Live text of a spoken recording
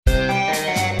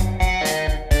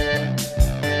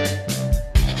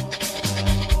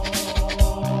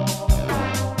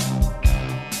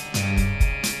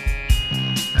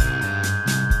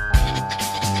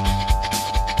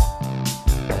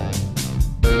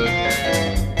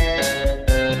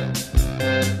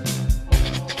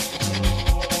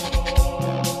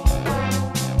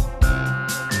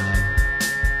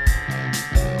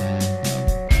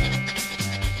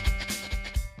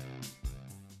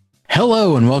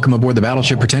welcome aboard the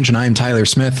Battleship Pretension. I am Tyler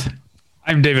Smith.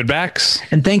 I'm David Bax.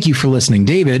 And thank you for listening.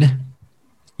 David.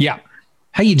 Yeah.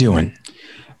 How you doing?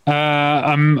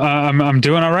 I'm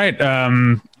doing all right.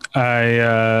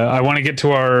 I want to get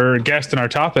to our guest and our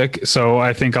topic, so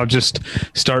I think I'll just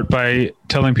start by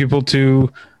telling people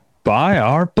to buy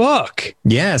our book.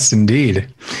 Yes, indeed.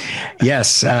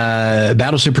 Yes.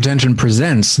 Battleship Pretension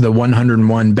presents the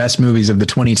 101 best movies of the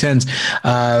 2010s.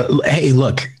 Hey,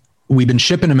 look, we've been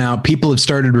shipping them out. People have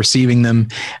started receiving them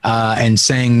and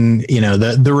saying, you know,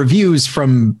 the reviews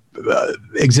from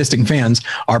existing fans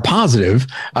are positive,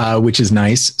 which is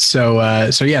nice. So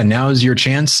yeah, now is your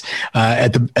chance.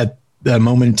 At the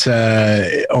moment,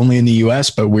 only in the US,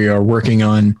 but we are working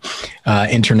on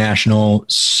international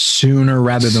sooner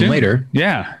rather than later.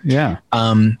 Yeah.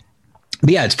 But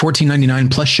yeah, it's $14.99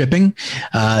 plus shipping.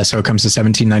 So it comes to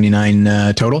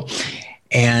 $17.99 total.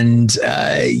 And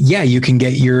yeah, you can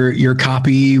get your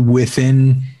copy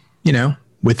within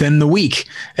the week,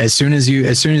 as soon as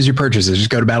you purchase it. Just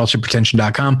go to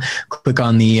battleshippretension.com, click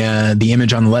on the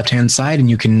image on the left-hand side, and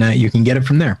you can get it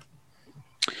from there.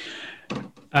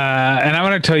 And I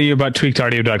want to tell you about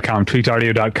tweakedaudio.com.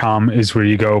 Tweakedaudio.com is where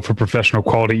you go for professional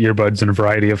quality earbuds in a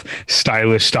variety of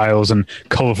stylish styles and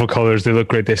colorful colors. They look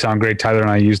great. They sound great. Tyler and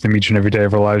I use them each and every day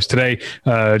of our lives. Today,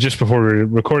 just before we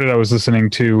recorded, I was listening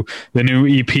to the new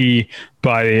EP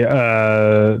by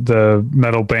the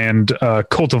metal band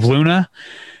Cult of Luna.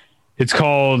 It's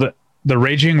called The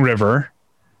Raging River.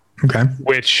 Okay.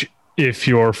 Which, if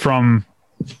you're from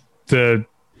the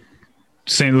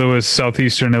St. Louis,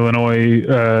 southeastern Illinois,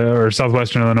 or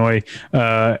southwestern Illinois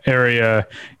area,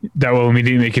 that will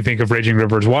immediately make you think of Raging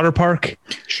River's water park.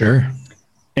 Sure.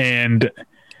 And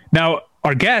now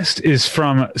our guest is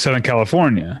from Southern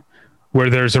California, where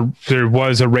there was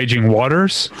a Raging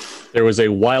Waters. There was a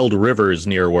Wild Rivers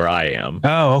near where I am.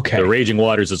 Oh, okay. The Raging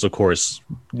Waters is, of course,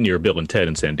 near Bill and Ted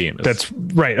in San Dimas. That's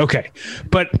right. Okay.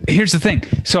 But here's the thing.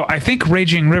 So I think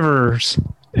Raging Rivers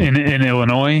in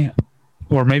Illinois,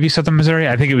 or maybe southern Missouri,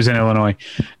 I think it was in Illinois,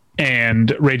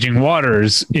 and Raging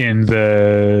Waters in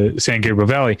the San Gabriel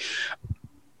Valley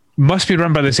must be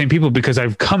run by the same people, because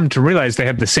I've come to realize they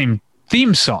have the same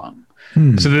theme song.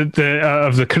 So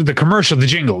the commercial, the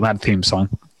jingle, not theme song.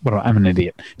 I'm an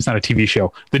idiot. It's not a TV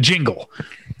show. The jingle,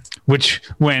 which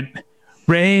went,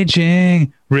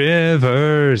 Raging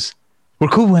Rivers, we're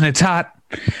cool when it's hot.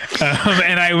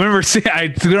 And I remember I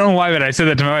don't know why, but I said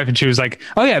that to my wife, and she was like,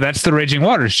 oh yeah, that's the Raging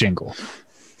Waters jingle.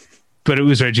 But it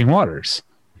was Raging Waters,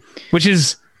 which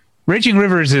is, Raging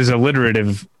Rivers is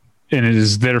alliterative and it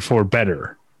is therefore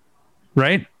better,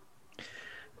 right?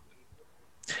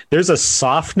 There's a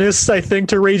softness, I think,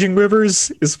 to Raging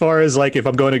Rivers, as far as like if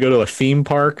I'm going to go to a theme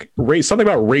park. Something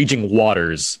about Raging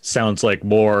Waters sounds like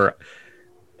more,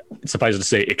 suffice it to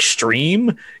say,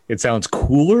 extreme. It sounds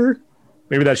cooler.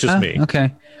 Maybe that's just me.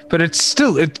 Okay. But it's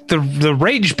still, the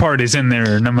rage part is in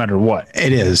there no matter what.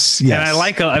 It is, yes. And I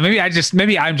like,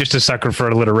 maybe I'm just a sucker for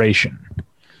alliteration.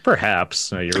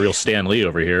 Perhaps. You're real Stan Lee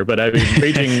over here. But I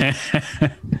mean,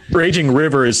 Raging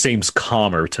Rivers seems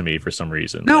calmer to me for some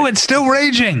reason. No, it's still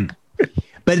raging.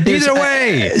 But either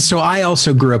way. So I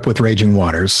also grew up with Raging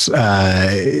Waters.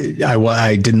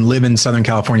 I didn't live in Southern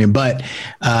California, but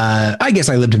I guess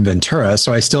I lived in Ventura.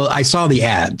 So I saw the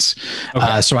ads.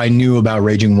 Okay. So I knew about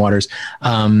Raging Waters.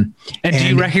 And do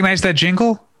you recognize that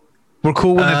jingle? We're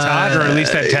cool when it's hot, or at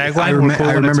least that tagline?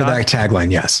 I remember that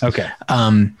tagline. Yes. Okay.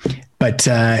 But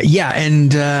yeah.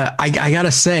 And I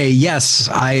gotta say, yes,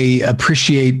 I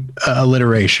appreciate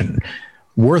alliteration.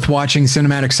 Worth watching,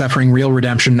 Cinematic Suffering, Real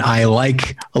Redemption. I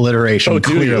like alliteration,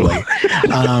 clearly.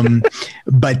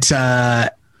 But I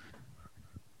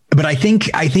think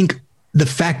the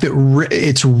fact that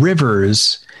it's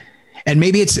rivers, and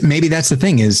maybe that's the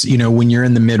thing is, you know, when you're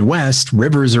in the Midwest,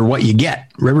 rivers are what you get,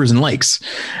 rivers and lakes.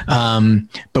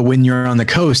 But when you're on the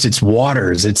coast, it's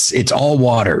waters. It's all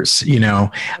waters, you know.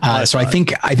 So I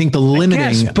think the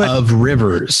limiting of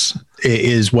rivers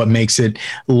is what makes it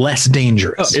less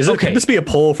dangerous. Could this be a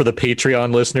poll for the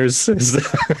Patreon listeners?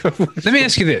 Let me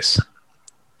ask you this.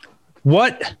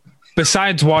 What,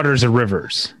 besides waters, are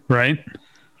rivers, right?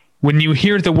 When you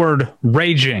hear the word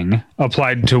raging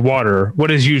applied to water, what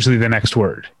is usually the next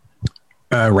word?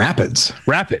 Rapids.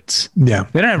 Rapids. Yeah.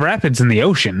 They don't have rapids in the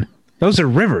ocean. Those are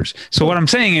rivers. So what I'm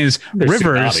saying is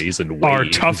rivers are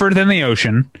tougher than the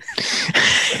ocean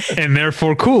and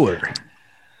therefore cooler.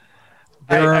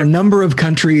 There are a number of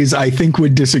countries I think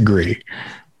would disagree.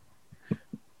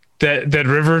 That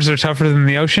rivers are tougher than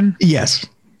the ocean? Yes.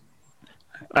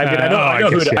 I mean,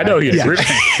 I know who agrees.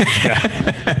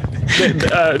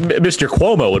 Mr.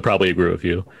 Cuomo would probably agree with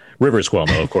you. Rivers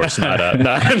Cuomo, of course, not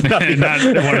not one of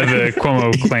the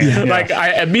Cuomo clans. Yeah. Like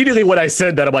I immediately when I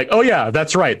said that, I'm like, oh yeah,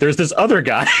 that's right. There's this other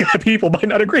guy that people might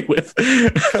not agree with.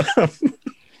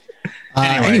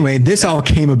 Anyway, this all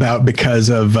came about because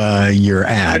of your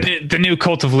ad. The new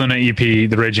Cult of Luna EP,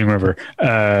 The Raging River.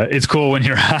 It's cool when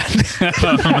you're hot.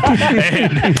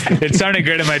 And it sounded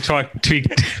great at my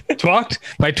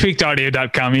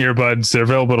tweakedaudio.com earbuds. They're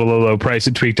available at a low price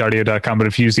at tweakedaudio.com. But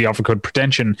if you use the offer code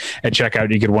pretension at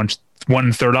checkout, you get one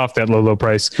third off that low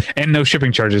price and no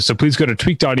shipping charges. So please go to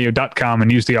tweakedaudio.com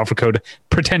and use the offer code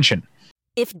pretension.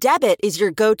 If debit is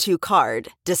your go-to card,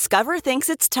 Discover thinks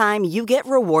it's time you get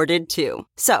rewarded too.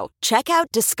 So, check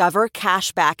out Discover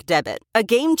Cashback Debit, a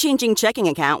game-changing checking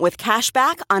account with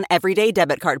cashback on everyday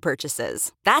debit card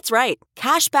purchases. That's right.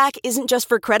 Cashback isn't just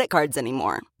for credit cards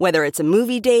anymore. Whether it's a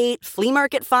movie date, flea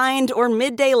market find, or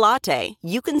midday latte,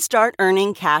 you can start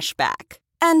earning cash back.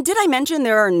 And did I mention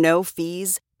there are no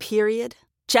fees, period?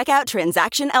 Check out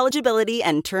transaction eligibility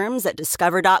and terms at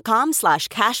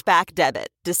discover.com/cashbackdebit.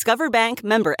 Discover Bank,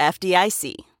 member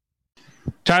FDIC.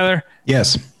 Tyler?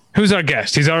 Yes. Who's our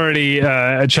guest? He's already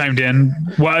chimed in.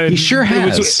 Well, he sure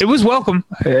has. It was welcome.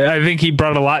 I think he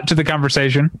brought a lot to the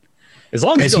conversation. As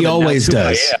long as he always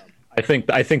does. I think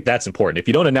that's important. If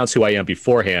you don't announce who I am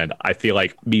beforehand, I feel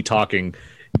like me talking,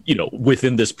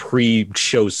 within this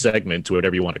pre-show segment,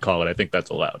 whatever you want to call it, I think that's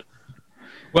allowed.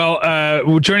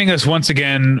 Well, joining us once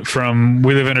again from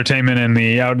We Live Entertainment and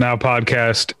the Out Now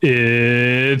podcast,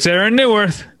 it's Aaron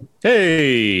Newworth.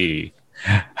 Hey.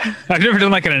 I've never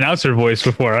done like an announcer voice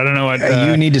before. I don't know what.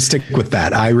 You need to stick with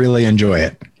that. I really enjoy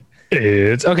it.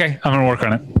 It's okay. I'm going to work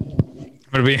on it.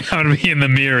 I'm gonna be in the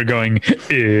mirror going,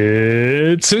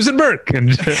 it's Susan Burke, and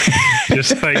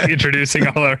just like introducing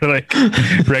all our like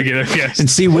regular guests and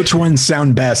see which ones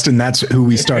sound best, and that's who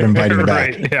we start inviting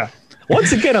back. Right, yeah.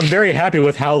 Once again, I'm very happy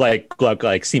with how like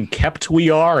seem kept we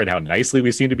are and how nicely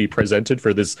we seem to be presented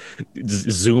for this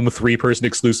Zoom 3-person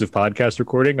exclusive podcast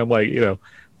recording. I'm like,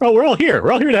 well, we're all here.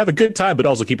 We're all here to have a good time, but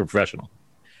also keep it professional.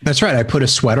 That's right. I put a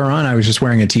sweater on. I was just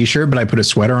wearing a t-shirt, but I put a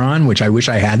sweater on, which I wish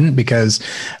I hadn't because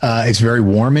it's very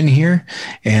warm in here.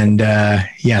 And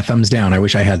thumbs down. I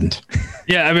wish I hadn't.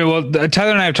 Yeah, I mean, well,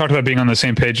 Tyler and I have talked about being on the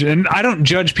same page, and I don't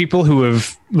judge people who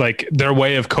have like their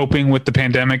way of coping with the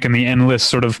pandemic and the endless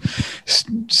sort of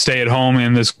stay at home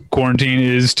and this quarantine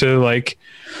is to like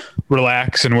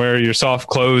relax and wear your soft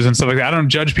clothes and stuff like that. I don't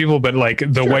judge people, but like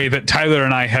the way that Tyler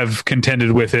and I have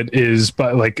contended with it is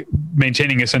by like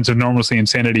maintaining a sense of normalcy and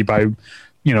sanity by,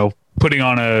 putting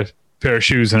on a pair of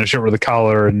shoes and a shirt with a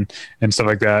collar and stuff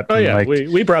like that. Oh yeah. Like,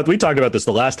 we talked about this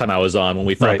the last time I was on when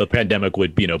we thought the pandemic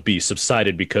would, be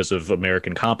subsided because of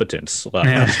American competence. We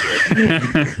thought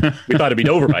it'd be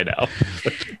over by now.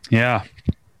 Yeah.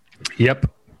 Yep.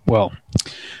 Well,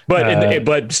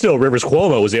 but still, Rivers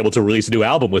Cuomo was able to release a new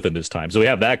album within this time, so we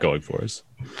have that going for us.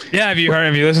 Yeah, have you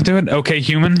listened to it? Okay,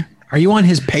 Human. Are you on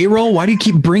his payroll? Why do you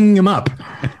keep bringing him up?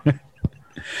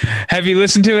 Have you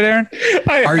listened to it, Aaron?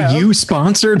 Are you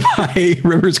sponsored by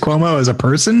Rivers Cuomo as a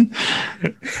person?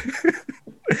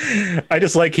 I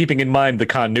just like keeping in mind the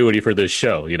continuity for this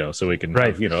show, so we can,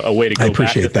 have, a way to go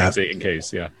back to things in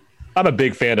case. Yeah, I'm a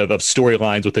big fan of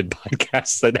storylines within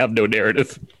podcasts that have no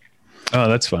narrative. Oh,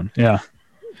 that's fun. Yeah.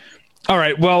 All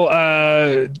right. Well,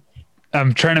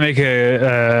 I'm trying to make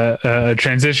a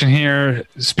transition here.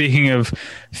 Speaking of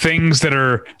things that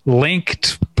are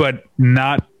linked but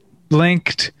not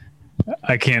linked,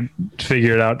 I can't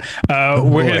figure it out.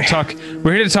 We're here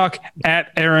to talk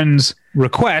at Aaron's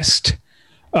request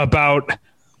about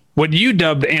what you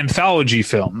dubbed anthology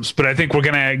films, but I think we're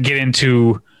going to get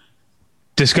into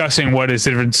discussing what is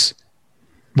the difference.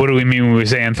 What do we mean when we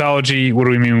say anthology? What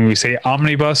do we mean when we say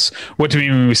omnibus? What do we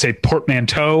mean when we say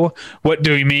portmanteau? What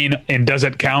do we mean, and does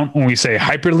it count when we say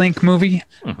hyperlink movie?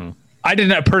 Mm-hmm. I did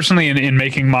not personally, in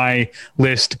making my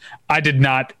list, I did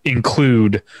not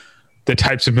include the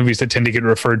types of movies that tend to get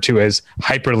referred to as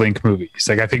hyperlink movies.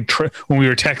 Like I think when we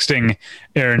were texting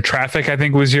Aaron, Traffic, I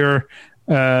think was your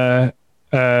example.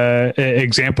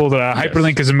 That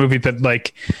hyperlink is a movie that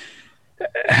like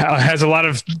has a lot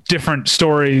of different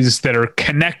stories that are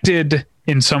connected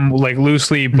in some like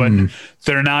loosely, but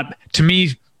they're not, to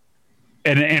me,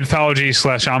 an anthology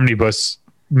 / omnibus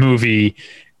movie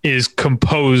is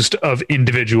composed of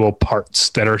individual parts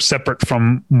that are separate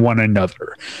from one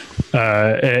another.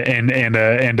 And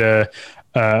a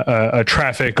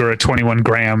Traffic or a 21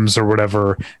 grams or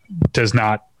whatever does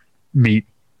not meet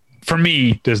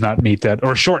that,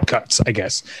 or Shortcuts, I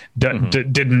guess,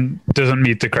 doesn't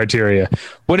meet the criteria.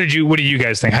 What do you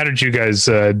guys think? How did you guys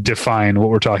define what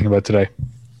we're talking about today?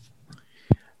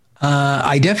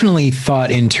 I definitely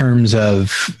thought in terms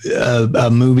of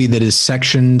a movie that is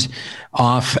sectioned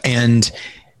off. And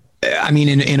I mean,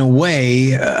 in a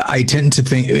way, I tend to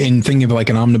think in thinking of like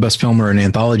an omnibus film or an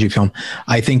anthology film,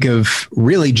 I think of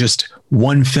really just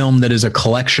one film that is a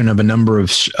collection of a number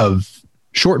of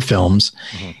short films.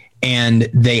 Mm-hmm. And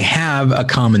they have a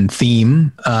common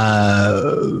theme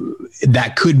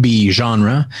that could be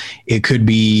genre. It could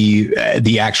be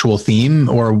the actual theme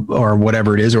or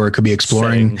whatever it is, or it could be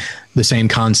exploring the same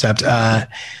concept.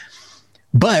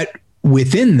 But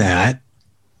within that,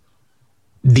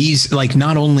 these, like,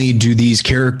 not only do these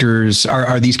characters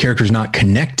are these characters not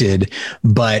connected,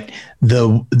 but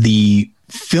the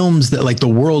films that, like, the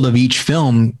world of each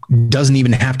film doesn't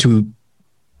even have to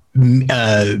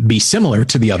be similar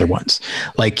to the other ones.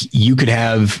 Like, you could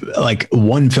have like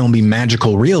one film be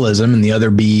magical realism and the other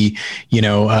be, you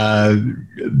know,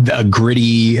 a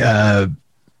gritty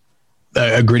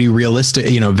realistic,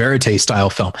 you know, verite style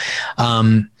film.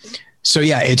 So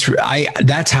yeah,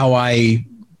 that's how I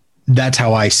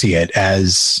see it,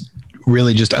 as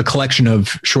really just a collection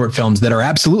of short films that are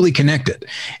absolutely connected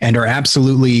and are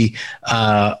absolutely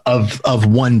of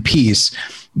one piece.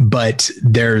 But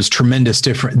there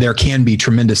can be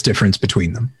tremendous difference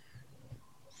between them.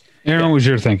 Aaron, what was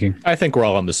your thinking? I think we're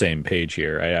all on the same page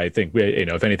here. I think, you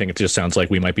know, if anything, it just sounds like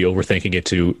we might be overthinking it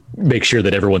to make sure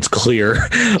that everyone's clear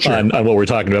on what we're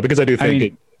talking about. Because I do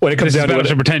think when it comes down to it,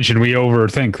 pretension, we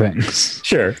overthink things.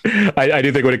 Sure. I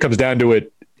do think when it comes down to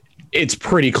it, it's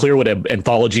pretty clear what an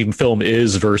anthology film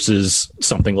is versus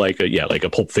something like a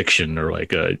Pulp Fiction or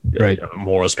like a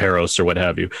Moros Peros or what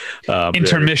have you.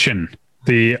 Intermission.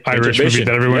 The Irish movie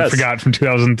that everyone forgot from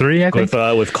 2003, I think,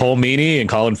 with Cole Meany and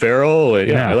Colin Farrell.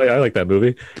 I like that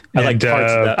movie. I like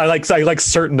parts of that. I like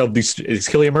certain of these. Is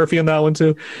Cillian Murphy in that one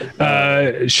too?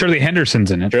 Shirley Henderson's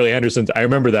in it. Shirley Henderson's. I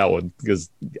remember that one because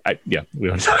we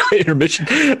don't talk about intermission.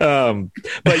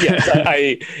 But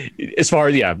yeah, as far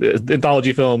as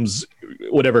anthology films,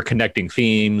 whatever connecting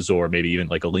themes or maybe even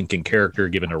like a linking character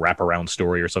given a wraparound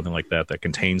story or something like that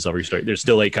contains every story. There's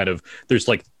still there's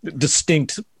like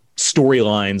distinct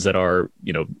storylines that are,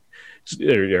 you know,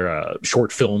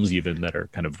 short films even that are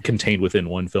kind of contained within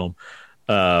one film.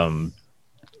 Is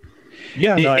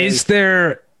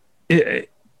there a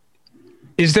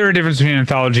difference between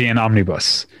anthology and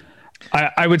omnibus?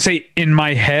 I would say in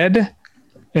my head,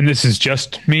 and this is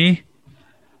just me,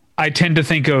 I tend to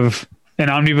think of an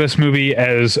omnibus movie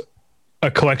as a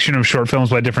collection of short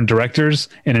films by different directors,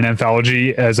 and an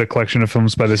anthology as a collection of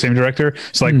films by the same director.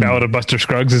 So like Ballad of Buster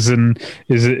Scruggs is an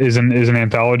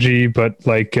anthology, but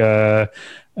like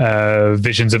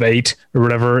Visions of Eight or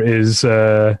whatever is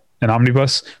an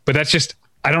omnibus. But that's just,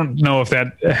 I don't know if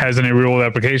that has any real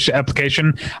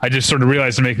application. I just sort of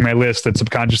realized in making my list that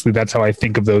subconsciously that's how I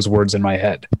think of those words in my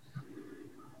head.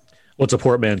 What's a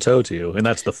portmanteau to you? And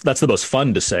that's the most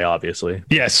fun to say, obviously.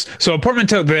 Yes. So a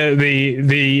portmanteau,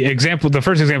 the example, the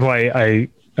first example I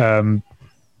can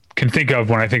think of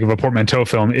when I think of a portmanteau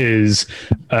film is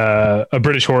a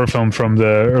British horror film from the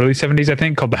early 70s, I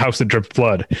think, called The House That Dripped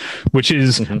Blood, which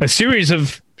is a series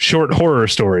of short horror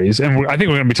stories. And I think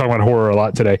we're going to be talking about horror a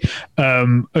lot today.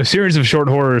 A series of short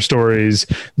horror stories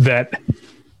that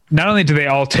not only do they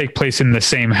all take place in the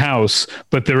same house,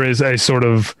 but there is a sort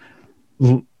of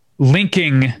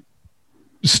linking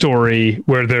story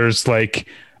where there's like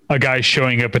a guy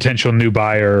showing a potential new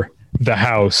buyer the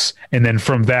house, and then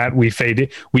from that we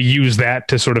use that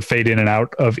to sort of fade in and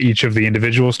out of each of the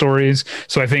individual stories.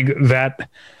 So I think that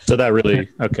really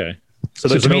okay. So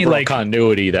there's an overall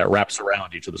continuity that wraps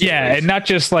around each of the stories. Yeah, and not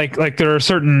just like there are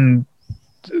certain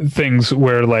things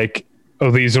where like, oh,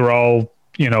 these are all,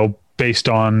 you know, based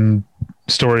on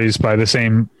stories by the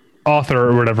same author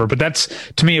or whatever, but that's,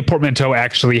 to me, a portmanteau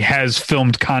actually has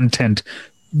filmed content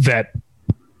that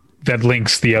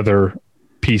links the other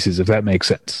pieces, if that makes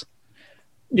sense.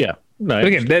 Yeah. No, but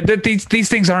again, these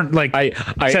things aren't like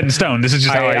set in stone. This is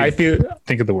just how I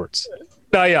think of the words.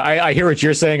 No, yeah, I hear what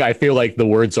you're saying. I feel like the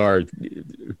words are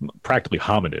practically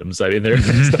homonyms. I mean, they're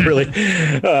not really,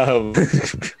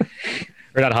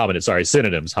 or not homonyms. Sorry,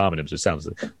 synonyms. Homonyms. It sounds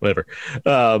whatever.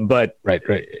 But right.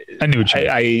 I knew what you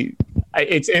meant.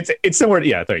 It's similar.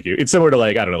 Yeah, thank you. It's similar to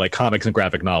like, I don't know, like comics and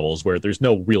graphic novels where there's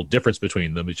no real difference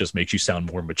between them. It just makes you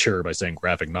sound more mature by saying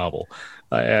graphic novel.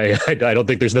 I don't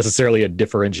think there's necessarily a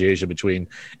differentiation between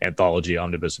anthology,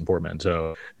 omnibus, and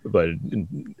portmanteau, but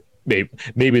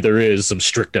maybe there is some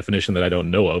strict definition that I don't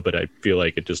know of. But I feel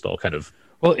like it just all kind of.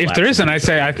 Well, if there isn't, I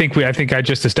think I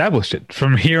just established it.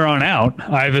 From here on out,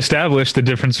 I've established the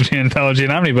difference between anthology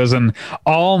and omnibus, and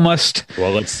all must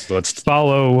let's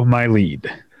follow my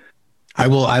lead. I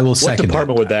will second. What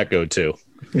department would that go to?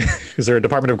 Is there a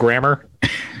Department of Grammar?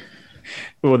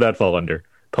 What would that fall under?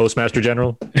 Postmaster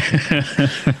General?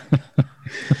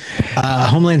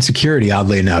 Homeland Security,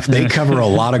 oddly enough. They cover a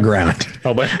lot of ground.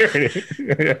 Oh, but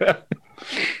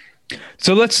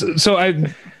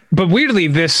but weirdly,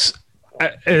 this,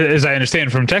 as I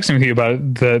understand from texting with you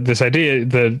about this idea,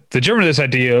 the germ of this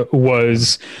idea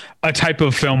was a type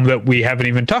of film that we haven't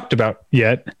even talked about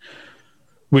yet,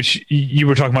 which you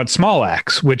were talking about, Small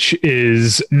Axe, which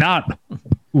is not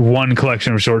one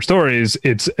collection of short stories.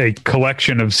 It's a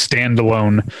collection of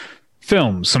standalone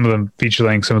films, some of them feature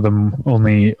length, some of them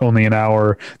only an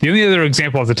hour. The only other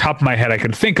example off the top of my head I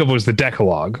could think of was The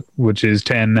Decalogue, which is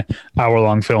 10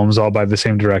 hour-long films all by the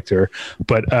same director.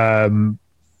 But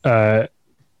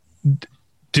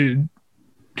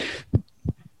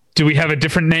do we have a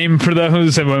different name for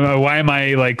those? Why am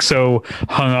I like so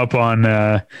hung up on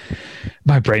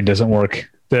my brain doesn't work.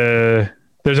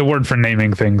 There's a word for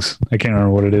naming things. I can't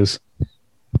remember what it is.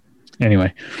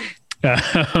 Anyway,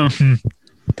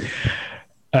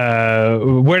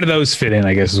 where do those fit in,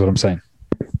 I guess is what I'm saying.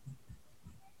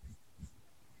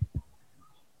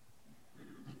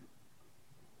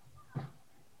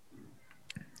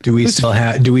 Do we still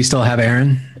have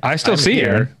Aaron? I still see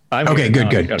Aaron. Okay,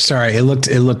 good. Sorry, it looked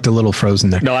a little frozen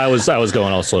there. No, I was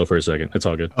going all slow for a second. It's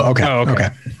all good. Okay.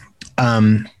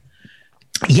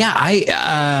 Yeah,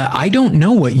 I don't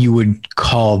know what you would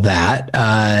call that.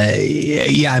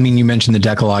 Yeah, I mean, you mentioned the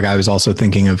Decalogue. I was also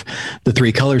thinking of the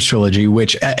Three Colors trilogy,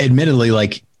 which admittedly,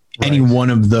 like any one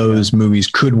of those movies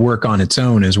could work on its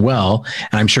own as well.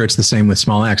 And I'm sure it's the same with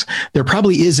Small Axe. There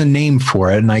probably is a name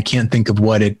for it, and I can't think of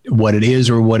what it is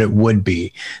or what it would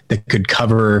be that could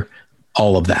cover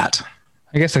all of that.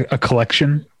 I guess a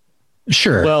collection.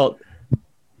 Sure. Well,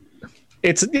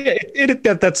 that's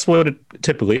what it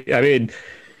typically, I mean,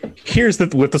 here's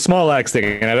with the Small Axe thing,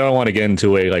 and I don't want to get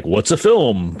into a like what's a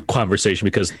film conversation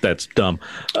because that's dumb.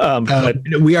 But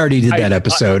we already did that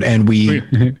episode, and we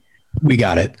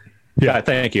got it. Yeah,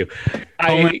 thank you.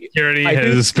 Homeland Security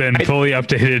has been fully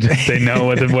updated. They know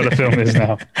what a film is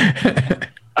now.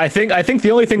 I think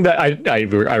the only thing that I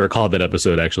recall that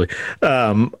episode actually,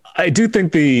 I do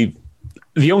think the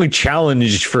only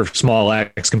challenge for Small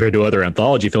Axe compared to other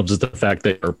anthology films is the fact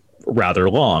that they're rather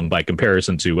long by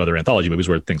comparison to other anthology movies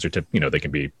where things are, they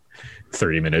can be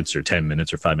 30 minutes or 10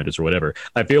 minutes or 5 minutes or whatever.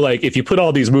 I feel like if you put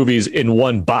all these movies in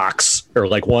one box or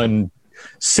like one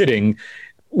sitting,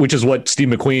 which is what Steve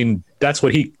McQueen, that's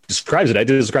what he describes it. I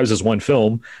describes it as one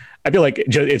film. I feel like it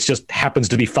just happens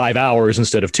to be 5 hours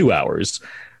instead of 2 hours.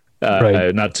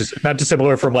 Right. Not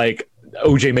dissimilar from like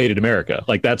OJ Made in America.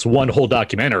 Like that's one whole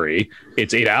documentary.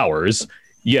 It's 8 hours.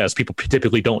 Yes, people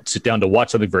typically don't sit down to watch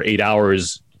something for 8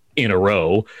 hours in a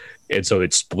row. And so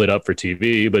it's split up for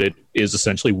TV, but it is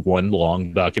essentially one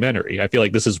long documentary. I feel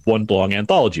like this is one long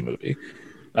anthology movie.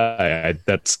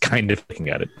 That's kind of looking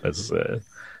at it as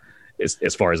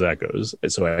far as that goes.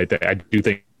 So I do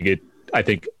think I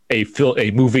think an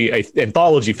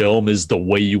anthology film is the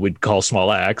way you would call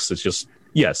Small Axe. It's just,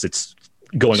 yes, it's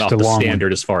going off the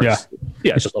standard as far as,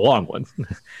 it's just a long one.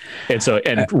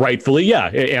 And rightfully,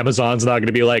 Amazon's not going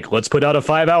to be like, let's put out a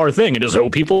 5 hour thing and just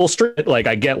hope people strip. Like,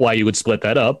 I get why you would split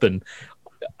that up. And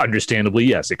understandably,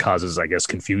 yes, it causes, I guess,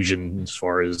 confusion as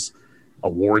far as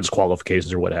awards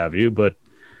qualifications or what have you. But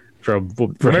from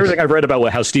everything I've read about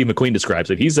how Steve McQueen describes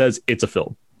it, he says it's a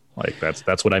film. Like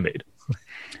that's what I made.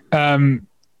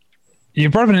 You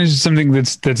brought up into something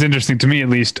that's interesting to me, at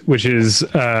least, which is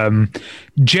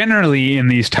generally in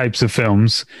these types of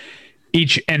films,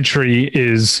 each entry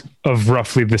is of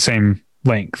roughly the same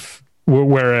length.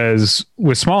 Whereas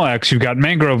with Small Axe, you've got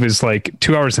Mangrove is like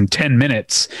 2 hours and 10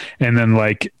 minutes, and then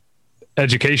like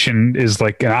Education is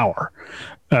like an hour.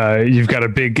 You've got a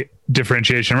big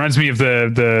differentiation. It reminds me of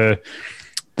the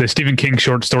Stephen King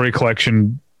short story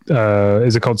collection.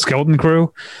 Is it called Skeleton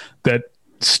Crew? That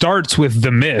starts with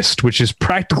The Mist, which is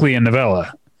practically a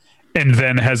novella, and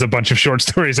then has a bunch of short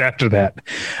stories after that.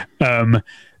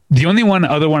 The only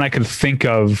other one I could think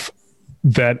of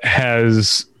that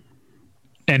has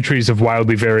entries of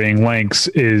wildly varying lengths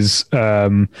is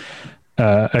a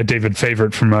David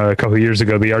favorite from a couple of years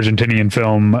ago, the Argentinian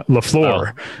film La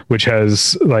Flor, which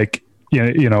has like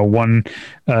one.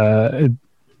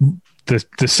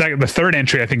 The third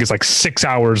entry I think is like 6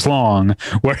 hours long,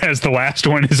 whereas the last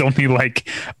one is only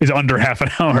is under half an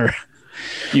hour.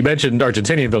 You mentioned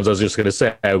Argentinian films. I was just going to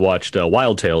say I watched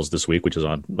Wild Tales this week, which is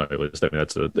on my list. I mean,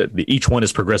 each one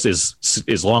is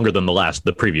is longer than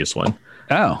the previous one.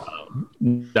 Oh,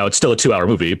 now it's still a 2 hour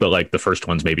movie, but like the first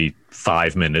one's maybe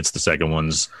 5 minutes. The second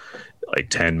one's like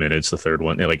 10 minutes. The third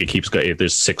one, like it keeps going.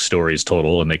 There's 6 stories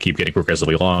total, and they keep getting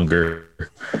progressively longer.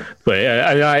 But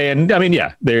I mean,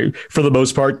 yeah, they're for the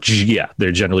most part, yeah,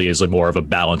 there generally is more of a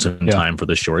balance in time for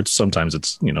the shorts. Sometimes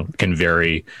it's can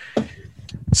vary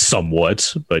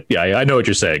somewhat, but yeah, I know what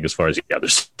you're saying as far as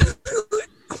there's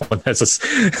one that's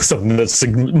something that's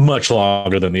much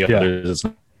longer than the others.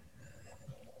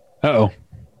 Uh-oh.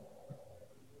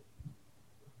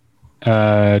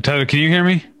 Tyler, can you hear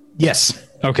me? Yes.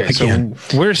 Okay, I can.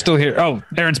 we're still here. Oh,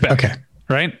 Aaron's back. Okay.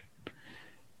 Right?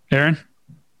 Aaron?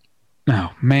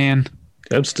 Oh, man.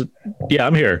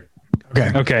 I'm here.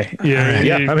 Okay. Okay.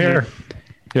 I'm here.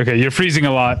 Okay, you're freezing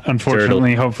a lot,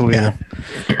 unfortunately. Hopefully.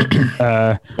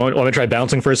 Yeah. Want to try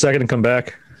bouncing for a second and come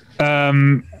back?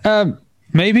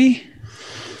 Maybe?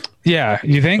 Yeah,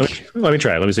 you think? Let me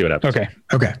try. Let me see what happens.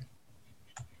 Okay.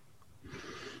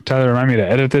 Tyler, remind me to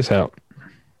edit this out.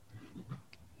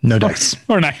 No dice.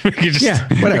 Or not. We could just,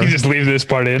 whatever. we could just leave this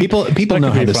part in. People That know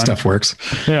could how be this fun. stuff works.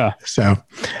 Yeah. So,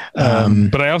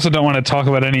 But I also don't want to talk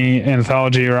about any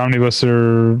anthology or omnibus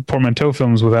or portmanteau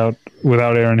films without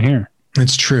Aaron here.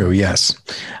 it's true. Yes.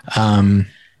 I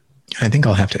think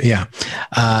I'll have to. Yeah.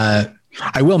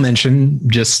 I will mention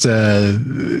just that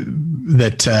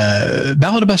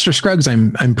Ballad of Buster Scruggs.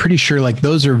 I'm pretty sure like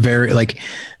those are very like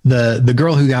the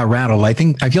girl who got rattled. I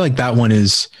feel like that one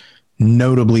is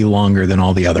notably longer than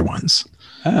all the other ones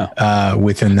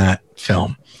within that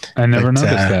film. I never noticed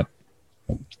that.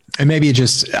 And maybe it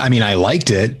just, I mean, I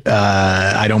liked it.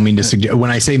 I don't mean to suggest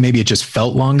when I say maybe it just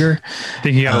felt longer. I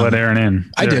think you got to let Aaron in.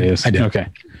 I There did. he is. I did. Okay.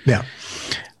 Yeah.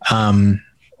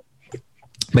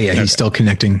 But yeah, he's still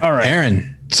connecting. All right.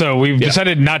 Aaron. So we've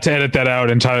decided not to edit that out,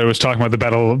 and Tyler was talking about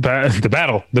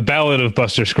the Ballad of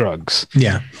Buster Scruggs.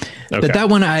 Yeah. Okay. But that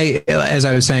one, as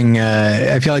I was saying,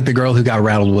 I feel like the girl who got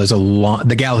rattled was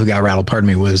the gal who got rattled, pardon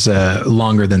me, was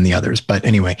longer than the others. But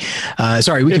anyway,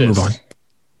 sorry, we can move on.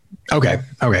 Okay.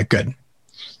 Good.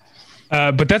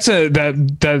 But that's a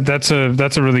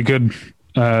really good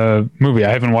movie. I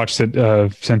haven't watched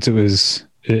it since it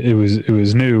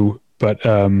was new, but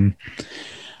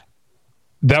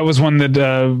that was one that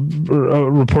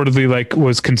reportedly like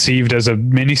was conceived as a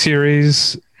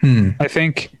miniseries, I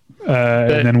think,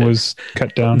 and then was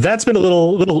cut down. That's been a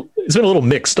little. It's been a little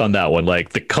mixed on that one.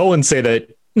 Like the Coens say that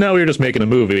no, we were just making a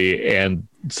movie, and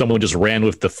someone just ran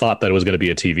with the thought that it was going to be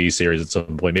a TV series at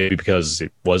some point. Maybe because it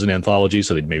was an anthology,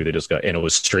 so maybe they just got, and it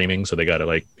was streaming, so they got it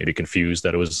like maybe confused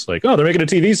that it was like, oh, they're making a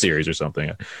TV series or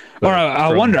something. Or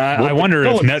I wonder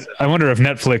if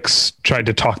Netflix tried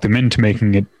to talk them into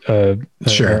making it a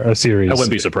series. I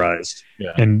wouldn't be surprised.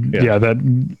 Yeah, and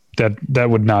that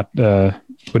would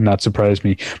not surprise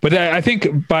me. But I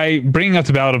think by bringing up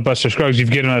the Ballad of Buster Scruggs,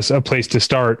 you've given us a place to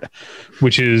start,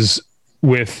 which is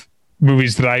with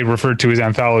movies that I refer to as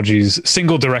anthologies,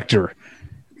 single director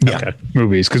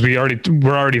movies, because we're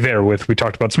already there with, we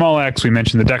talked about Small Axe, we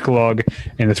mentioned the Decalogue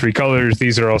and the Three Colors.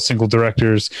 These are all single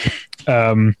directors.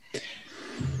 And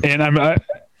I'm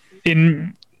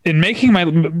in making my,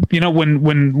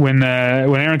 when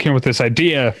Aaron came with this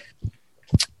idea,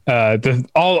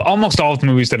 almost all of the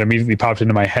movies that immediately popped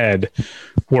into my head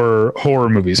were horror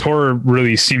movies. Horror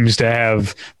really seems to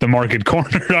have the market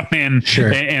cornered on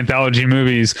anthology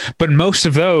movies, but most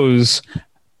of those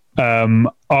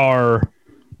are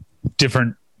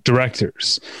different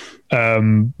directors.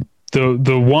 The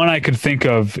one I could think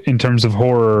of in terms of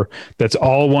horror that's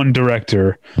all one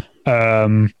director,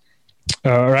 or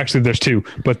actually there's two,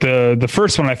 but the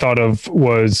first one I thought of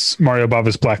was Mario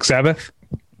Bava's Black Sabbath.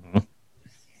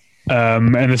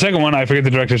 And the second one, I forget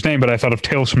the director's name, but I thought of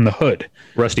Tales from the Hood.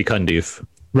 Rusty Cundiff,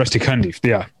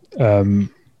 yeah.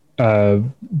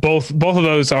 Both of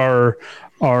those are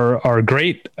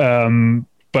great.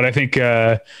 But I think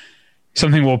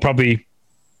something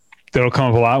that'll come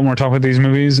up a lot when we're talking about these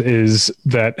movies is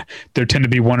that there tend to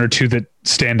be one or two that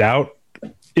stand out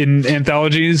in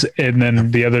anthologies, and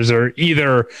then the others are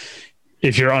either,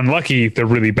 if you're unlucky, they're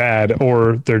really bad,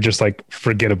 or they're just like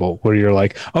forgettable, where you're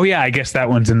like, oh yeah, I guess that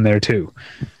one's in there too.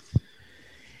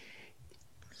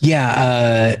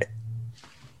 Yeah.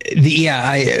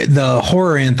 The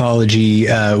horror anthology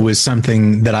was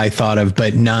something that I thought of,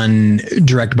 but none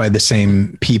directed by the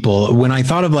same people. When I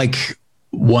thought of like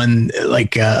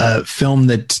a film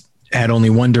that had only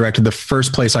one director, the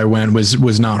first place I went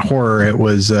was not horror. It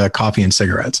was Coffee and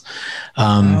Cigarettes.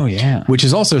 Which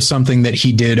is also something that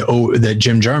he did, that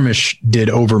Jim Jarmusch did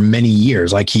over many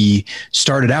years. Like he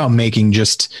started out making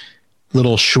just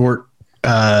little short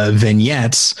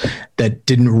vignettes that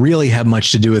didn't really have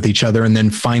much to do with each other, and then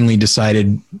finally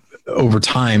decided, over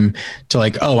time to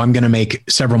like, oh, I'm going to make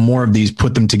several more of these,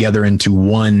 put them together into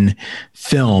one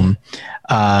film.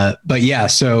 But yeah,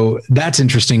 so that's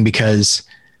interesting because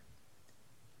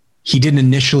he didn't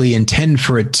initially intend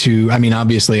for it to, I mean,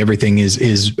 obviously everything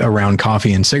is around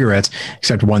coffee and cigarettes,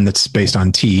 except one that's based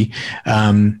on tea.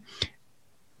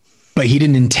 But he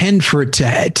didn't intend for it to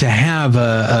have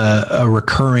a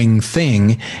recurring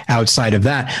thing outside of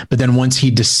that. But then once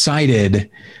he decided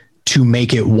to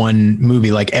make it one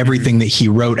movie, like everything that he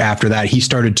wrote after that,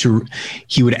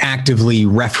 he would actively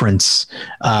reference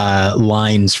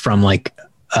lines from like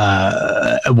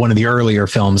one of the earlier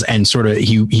films, and sort of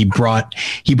he brought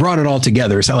it all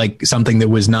together. So like something that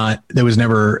was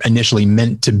never initially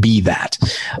meant to be that.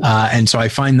 And so I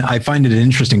find it an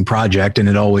interesting project, and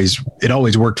it always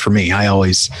worked for me. I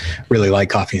always really like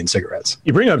Coffee and Cigarettes.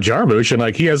 You bring up Jarmusch, and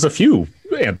like he has a few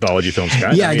anthology films.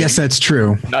 Yeah, I guess that's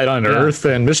true. Night on Earth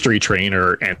and Mystery Train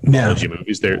are anthology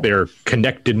movies. They're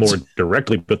connected more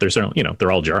directly, but they're certainly,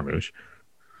 they're all Jarmusch.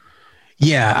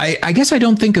 Yeah, I guess I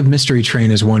don't think of Mystery Train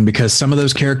as one because some of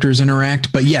those characters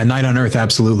interact, but yeah, Night on Earth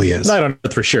absolutely is. Night on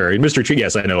Earth for sure. Mystery Train,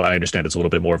 yes, I understand it's a little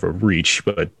bit more of a reach,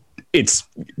 but it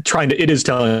is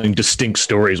telling distinct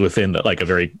stories within like a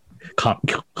very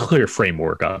clear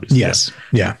framework, obviously. Yes,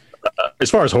 yeah.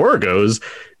 As far as horror goes,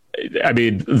 I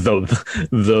mean,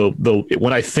 the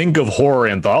when I think of horror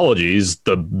anthologies,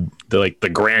 the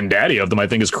granddaddy of them, I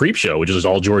think, is Creepshow, which is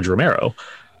all George Romero.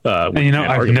 And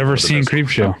I've never seen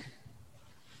Creepshow.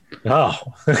 Oh,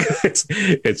 it's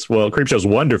Creepshow's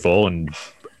wonderful, and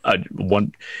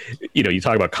you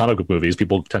talk about comic book movies,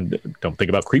 people don't think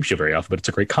about Creepshow very often, but it's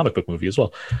a great comic book movie as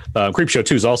well. Creepshow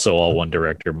 2 is also all one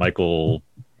director, Michael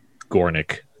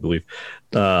Gornick, I believe.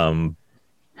 And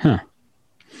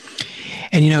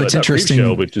it's interesting,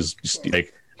 Creepshow, which is just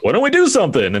like, why don't we do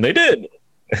something? And they did.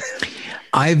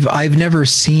 I've never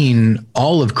seen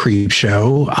all of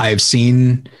Creepshow. I've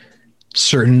seen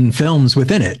certain films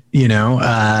within it.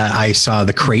 I saw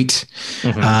The Crate,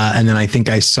 and then I think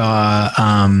I saw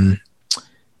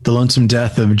The Lonesome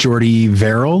Death of Jordy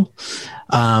Verrill.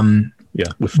 Starring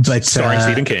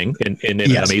Stephen King in an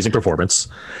amazing performance.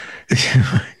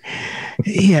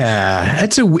 Yeah,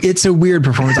 it's a weird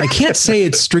performance. I can't say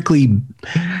it's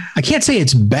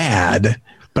bad,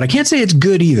 but I can't say it's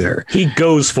good either. He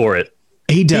goes for it.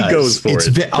 He does. He goes for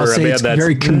it. I'll say it's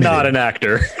very committed. Not an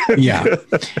actor. Yeah.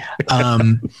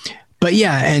 But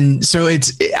yeah, and so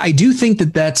I do think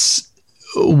that that's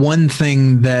one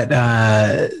thing that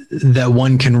that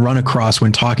one can run across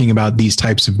when talking about these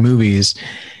types of movies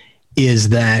is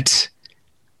that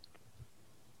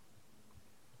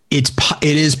it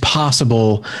is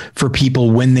possible for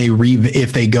people when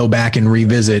if they go back and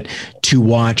revisit to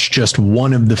watch just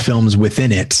one of the films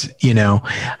within it,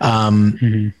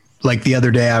 like the other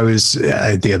day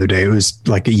it was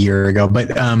like a year ago,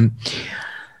 but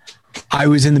I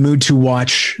was in the mood to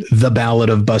watch The Ballad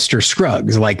of Buster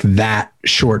Scruggs, like that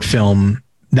short film,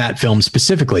 that film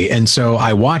specifically. And so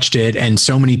I watched it, and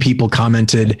so many people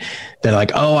commented that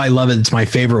like, oh, I love it. It's my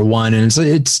favorite one. And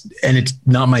it's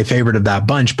not my favorite of that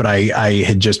bunch, but I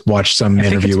had just watched some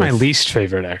interview. I think it's my least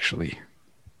favorite, actually.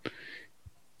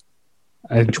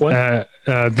 Which one?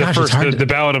 The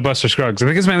Ballad of Buster Scruggs. I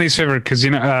think it's my least favorite because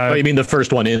you mean the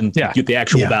first one in the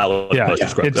actual Ballad of Buster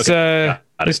Scruggs?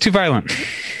 It's too violent.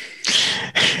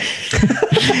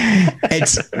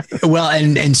 It's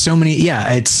and so many.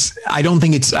 I don't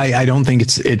think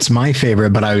it's my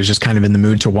favorite, but I was just kind of in the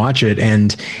mood to watch it.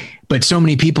 But so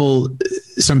many people,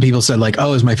 some people said like,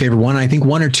 oh, it's my favorite one. I think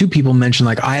one or two people mentioned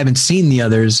like, I haven't seen the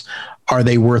others. Are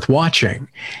they worth watching?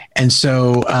 And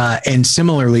so, and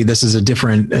similarly, this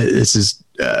is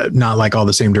not like all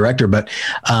the same director, but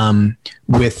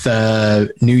with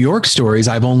New York Stories,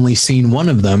 I've only seen one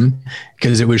of them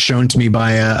because it was shown to me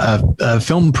by a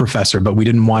film professor, but we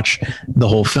didn't watch the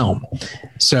whole film.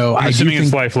 So I'm assuming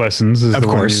it's Life Lessons, is of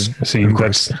course,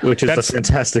 which is a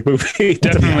fantastic movie.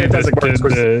 Definitely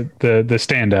the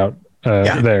standout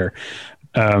there.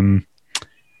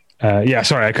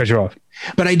 Sorry, I cut you off.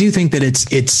 But I do think that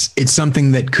it's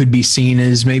something that could be seen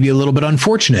as maybe a little bit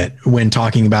unfortunate when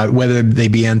talking about whether they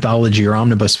be anthology or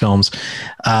omnibus films,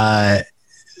 that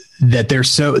they're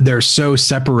so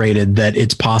separated that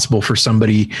it's possible for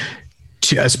somebody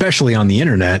to, especially on the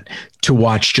internet, to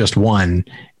watch just one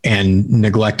and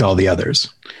neglect all the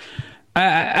others.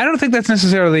 I don't think that's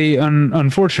necessarily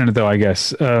unfortunate, though. I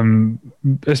guess,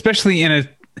 especially in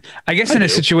a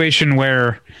situation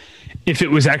where if it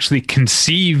was actually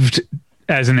conceived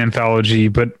as an anthology,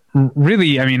 but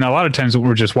really, I mean, a lot of times what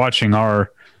we're just watching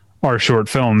are short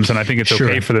films, and I think it's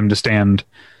okay for them to stand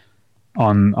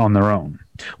on their own.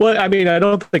 Well, I mean, I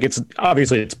don't think it's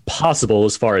obviously it's possible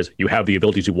as far as you have the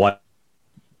ability to watch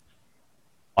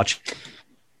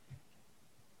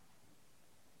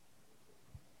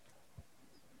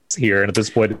here, and at this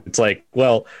point, it's like,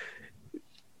 well,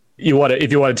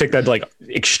 if you want to take that like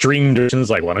extreme directions,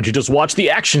 like why don't you just watch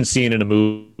the action scene in a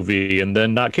movie and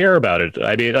then not care about it?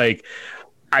 I mean, like,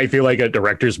 I feel like a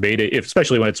director's made it,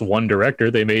 especially when it's one director,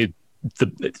 they made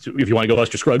if you want to go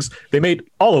Buster Scruggs, they made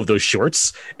all of those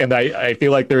shorts, and I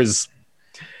feel like there's,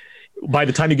 by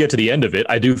the time you get to the end of it,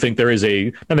 I do think there is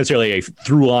not necessarily a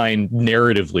through line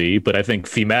narratively, but I think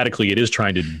thematically it is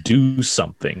trying to do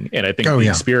something. And I think the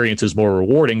experience is more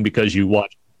rewarding because you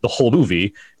watch the whole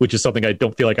movie, which is something I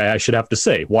don't feel like I should have to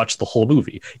say. Watch the whole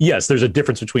movie. Yes, there's a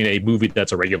difference between a movie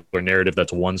that's a regular narrative,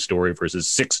 that's one story, versus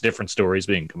 6 different stories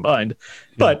being combined.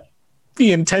 But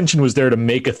the intention was there to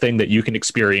make a thing that you can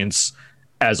experience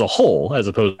as a whole, as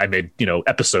opposed to I made,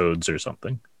 episodes or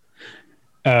something.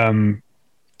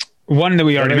 One that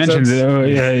we already mentioned,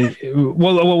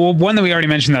 one that we already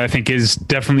mentioned that I think is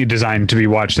definitely designed to be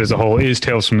watched as a whole is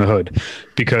Tales from the Hood,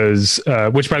 because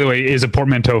which, by the way, is a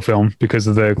portmanteau film because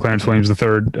of the Clarence Williams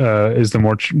III is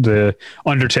the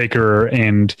Undertaker,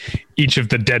 and each of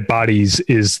the dead bodies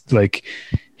is like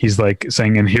he's like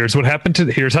saying, and here's what happened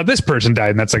here's how this person died,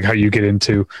 and that's like how you get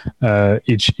into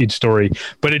each story.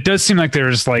 But it does seem like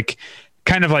there's like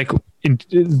kind of like in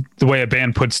the way a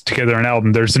band puts together an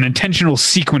album, there's an intentional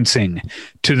sequencing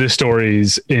to the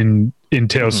stories in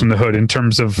Tales from the Hood, in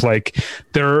terms of like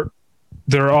they're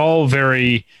all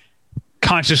very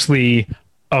consciously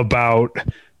about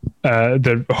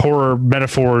the horror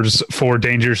metaphors for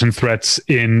dangers and threats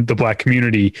in the Black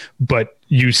community, but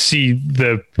you see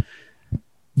the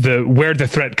where the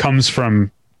threat comes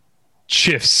from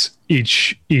shifts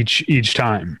each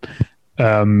time.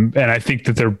 And I think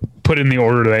that they're put in the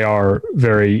order they are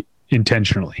very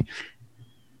intentionally.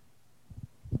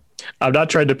 I'm not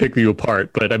trying to pick you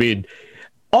apart, but I mean,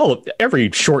 every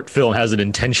short film has an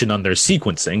intention on their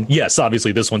sequencing. Yes,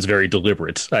 obviously this one's very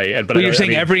deliberate. But you're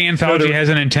saying every anthology has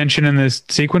an intention in this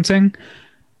sequencing?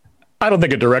 I don't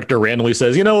think a director randomly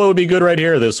says, what would be good right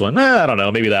here? This one. I don't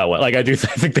know. Maybe that one. Like, I do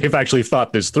think they've actually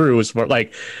thought this through as far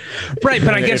like, right.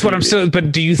 But I guess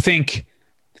but do you think,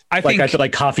 I feel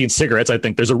like Coffee and Cigarettes, I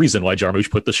think there's a reason why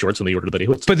Jarmusch put the shorts in the order that he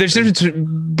puts. But there's difference.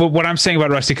 But what I'm saying about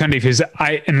Rusty Cundiff is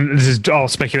and this is all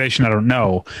speculation, I don't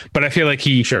know, but I feel like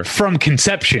he, from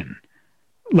conception,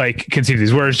 like conceived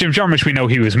these. Whereas Jim Jarmusch, we know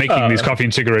he was making these Coffee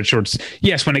and Cigarette shorts.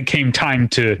 Yes, when it came time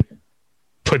to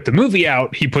put the movie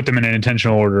out, he put them in an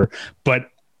intentional order.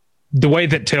 But the way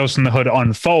that Tales from the Hood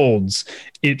unfolds,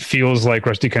 it feels like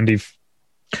Rusty Cundiff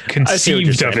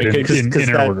conceived of it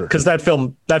in order, because that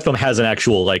film has an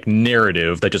actual like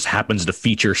narrative that just happens to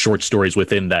feature short stories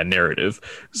within that narrative.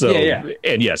 So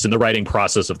and yes, in the writing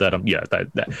process of that, I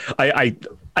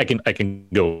can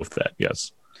go with that.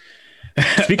 Yes.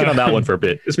 Speaking on that one for a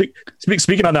bit.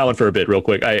 Speaking on that one for a bit, real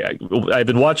quick. I've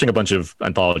been watching a bunch of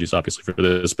anthologies, obviously for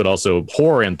this, but also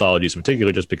horror anthologies in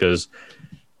particular, just because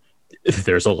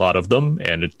there's a lot of them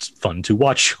and it's fun to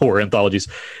watch horror anthologies.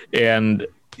 And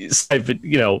I've,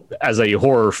 as a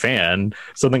horror fan,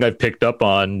 something I've picked up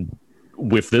on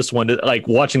with this one, like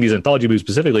watching these anthology movies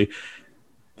specifically,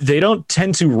 they don't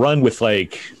tend to run with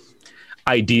like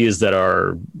ideas that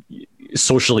are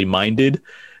socially minded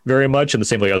very much in the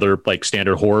same way other like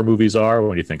standard horror movies are.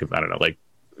 When you think of, I don't know, like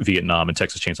Vietnam and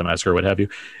Texas Chainsaw Massacre or what have you,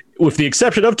 with the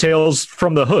exception of Tales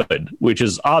from the Hood, which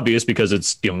is obvious because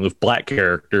it's dealing with Black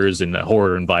characters in the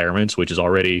horror environments, which is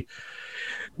already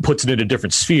puts it in a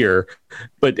different sphere.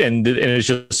 But and it's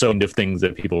just so many things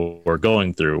that people are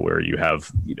going through, where you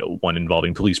have one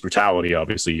involving police brutality,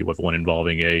 obviously you have one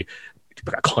involving a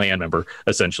Klan member,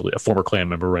 essentially a former Klan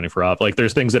member running for office. Like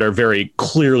there's things that are very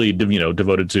clearly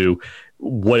devoted to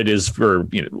what it is for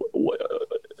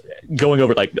going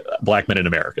over like Black men in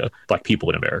America, Black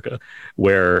people in America,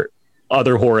 where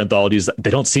other horror anthologies, they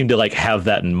don't seem to like have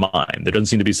that in mind. There doesn't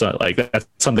seem to be like that's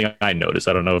something I noticed.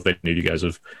 I don't know if any of you guys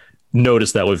have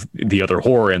noticed that with the other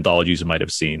horror anthologies you might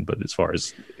have seen, but as far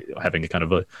as having a kind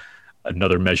of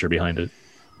another measure behind it.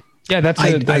 Yeah,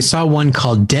 I saw one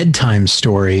called Dead Time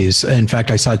Stories. In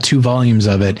fact, I saw 2 volumes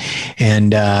of it,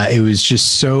 and it was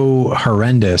just so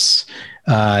horrendous.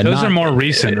 Those are more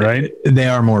recent, right? They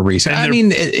are more recent. I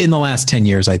mean, in the last 10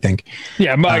 years, I think.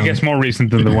 Yeah, I guess more recent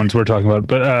than the ones we're talking about.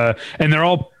 But and they're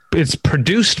all. It's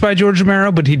produced by George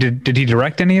Romero, but did he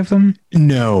direct any of them?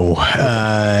 No,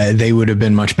 they would have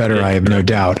been much better. I have no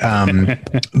doubt.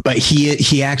 But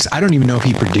he acts. I don't even know if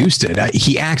he produced it.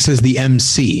 He acts as the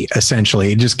MC.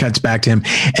 Essentially, it just cuts back to him,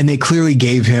 and they clearly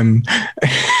gave him.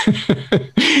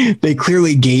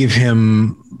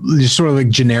 just sort of like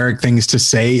generic things to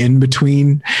say in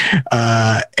between.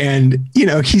 And, you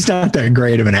know, he's not that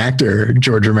great of an actor,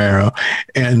 George Romero.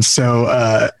 And so,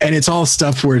 and it's all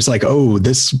stuff where it's like, oh,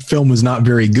 this film was not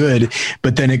very good.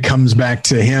 But then it comes back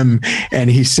to him and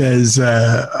he says,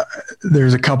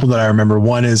 there's a couple that I remember.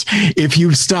 One is, if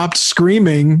you've stopped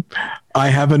screaming, I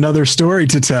have another story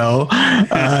to tell,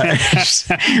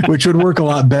 which would work a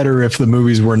lot better if the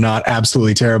movies were not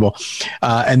absolutely terrible.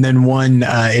 And then one,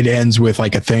 it ends with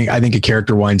like a thing. I think a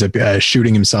character winds up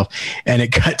shooting himself, and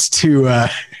it cuts to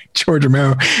George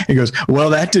Romero and goes, well,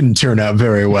 that didn't turn out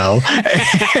very well.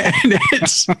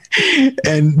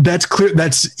 and that's clear.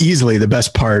 That's easily the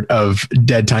best part of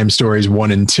Dead Time Stories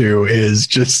 1 and 2 is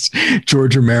just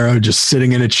George Romero just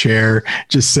sitting in a chair,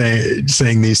 just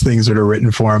saying these things that are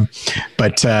written for him.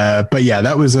 But yeah,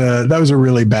 that was a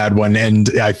really bad one. And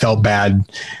I felt bad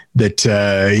that,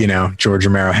 you know, George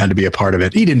Romero had to be a part of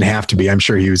it. He didn't have to be. I'm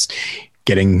sure he was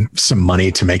getting some money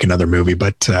to make another movie,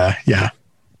 but yeah.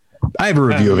 I have a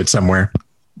review of it somewhere.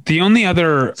 The only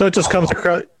other, so it just comes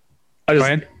across.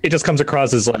 It just comes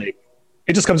across as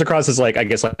like, I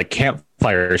guess like a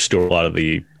campfire story. A lot of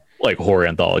the like horror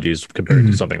anthologies compared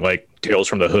to something like Tales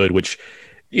from the Hood, which,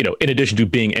 you know, in addition to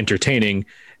being entertaining,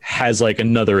 has like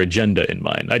another agenda in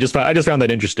mind. I just found that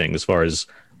interesting as far as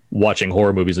watching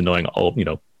horror movies and knowing all, you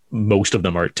know, most of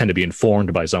them tend to be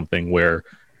informed by something, where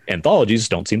anthologies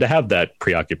don't seem to have that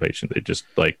preoccupation. They just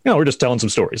like, you know, we're just telling some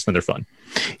stories and they're fun.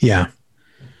 Yeah.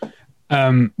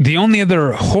 The only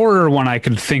other horror one I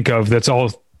could think of that's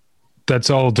all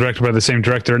directed by the same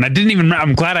director, and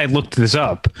I'm glad I looked this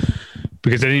up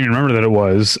because I didn't even remember that it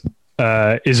was,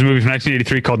 is a movie from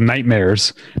 1983 called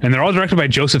Nightmares, and they're all directed by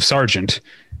Joseph Sargent.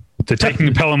 The Taking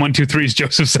the Pelham 123's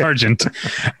Joseph Sargent.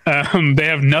 They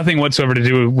have nothing whatsoever to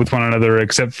do with one another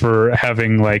except for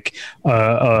having like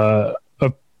a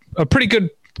pretty good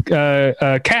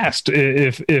cast,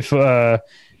 if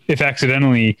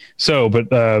accidentally so.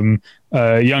 But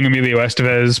young Emilio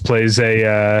Estevez plays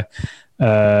a.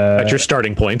 That's your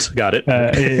starting point. Got it.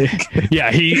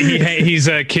 Yeah, he's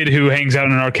a kid who hangs out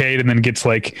in an arcade and then gets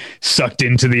like sucked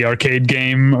into the arcade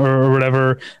game or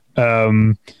whatever.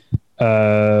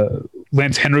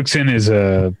 Lance Henriksen is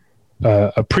a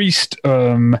priest.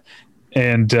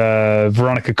 And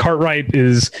Veronica Cartwright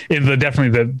is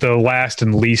definitely the last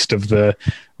and least of the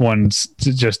ones.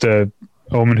 Just a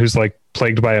woman who's like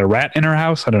plagued by a rat in her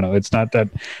house. I don't know. It's not that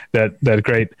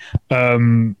great.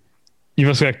 You've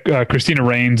also got Christina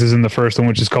Rains is in the first one,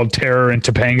 which is called Terror in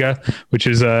Topanga, which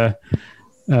is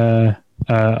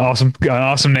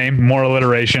awesome name, more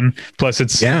alliteration. Plus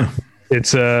it's you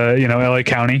know, LA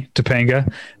County,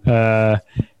 Topanga.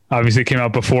 Obviously it came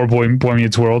out before Boy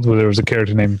Meets World, where there was a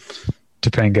character named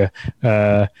Topanga.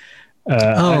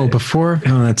 Before?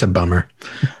 Oh, that's a bummer.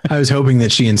 I was hoping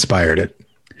that she inspired it.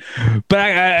 But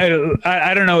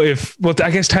I don't know if, well,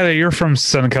 I guess Tyler, you're from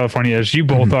Southern California, as you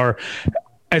both are.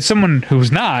 As someone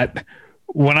who's not,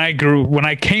 when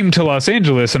I came to Los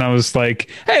Angeles and I was like,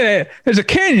 hey, there's a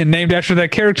canyon named after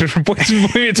that character from Boy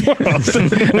Meets World.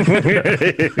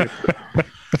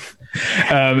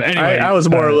 Anyway, I was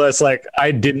more or less like,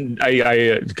 I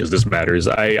because this matters.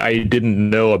 I didn't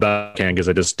know about Canyon because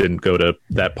I just didn't go to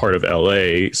that part of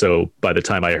LA. So by the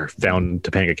time I found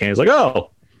Topanga Canyon, it's like, oh,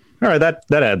 all right, that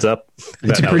adds up.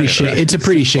 It's a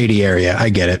pretty shady area. I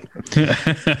get it.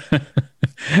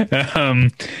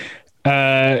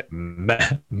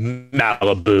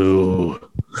 Malibu.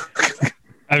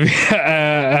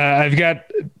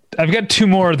 I've got two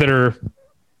more that are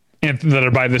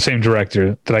by the same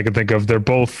director that I can think of. They're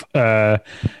both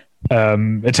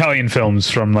Italian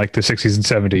films from like the 60s and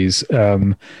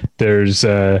 70s. There's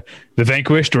The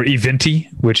Vanquished, or I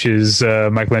Vinti, which is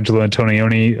Michelangelo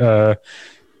Antonioni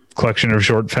collection of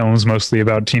short films mostly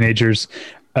about teenagers.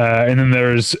 And then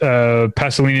there's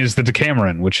Pasolini's The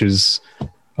Decameron, which is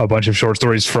a bunch of short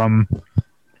stories from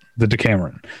The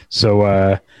Decameron.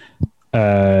 So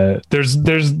there's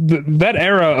that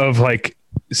era of like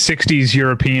 60s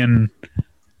European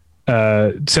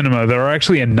cinema. There are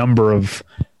actually a number of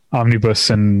omnibus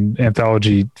and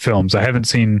anthology films. I haven't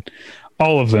seen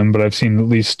all of them, but I've seen at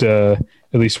least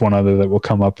one other that will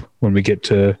come up when we get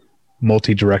to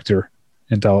multi-director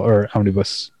or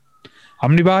omnibus.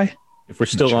 Omnibuy? If we're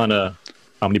still on a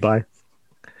Omnibuy.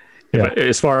 Yeah.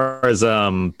 As far as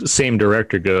same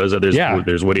director goes,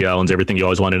 there's Woody Allen's Everything You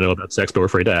Always Want to Know About Sex But Were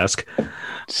Afraid to Ask.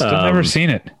 Still never seen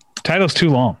it. Title's too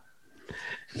long.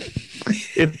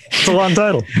 It's a long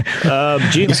title.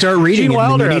 You start reading Gene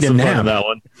Wilder and has you some need fun a in nap. that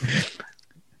one.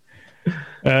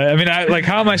 I mean,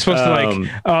 how am I supposed to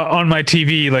on my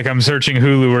TV, like I'm searching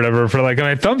Hulu or whatever for like,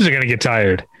 my thumbs are going to get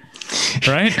tired.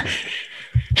 Right.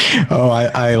 Oh,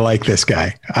 I like this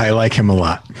guy. I like him a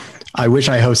lot. I wish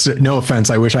I hosted, no offense,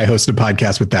 I wish I hosted a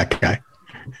podcast with that guy.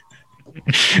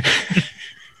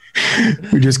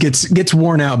 Who just gets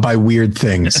worn out by weird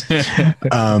things. Yeah,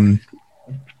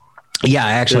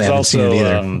 I actually haven't seen it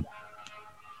either.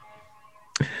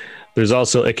 There's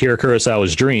also Akira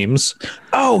Kurosawa's Dreams.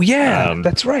 Oh yeah,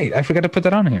 that's right. I forgot to put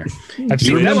that on here. I've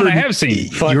seen that one. I have seen.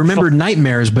 You remember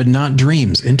nightmares, but not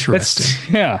dreams.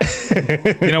 Interesting. Yeah.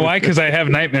 You know why? Because I have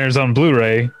Nightmares on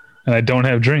Blu-ray, and I don't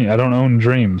have Dream. I don't own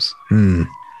Dreams.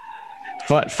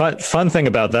 Fun thing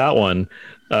about that one.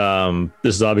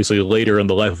 This is obviously later in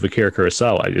the life of Akira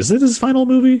Kurosawa. Is it his final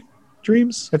movie,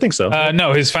 Dreams? I think so.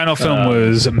 No, his final film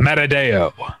was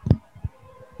Matadeo.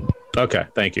 Okay,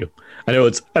 thank you. I know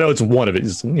it's one of it.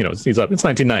 He's up. It's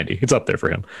 1990. It's up there for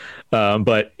him.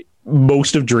 But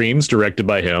most of Dreams directed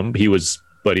by him. He was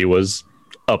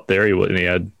up there. He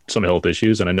had some health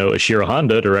issues, and I know Ishiro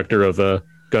Honda, director of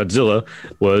Godzilla,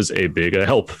 was a big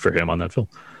help for him on that film.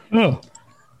 Oh,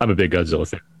 I'm a big Godzilla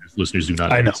fan. Listeners do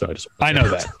not know. I know. So I know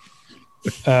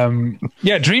that.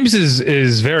 Yeah, Dreams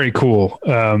is very cool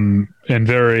and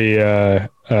very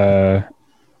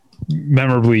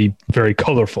memorably very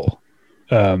colorful.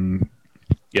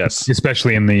 Yes,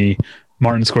 especially in the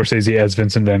Martin Scorsese as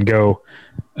Vincent Van Gogh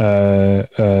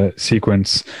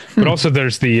sequence, but also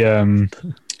there's the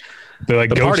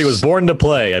party was born to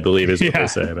play, I believe is what they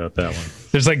say about that one.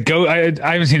 There's like I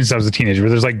haven't seen it since I was a teenager, but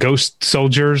there's like ghost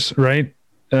soldiers, right?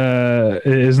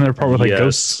 Isn't there a part with like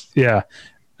ghosts? Yeah.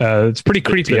 It's pretty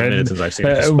creepy. Since I've seen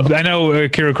it I know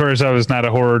Akira Kurosawa is not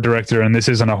a horror director, and this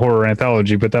isn't a horror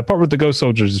anthology, but that part with the ghost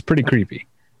soldiers is pretty creepy,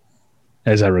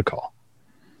 as I recall.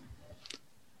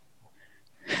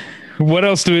 What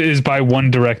else is by one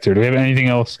director? Do we have anything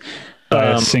else by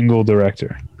a single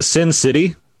director? Sin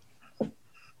City.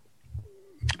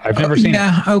 I've never seen it.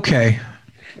 Yeah, okay.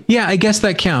 Yeah, I guess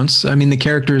that counts. I mean, the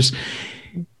characters...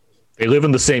 They live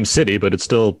in the same city, but it's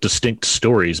still distinct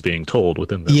stories being told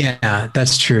within them. Yeah,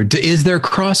 that's true. Is there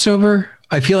crossover?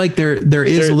 I feel like there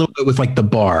is a little bit with like the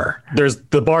bar.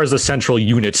 The bar is a central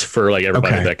unit for like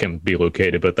everybody that can be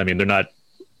located, but I mean,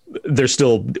 they're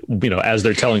still, as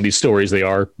they're telling these stories, they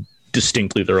are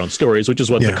distinctly their own stories, which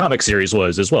is what the comic series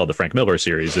was as well. The Frank Miller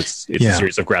series. It's a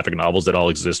series of graphic novels that all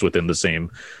exist within the same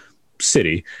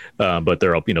city, but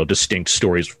they're all distinct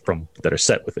stories that are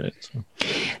set within it. So.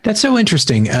 That's so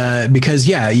interesting because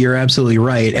you're absolutely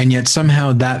right, and yet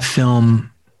somehow that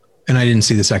film, and I didn't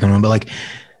see the second one, but like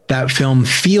that film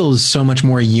feels so much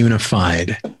more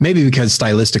unified. Maybe because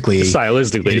stylistically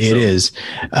it is.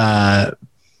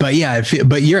 But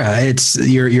you're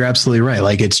absolutely right.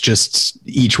 Like it's just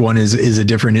each one is a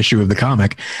different issue of the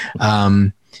comic.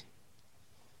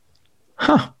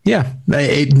 Yeah,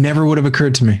 it never would have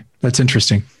occurred to me. That's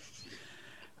interesting.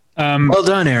 Well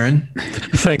done, Aaron.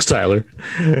 Thanks, Tyler.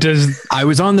 I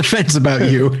was on the fence about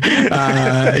you,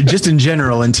 just in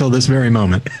general until this very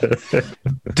moment.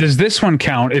 Does this one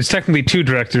count? It's technically two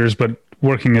directors, but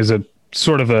working as a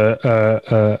sort of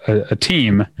a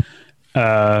team.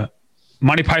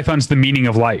 Monty Python's The Meaning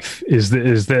of Life. Is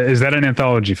that an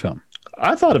anthology film?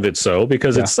 I thought of it so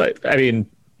because it's like, I mean,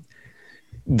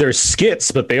 they're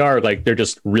skits, but they're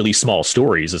just really small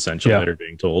stories essentially that are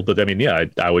being told. But I mean,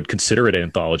 I would consider it an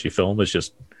anthology film.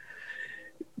 It's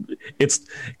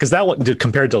because that one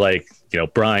compared to like,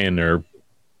 Brian or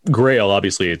Grail,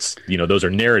 obviously it's, those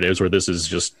are narratives where this is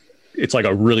just, it's like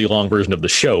a really long version of the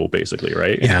show basically.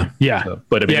 Right. Yeah. Yeah. So,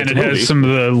 but I mean, and it has some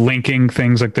of the linking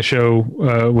things like the show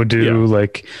would do. Yeah.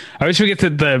 Like I wish we get to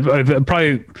the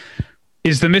probably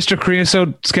is the Mr.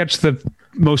 Creosote sketch the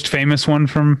most famous one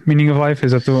from Meaning of Life?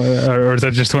 Is that the one, or is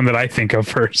that just the one that I think of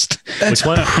first? Which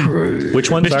one?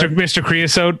 Mr.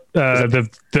 Creosote,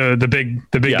 the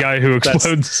big guy who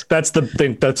explodes. That's the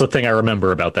thing. That's the thing I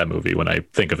remember about that movie when I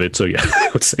think of it. So yeah, I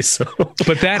would say so.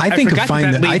 But I think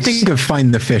of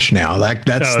Find the Fish now.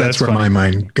 That's where my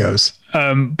mind goes.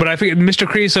 But I think Mr.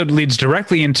 Creosote leads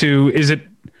directly into. Is it?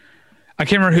 I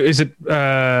can't remember who. Is it?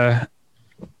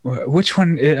 Which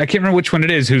one? I can't remember which one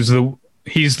it is.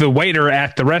 He's the waiter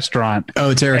at the restaurant. Oh,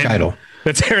 it's Eric Idle.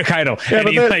 That's Eric Idle. Yeah, and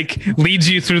he leads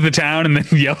you through the town and then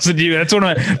yells at you.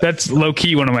 That's low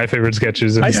key one of my favorite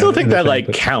sketches. I still think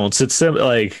that counts. It's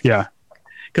like,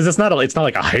 because it's not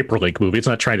like a hyperlink movie. It's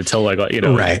not trying to tell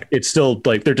right. It's still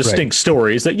like they're distinct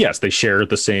stories that they share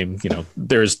the same,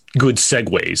 there's good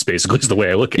segues basically is the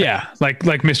way I look at it. Yeah. Like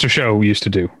Mr. Show used to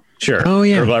do. Sure. Oh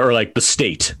yeah. Or like The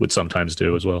State would sometimes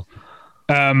do as well.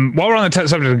 While we're on the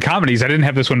subject of comedies, I didn't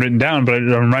have this one written down, but I'm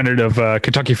reminded of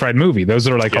Kentucky Fried Movie. Those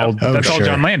are like all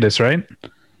John Landis, right?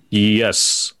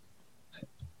 Yes,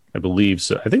 I believe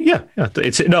so. I think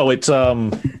it's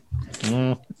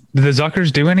Did the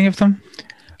Zuckers do any of them?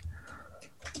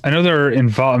 I know they're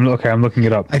involved. Okay, I'm looking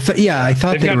it up. I thought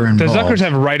they were the involved. Zuckers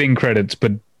have writing credits,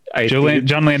 but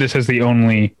John Landis has the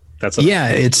only. Yeah,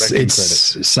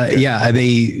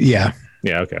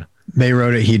 okay. They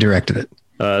wrote it. He directed it.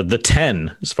 The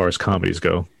 10, as far as comedies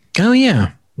go. Oh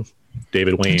yeah,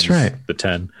 David Wayne's right. The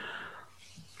 10,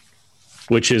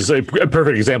 which is a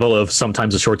perfect example of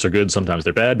sometimes the shorts are good, sometimes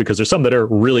they're bad, because there's some that are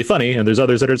really funny and there's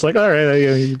others that are just like, all right,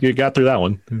 you got through that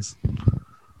one.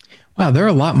 Wow, there are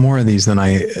a lot more of these than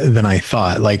I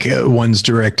thought. Like one's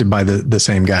directed by the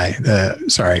same guy.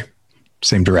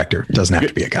 Same director. Doesn't have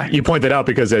to be a guy. You point that out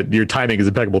because your timing is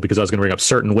impeccable, because I was going to bring up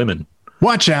Certain Women.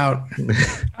 Watch out.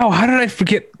 Oh, how did I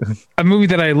forget a movie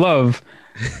that I love?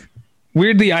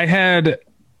 Weirdly, I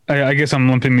guess I'm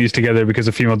lumping these together because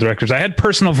of female directors. I had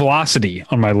Personal Velocity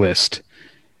on my list.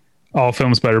 All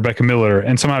films by Rebecca Miller,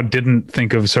 and somehow didn't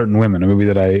think of Certain Women, a movie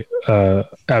that I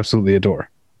absolutely adore.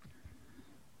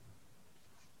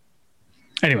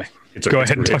 Anyway, go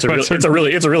ahead and talk about it's a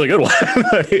really good one.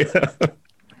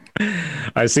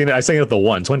 I seen it at the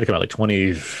once. When did it come out? Like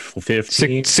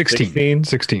 2015?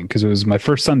 16, because it was my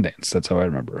first Sundance. That's how I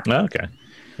remember. Oh, okay.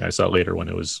 I saw it later when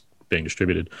it was being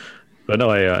distributed. But no,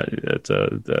 it's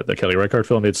the Kelly Reichardt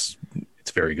film. It's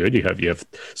very good. You have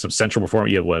some central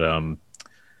performance. You have what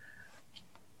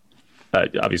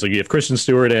obviously you have Kristen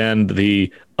Stewart and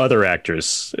the other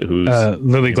actress who's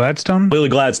Lily Gladstone. Lily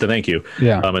Gladstone, thank you.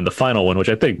 Yeah. And the final one, which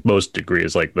I think most agree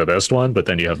is like the best one, but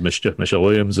then you have Michelle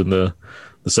Williams in the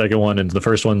second one, and the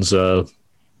first one's Laura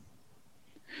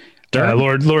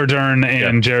Dern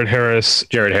and Jared Harris.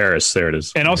 Jared Harris, there it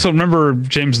is. And also remember,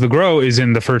 James LeGros is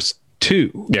in the first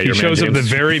two. Yeah, he shows up at the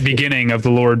very beginning of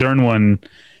the Laura Dern one,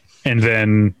 and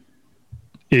then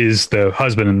is the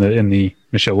husband in the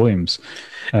Michelle Williams.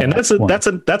 And that's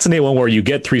a neat one where you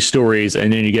get three stories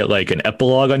and then you get like an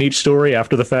epilogue on each story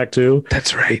after the fact too.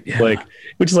 That's right. Yeah. Like,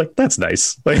 which is like, that's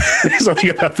nice. Like something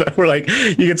about that where like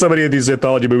you get so many of these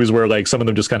anthology movies where like some of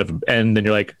them just kind of end and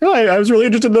you're like, oh, I was really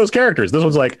interested in those characters. This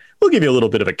one's like, we'll give you a little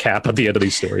bit of a cap at the end of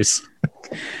these stories.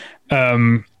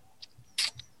 And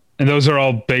those are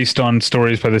all based on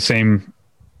stories by the same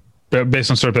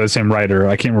writer.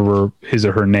 I can't remember his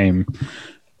or her name.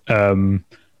 But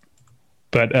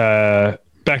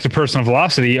back to Personal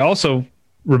Velocity, also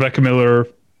Rebecca Miller,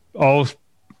 all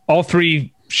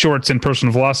three shorts in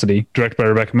Personal Velocity, directed by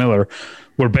Rebecca Miller,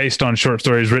 were based on short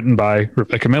stories written by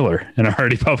Rebecca Miller and are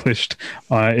already published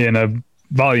in a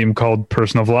volume called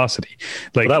Personal Velocity.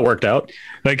 Like, well, that worked out.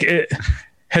 Like,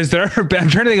 has there ever been? I'm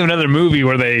trying to think of another movie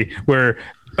where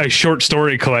a short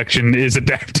story collection is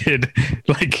adapted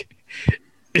like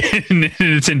in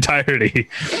its entirety.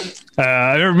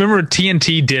 I remember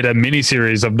TNT did a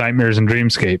miniseries of Nightmares and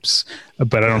Dreamscapes,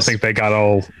 but I don't think they got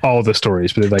all the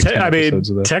stories. But like 10 episodes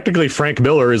of that. Technically, Frank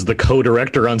Miller is the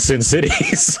co-director on Sin City.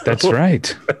 So. That's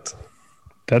right.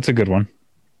 That's a good one.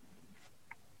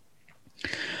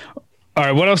 All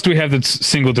right, what else do we have that's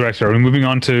single director? Are we moving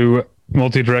on to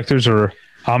multi-directors or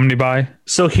omnibuy?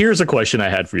 So here's a question I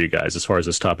had for you guys as far as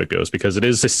this topic goes, because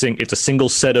it's a single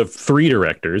set of three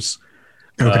directors.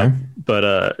 Okay.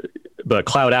 But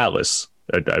Cloud Atlas,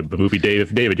 a movie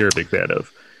David, you're a big fan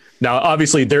of. Now,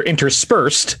 obviously, they're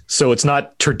interspersed, so it's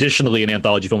not traditionally an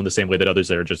anthology film in the same way that others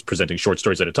that are just presenting short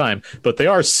stories at a time. But they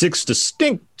are 6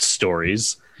 distinct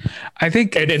stories. I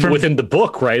think, and within the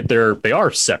book, right? They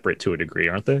are separate to a degree,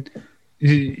 aren't they?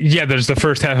 Yeah, there's the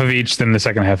first half of each, then the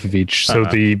second half of each. So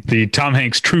the Tom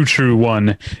Hanks true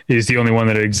one is the only one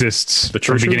that exists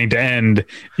from beginning to end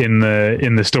in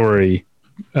the story.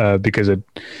 Because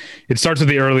it starts with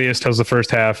the earliest, tells the first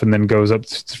half, and then goes up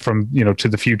from to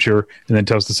the future, and then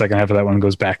tells the second half of that one and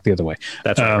goes back the other way.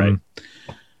 That's right.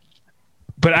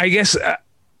 But I guess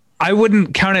I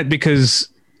wouldn't count it because,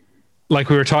 like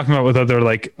we were talking about with other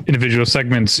like individual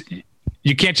segments,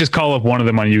 you can't just call up one of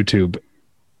them on YouTube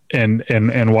and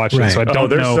watch it. So I don't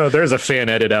know. So there's a fan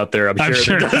edit out there. I'm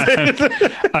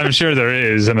sure there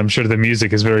is, and I'm sure the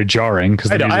music is very jarring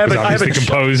because the music is obviously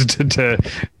composed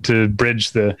to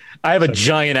bridge the. I have a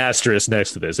giant asterisk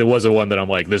next to this. It wasn't one that I'm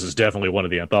like, this is definitely one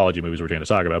of the anthology movies we're going to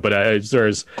talk about, but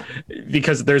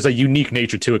because there's a unique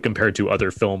nature to it compared to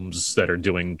other films that are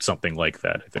doing something like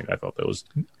that. I thought that was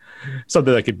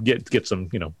something that could get some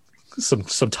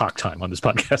some talk time on this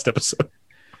podcast episode.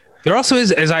 There also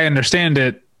is, as I understand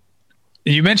it.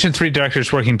 You mentioned three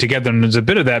directors working together, and there's a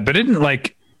bit of that, but didn't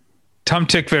like Tom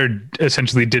Tykwer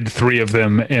essentially did 3 of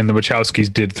them, and the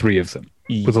Wachowskis did 3 of them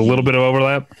with a little bit of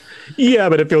overlap. Yeah,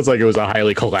 but it feels like it was a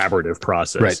highly collaborative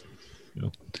process, right?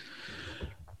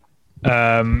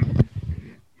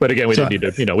 But again, we don't need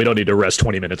to rest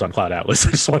 20 minutes on Cloud Atlas.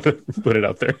 I just want to put it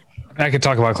out there. I could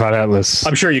talk about Cloud Atlas.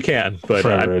 I'm sure you can, but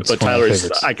Forever. It's but one of my Tyler's.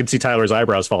 favorites. I can see Tyler's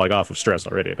eyebrows falling off of stress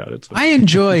already about it. So. I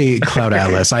enjoy Cloud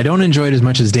Atlas. I don't enjoy it as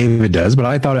much as David does, but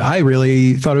I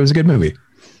really thought it was a good movie.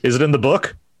 Is it in the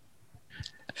book?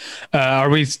 Are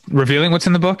we revealing what's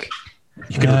in the book?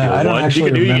 You can reveal I don't one. actually You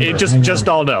can do. remember. Just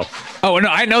all know. Oh no,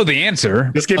 I know the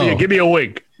answer. Just give me a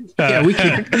wink. Yeah, we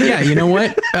can. Yeah, you know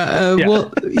what?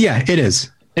 Well, yeah, it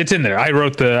is. It's in there. I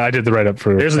did the write up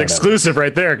for. There's an Cloud Atlas. exclusive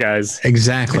right there, guys.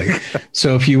 Exactly.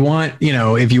 So if you want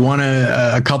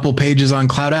a couple pages on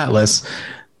Cloud Atlas,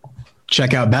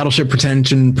 check out Battleship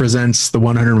Pretension presents the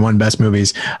 101 best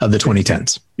movies of the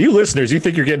 2010s. You listeners, you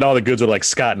think you're getting all the goods when like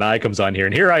Scott and I comes on here,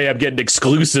 and here I am getting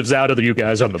exclusives out of you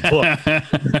guys on the book.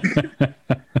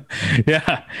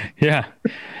 Yeah.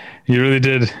 You really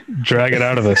did drag it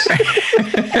out of us.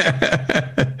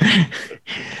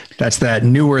 That's that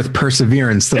New Earth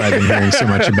perseverance that I've been hearing so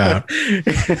much about.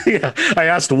 Yeah, I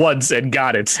asked once and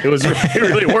got it. It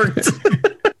really worked.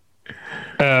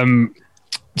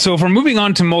 So if we're moving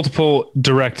on to multiple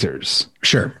directors,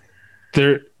 Sure.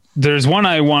 there's one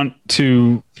I want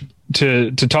to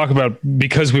talk about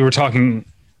because we were talking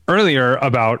earlier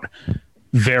about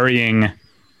varying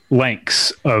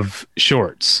lengths of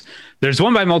shorts. There's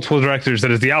one by multiple directors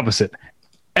that is the opposite.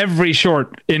 Every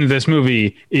short in this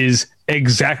movie is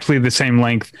exactly the same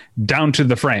length down to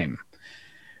the frame.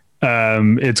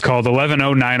 It's called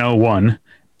 110901.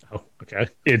 Oh, okay.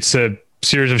 It's a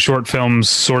series of short films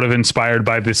sort of inspired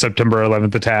by the September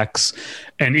 11th attacks.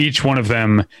 And each one of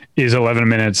them is 11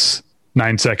 minutes,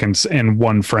 9 seconds, and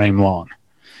 1 frame long.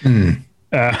 And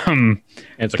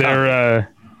it's a comedy.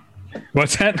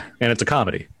 What's that? And it's a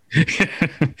comedy.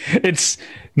 It's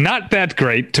not that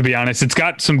great, to be honest. It's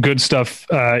got some good stuff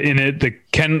in it. The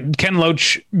Ken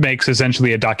Loach makes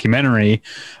essentially a documentary.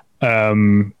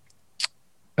 Sean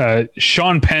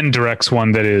Penn directs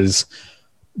one that is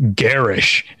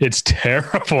garish. It's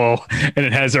terrible, and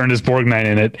it has Ernest Borgnine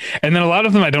in it. And then a lot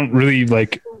of them I don't really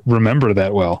remember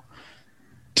that well,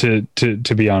 to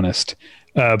be honest.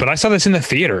 But I saw this in the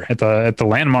theater at the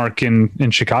Landmark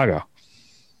in Chicago.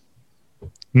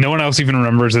 No one else even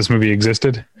remembers this movie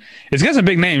existed. It's got some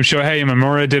big names. Shohei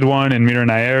Imamura did one, and Mira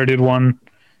Nair did one.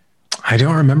 I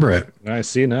don't remember it. I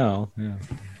see now. Yeah.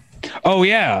 Oh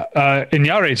yeah,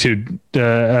 Iñárritu,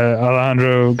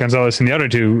 Alejandro González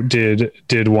Iñárritu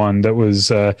did one that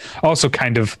was also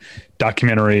kind of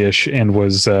documentary-ish and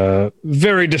was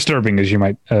very disturbing, as you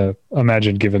might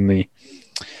imagine, given the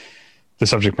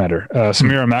subject matter.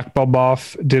 Samira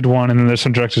Makhmalbaf did one, and then there's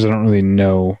some directors I don't really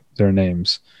know their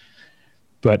names.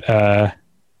 But I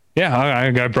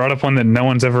brought up one that no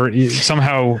one's ever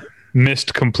somehow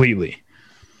missed completely.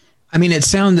 I mean, it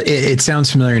sounds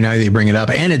familiar now that you bring it up,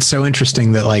 and it's so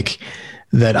interesting that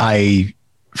that I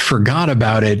forgot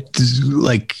about it,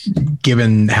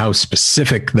 given how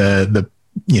specific the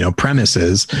premise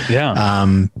is. Yeah.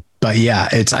 But yeah,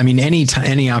 it's, I mean,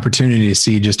 any opportunity to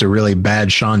see just a really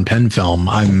bad Sean Penn film,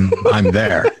 I'm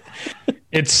there.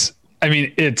 It's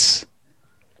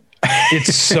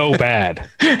so bad.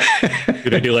 Do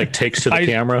they do takes to the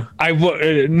camera?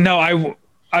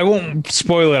 I won't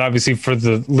spoil it, obviously, for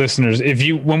the listeners.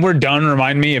 When we're done,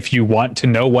 remind me if you want to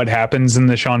know what happens in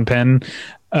the Sean Penn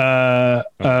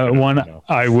one. No.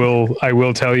 I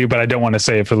will tell you, but I don't want to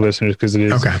say it for the listeners because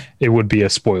it would be a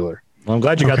spoiler. Well, I'm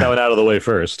glad you got that one out of the way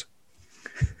first.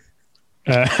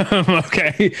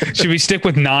 Okay, should we stick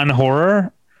with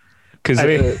non-horror? Because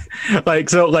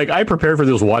I prepared for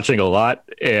this watching a lot,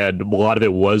 and a lot of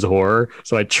it was horror.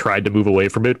 So I tried to move away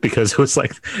from it because it was I'm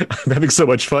having so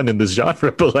much fun in this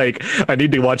genre. But I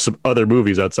need to watch some other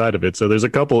movies outside of it. So there's a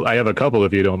couple. I have a couple,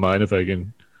 if you don't mind, if I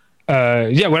can.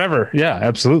 Yeah, whatever. Yeah,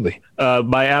 absolutely.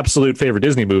 My absolute favorite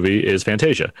Disney movie is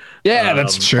Fantasia. Yeah,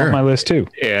 that's on my list too.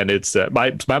 And it's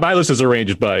my list is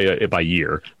arranged by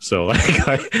year, so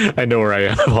I know where I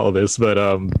am with all this. But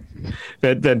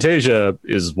Fantasia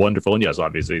is wonderful, and yes,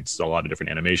 obviously it's a lot of different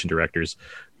animation directors.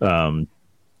 And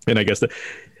I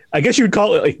guess you would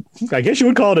call it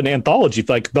an anthology,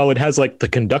 though it has the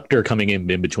conductor coming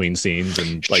in between scenes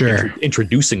and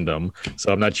introducing them.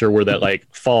 So I'm not sure where that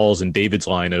falls in David's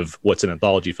line of what's an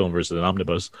anthology film versus an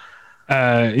omnibus.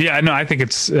 I think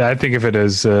of it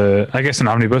as I guess an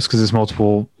omnibus because it's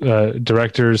multiple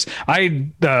directors. I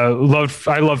love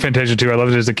Fantasia too. I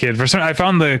loved it as a kid. I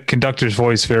found the conductor's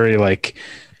voice very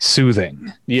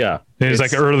soothing. Yeah, it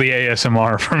was early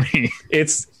ASMR for me.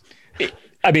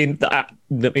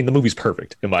 The movie's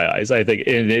perfect in my eyes, I think.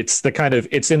 And it's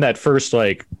it's in that first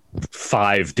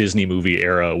 5 Disney movie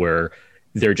era where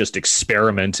they're just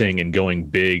experimenting and going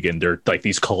big, and they're like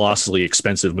these colossally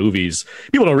expensive movies.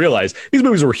 People don't realize these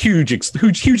movies were hugely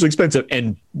expensive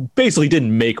and basically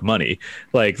didn't make money.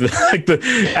 Like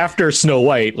after Snow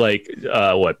White,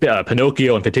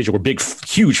 Pinocchio and Fantasia were big,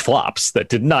 huge flops that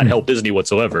did not help Disney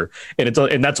whatsoever. And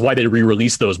that's why they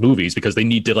re-released those movies, because they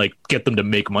need to like get them to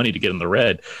make money to get in the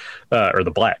red or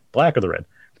the black or the red.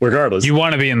 Regardless, you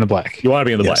want to be in the black. You want to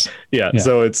be in the Yes. black. Yeah.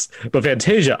 So but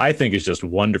Fantasia, I think, is just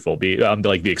wonderful.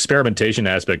 Like the experimentation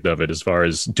aspect of it, as far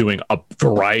as doing a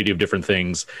variety of different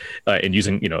things and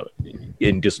using,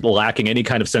 in just lacking any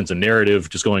kind of sense of narrative,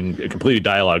 just going completely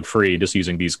dialogue free, just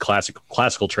using these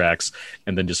classical tracks,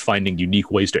 and then just finding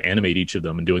unique ways to animate each of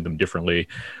them and doing them differently.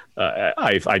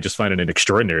 I just find it an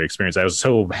extraordinary experience. I was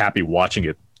so happy watching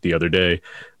it the other day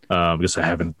because I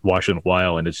haven't watched it in a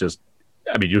while, and it's just.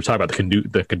 I mean, you're talking about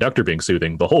the conductor being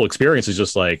soothing. The whole experience is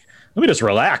just like, let me just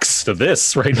relax to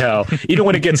this right now. Even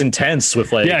when it gets intense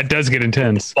with like, yeah, it does get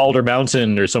intense. Balder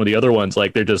Mountain or some of the other ones,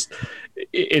 like they're just,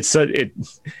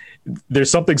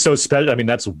 there's something so special. I mean,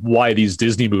 that's why these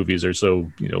Disney movies are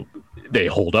so, they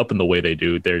hold up in the way they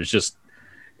do. There's just,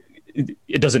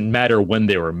 it doesn't matter when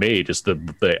they were made. Just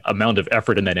the amount of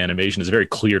effort in that animation is very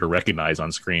clear to recognize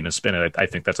on screen. And I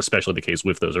think that's especially the case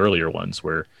with those earlier ones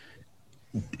where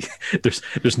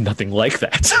there's nothing like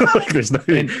that. Like there's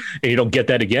nothing, and you don't get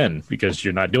that again because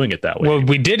you're not doing it that way. Well,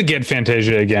 we did get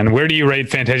Fantasia again. Where do you rate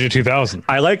Fantasia 2000?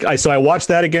 So I watched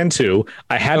that again too.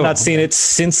 I had not seen it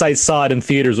since I saw it in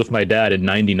theaters with my dad in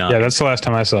 '99. Yeah, that's the last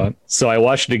time I saw it. So I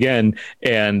watched it again,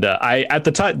 and at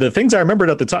the time, the things I remembered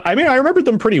at the time, I mean, I remembered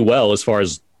them pretty well as far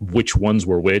as which ones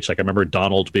were which. Like I remember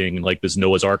Donald being like this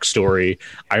Noah's Ark story.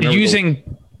 I remember using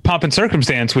Pomp and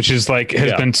Circumstance, which is like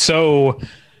has been so.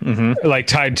 Mm-hmm. Like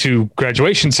tied to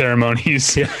graduation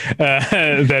ceremonies, that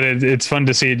it's fun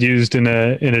to see it used in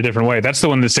a different way. That's the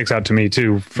one that sticks out to me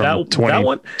too from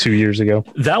 22 years ago.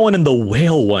 That one and the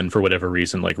whale one, for whatever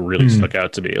reason, like really stuck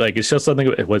out to me. Like it's just something.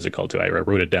 What's it called too? I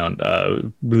wrote it down.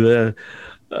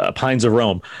 Pines of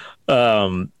Rome.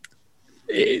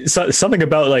 Something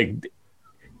about like.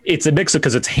 It's a mix of,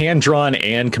 because it's hand drawn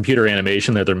and computer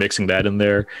animation that they're mixing that in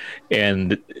there,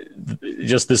 and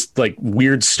just this like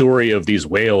weird story of these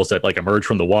whales that like emerge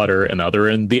from the water and other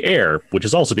in the air, which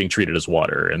is also being treated as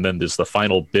water, and then there's the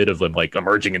final bit of them like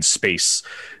emerging in space.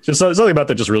 Just something about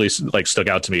that just really like stuck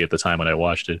out to me at the time when I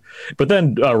watched it. But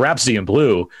then Rhapsody in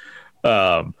Blue,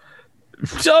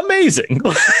 it's amazing.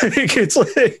 It's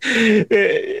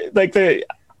like the.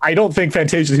 I don't think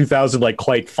Fantasia 2000 like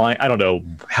quite fine. I don't know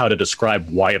how to describe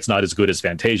why it's not as good as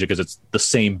Fantasia, because it's the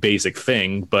same basic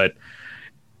thing, but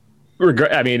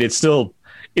I mean, it's still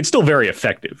very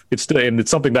effective. It's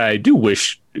something that I do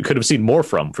wish could have seen more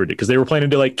from, because they were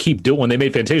planning to like keep doing, when they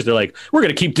made Fantasia, they're like, we're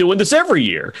going to keep doing this every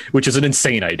year, which is an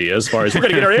insane idea as far as we're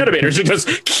going to get our animators to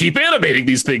just keep animating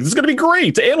these things. It's going to be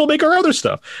great. And we'll make our other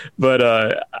stuff. But,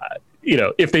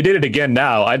 if they did it again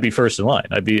now, I'd be first in line.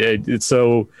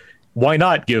 So why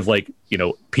not give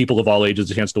people of all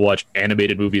ages a chance to watch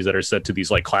animated movies that are set to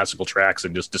these like classical tracks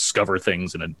and just discover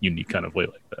things in a unique kind of way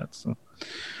like that? So.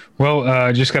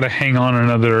 Well, just got to hang on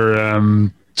another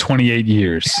 28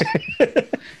 years,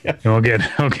 and we'll get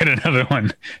another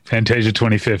one, Fantasia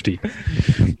 2050.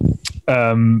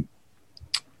 Well,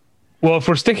 if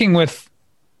we're sticking with,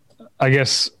 I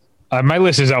guess. My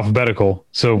list is alphabetical,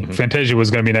 so Fantasia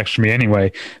was going to be next for me anyway.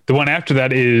 The one after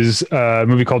that is a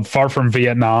movie called Far From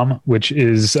Vietnam, which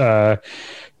is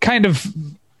kind of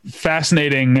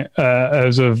fascinating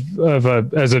as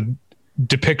a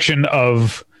depiction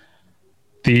of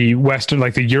the Western,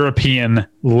 like the European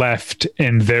left,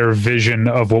 and their vision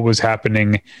of what was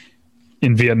happening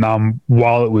in Vietnam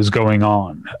while it was going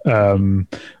on,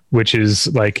 which is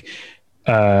like.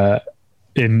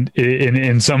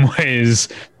 In some ways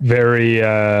very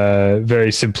very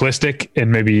simplistic and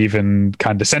maybe even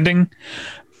condescending,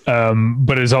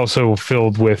 but is also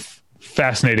filled with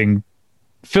fascinating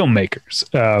filmmakers.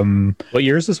 What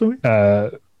year is this movie?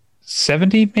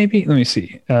 70 maybe, let me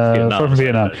see. Far From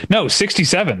Vietnam. No,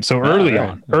 67, so early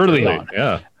on.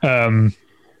 Yeah.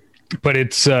 But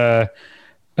it's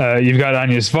you've got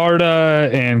Agnes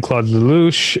Varda and Claude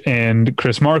Lelouch and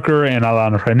Chris Marker and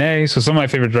Alain Resnais, so some of my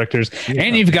favorite directors. Yeah.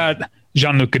 And you've got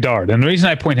Jean-Luc Godard. And the reason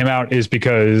I point him out is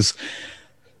because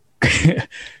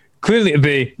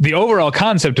clearly the overall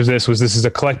concept of this is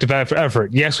a collective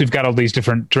effort. Yes, we've got all these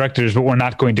different directors, but we're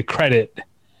not going to credit,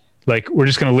 like, we're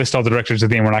just going to list all the directors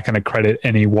at the end. We're not going to credit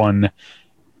any one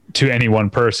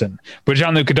person. But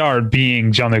Jean-Luc Godard,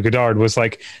 being Jean-Luc Godard, was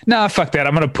like, nah, fuck that.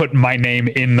 I'm going to put my name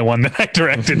in the one that I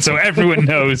directed so everyone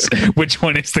knows which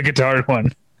one is the Godard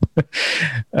one.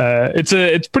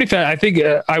 It's pretty fast. I think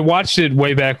I watched it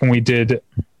way back when we did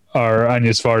our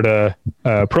Anya Svarda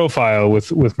profile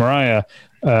with Mariah.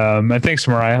 And thanks to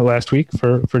Mariah last week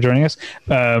for joining us.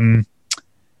 And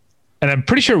I'm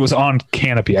pretty sure it was on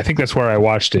Canopy. I think that's where I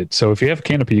watched it. So if you have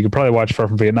Canopy, you could probably watch Far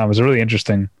From Vietnam. It was a really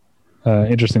interesting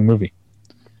movie.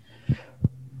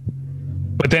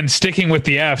 But then sticking with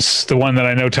the Fs, the one that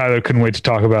I know Tyler couldn't wait to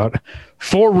talk about,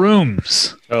 Four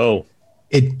Rooms. Oh,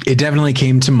 it definitely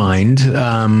came to mind.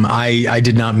 I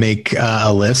did not make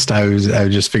a list. I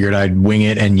just figured I'd wing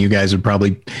it, and you guys would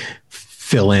probably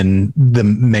fill in the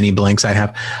many blanks I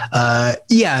have.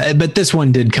 Yeah, but this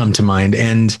one did come to mind,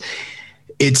 and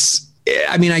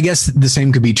I mean, I guess the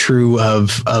same could be true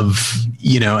of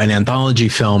an anthology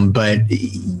film, but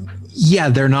yeah,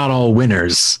 they're not all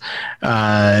winners.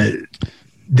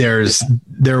 There's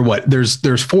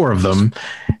four of them,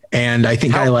 and I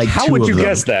think I like two of them. How would you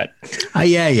guess that?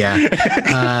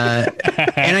 Yeah.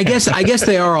 And I guess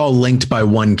they are all linked by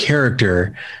one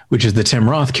character, which is the Tim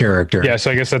Roth character. Yeah,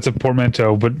 so I guess that's a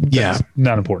portmanteau, but that's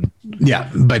not important. Yeah,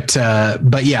 but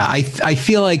yeah, I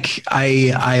feel like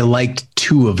I liked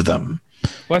two of them.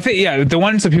 Well, I think, the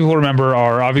ones that people remember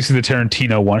are obviously the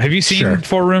Tarantino one. Have you seen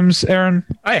Four Rooms, Aaron?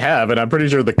 I have, and I'm pretty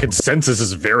sure the consensus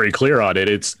is very clear on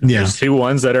it. There's two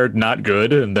ones that are not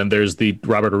good, and then there's the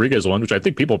Robert Rodriguez one, which I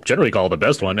think people generally call the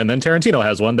best one, and then Tarantino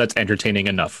has one that's entertaining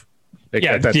enough.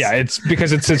 It's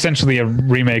because it's essentially a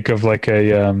remake of like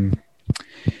is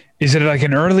it like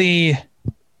an early...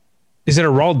 Is it a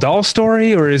Roald Dahl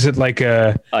story, or is it like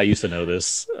a? I used to know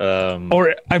this.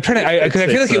 Or I'm trying to, because I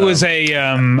feel like it was a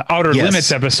Outer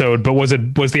Limits episode, but was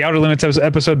the Outer Limits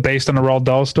episode based on a Roald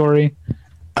Dahl story?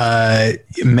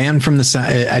 Man from the South,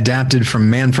 adapted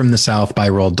from Man from the South by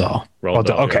Roald Dahl. Roald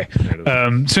Dahl. Okay.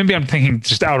 So maybe I'm thinking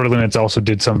just Outer Limits also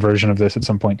did some version of this at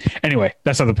some point. Anyway,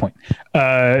 that's not the point.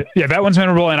 That one's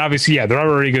memorable, and obviously, the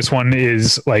Robert Rodriguez one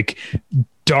is like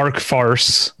dark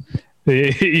farce.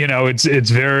 It's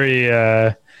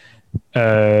very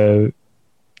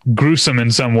gruesome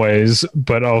in some ways,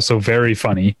 but also very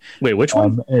funny. Wait, which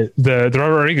one? The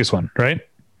Robert Rodriguez one, right?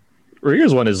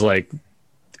 Rodriguez one is like,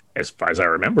 as far as I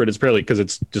remember, it's barely, because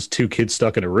it's just two kids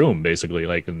stuck in a room, basically,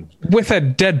 like with a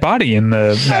dead body in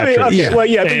the mattress. I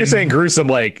think you're saying gruesome,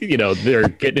 like they're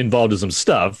getting involved in some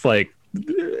stuff, like.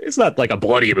 It's not like a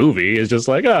bloody movie. It's just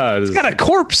like it's got a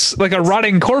corpse, like a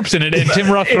rotting corpse in it, and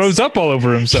Tim Roth throws up all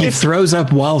over himself. He throws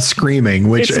up while screaming,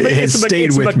 which has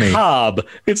stayed with me.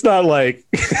 It's not like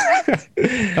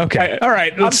okay, all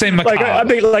right. Let's say macabre. I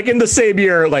think like in the same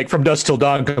year, like From Dusk Till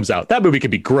Dawn comes out. That movie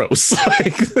could be gross.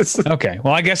 Okay,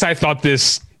 well, I guess I thought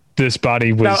this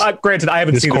body was. Now, granted, I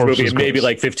haven't seen this movie in maybe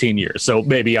like 15 years, so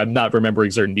maybe I'm not remembering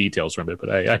certain details from it.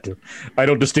 But I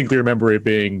don't distinctly remember it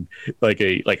being like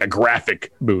a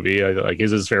graphic movie. Like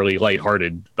his is fairly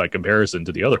lighthearted by comparison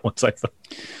to the other ones. I thought.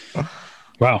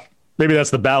 Wow, maybe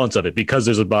that's the balance of it, because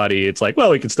there's a body. It's like,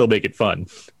 well, we can still make it fun.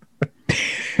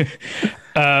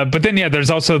 But then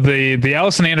there's also the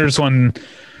Allison Anders one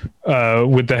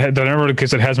with the head that I remember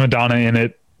because it has Madonna in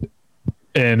it.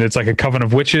 And it's like a coven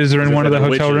of witches are in one of the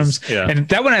hotel rooms. Yeah. And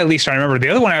that one, at least I remember. The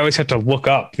other one, I always have to look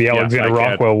up, the Alexander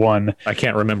Rockwell one. I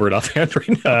can't remember it offhand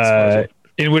right now.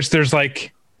 In which there's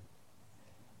like,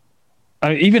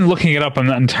 even looking it up, I'm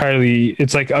not entirely,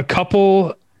 it's like a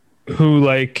couple who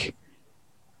like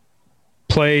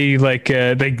play like,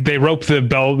 they rope the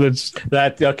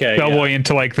bellboy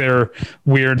into like their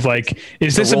weird, like,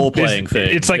 is this a role playing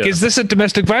thing? It's like, is this a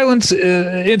domestic violence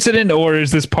incident, or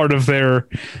is this part of their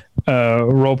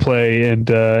role play? And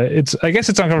I guess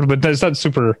it's uncomfortable, but it's not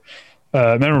super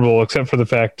memorable, except for the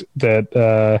fact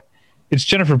that it's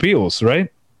Jennifer Beals,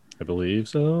 right? I believe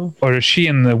so. Or is she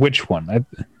in the witch one? I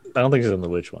don't think she's in the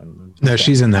witch one. No,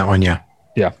 she's in that one. Yeah.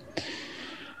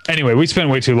 Anyway, we spent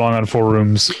way too long on Four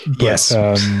Rooms. But, yes.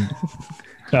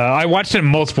 I watched it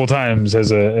multiple times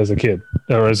as a kid,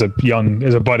 or as a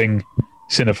budding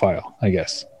cinephile, I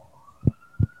guess.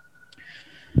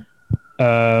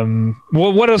 Well,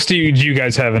 what else do you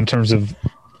guys have in terms of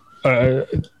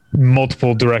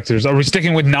multiple directors? Are we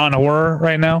sticking with non-horror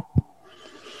right now?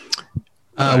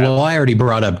 Well, I already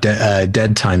brought up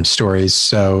Dead Time Stories,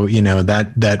 so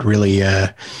that really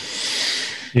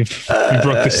you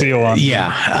broke the seal on.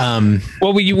 Yeah.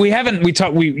 Well,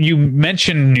 you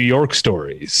mentioned New York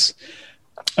Stories,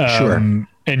 sure,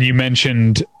 and you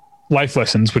mentioned Life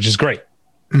Lessons, which is great.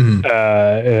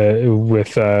 Mm-hmm.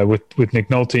 With Nick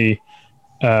Nolte.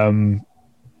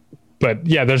 But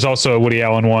there's also a Woody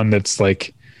Allen one that's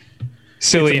like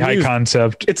silly, high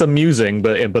concept. It's amusing,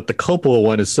 but the Coppola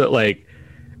one is so like,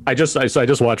 I just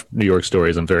watched New York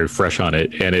Stories. I'm very fresh on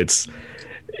it, and it's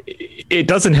it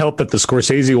doesn't help that the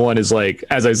Scorsese one is like,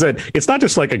 as I said, it's not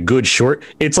just like a good short,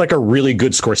 it's like a really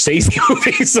good Scorsese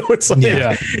movie. So it's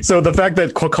like, so the fact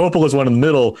that Coppola is one in the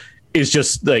middle is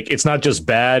just like, it's not just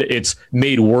bad, it's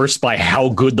made worse by how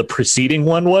good the preceding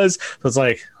one was. So it's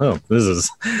like, oh, this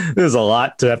is a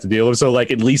lot to have to deal with. So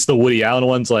like, at least the Woody Allen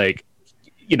one's like,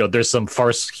 you know, there's some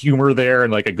farce humor there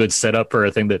and like a good setup for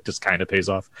a thing that just kind of pays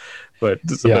off. But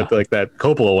like that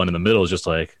Coppola one in the middle is just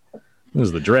like, this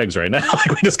is the dregs right now. Like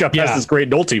we just got past this great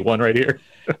Nolte one right here.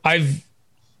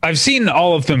 I've seen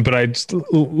all of them, but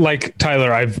like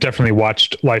Tyler, I've definitely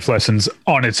watched Life Lessons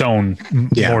on its own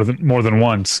more than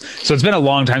once. So it's been a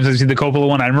long time since I've seen the Coppola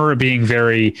one. I remember it being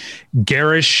very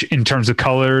garish in terms of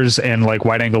colors and like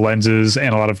wide angle lenses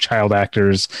and a lot of child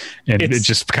actors, and it's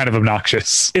just kind of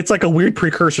obnoxious. It's like a weird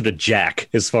precursor to Jack,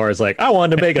 as far as like, I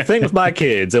wanted to make a thing with my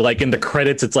kids, and like in the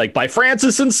credits, it's like by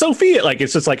Francis and Sophia. Like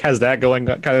it's just like has that kind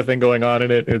of thing going on in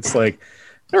it. It's like,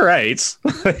 all right.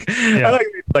 I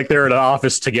like they're in an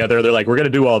office together. They're like, we're going to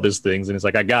do all these things. And he's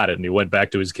like, I got it. And he went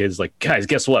back to his kids like, guys,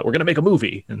 guess what? We're going to make a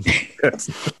movie. And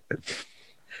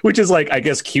which is like, I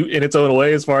guess, cute in its own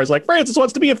way, as far as like Francis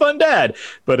wants to be a fun dad.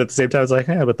 But at the same time, it's like,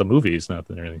 but the movie is not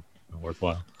really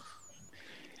worthwhile.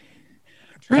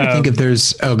 I'm trying to think if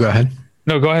there's, go ahead.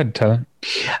 No, go ahead, Tyler.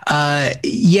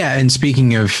 Yeah. And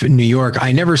speaking of New York,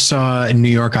 I never saw New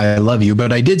York, I Love You,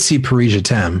 but I did see Paris Je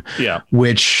T'aime,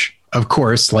 which, of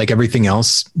course, like everything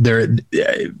else, there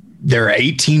are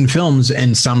 18 films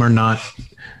and some are not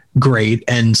great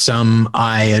and some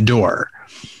I adore.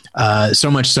 So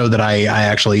much so that I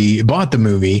actually bought the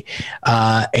movie.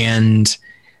 And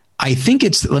I think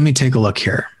let me take a look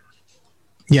here.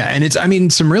 Yeah.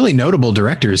 And some really notable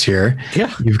directors here.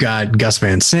 Yeah. You've got Gus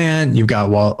Van Sant, you've got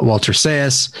Walter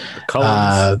Sayers,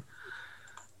 Coens.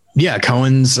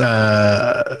 Coens,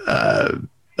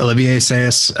 Olivier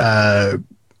Sayers,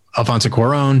 Alfonso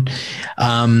Cuarón,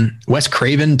 Wes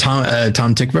Craven, Tom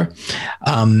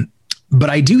Tykwer. But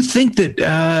I do think that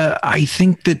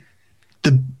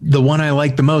the one I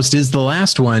like the most is the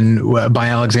last one by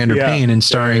Alexander Payne and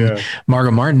starring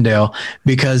Margot Martindale,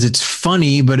 because it's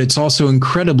funny, but it's also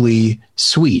incredibly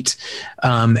sweet.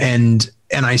 And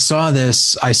I saw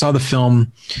the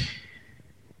film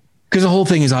because the whole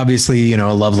thing is obviously, you know,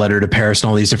 a love letter to Paris and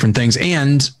all these different things.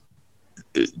 And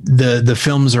the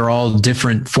films are all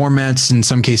different formats, in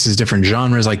some cases different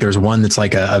genres. Like there's one that's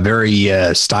like a very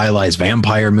stylized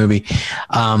vampire movie.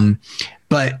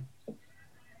 But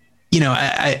you know,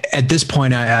 at this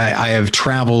point I have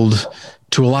traveled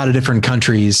to a lot of different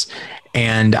countries,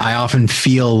 and I often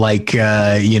feel like,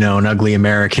 an ugly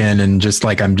American, and just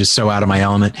like, I'm just so out of my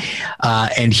element.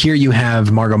 And here you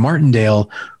have Margot Martindale,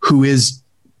 who is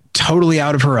totally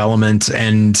out of her element,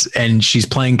 and she's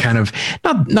playing kind of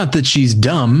not that she's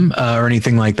dumb or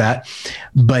anything like that,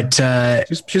 but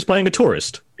she's playing a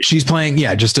tourist. She's playing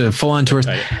just a full-on tourist.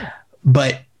 Right.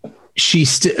 But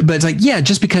but it's like,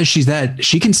 just because she's that,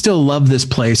 she can still love this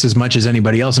place as much as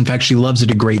anybody else. In fact, she loves it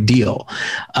a great deal.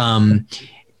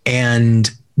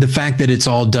 And the fact that it's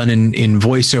all done in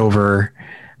voiceover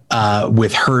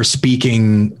with her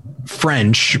speaking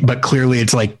French, but clearly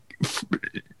it's like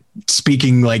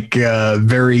speaking like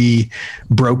very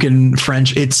broken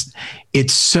French. It's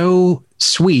so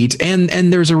sweet, and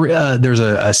there's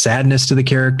a sadness to the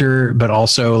character, but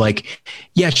also like,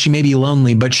 she may be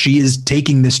lonely, but she is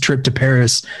taking this trip to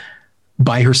Paris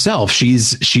by herself.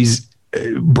 She's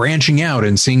branching out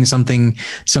and seeing something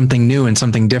new and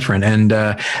something different. And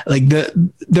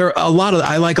there are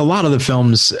I like a lot of the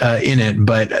films in it,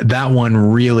 but that one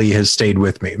really has stayed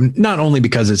with me. Not only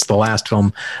because it's the last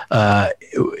film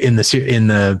in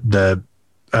the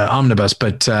omnibus,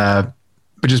 but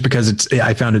just because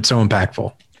I found it so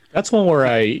impactful. That's one where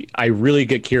I really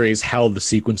get curious how the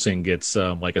sequencing gets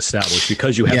established,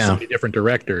 because you have so many different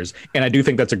directors, and I do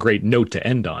think that's a great note to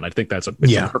end on. I think it's a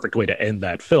perfect way to end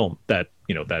that film, that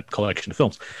collection of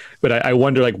films. But I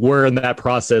wonder, like, where in that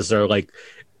process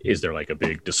is there like a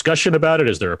big discussion about it?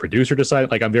 Is there a producer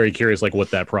decide? Like, I'm very curious, like, what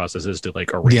that process is to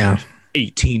like arrange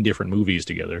 18 different movies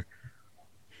together.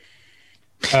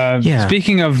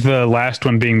 Speaking of the last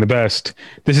one being the best,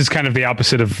 this is kind of the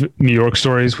opposite of New York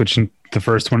Stories, which the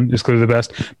first one is clearly the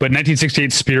best. But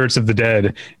 1968 Spirits of the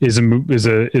Dead is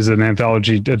an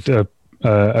anthology,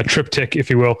 a triptych, if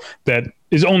you will, that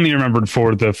is only remembered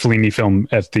for the Fellini film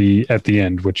at the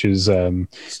end, which is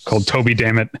called Toby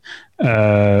Dammit,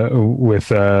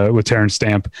 with Terrence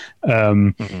Stamp.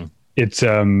 It's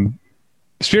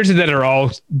Spirits of the Dead are all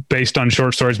based on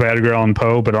short stories by Edgar Allan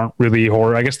Poe, but aren't really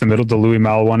horror. I guess the Louis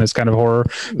Malle one is kind of horror,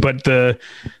 but the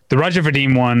Roger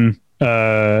Vadim one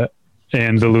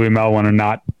and the Louis Malle one are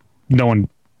not. No one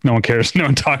No one cares. No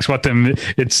one talks about them.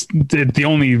 It's the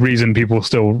only reason people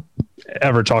still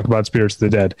ever talk about Spirits of the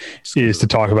Dead is to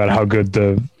talk about how good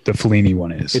the Fellini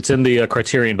one is. It's in the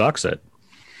Criterion box set.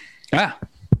 Ah,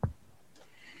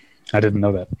 I didn't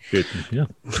know that. Yeah.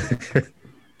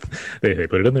 they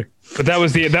put it in there. But that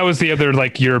was the other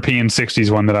like European 60s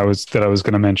one that I was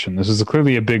going to mention. This is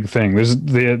clearly a big thing. There's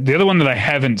the other one that I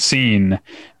haven't seen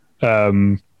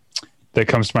that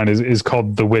comes to mind is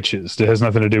called The Witches. It has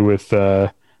nothing to do with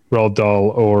Roald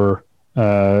Dahl or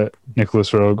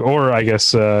Nicholas Roeg or I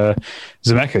guess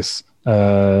Zemeckis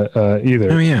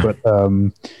either. Oh yeah. But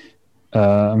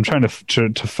I'm trying to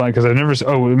find because I've never.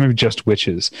 Oh, maybe just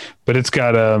Witches, but it's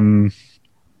got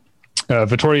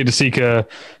Vittorio De Sica,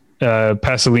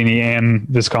 Pasolini, and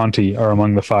Visconti are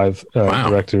among the 5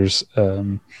 directors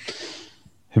who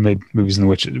made movies in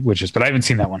the Witches. But I haven't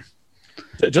seen that one.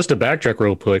 Just to backtrack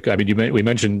real quick, I mean, we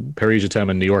mentioned Paris Je t'aime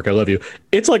and New York I Love You.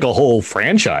 It's like a whole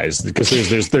franchise because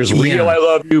there's Rio I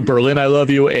Love You, Berlin I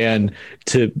Love You, and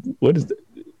Tbilisi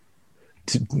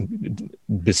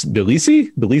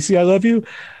I Love You.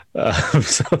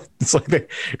 So it's like they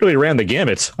really ran the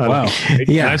gamut. Wow.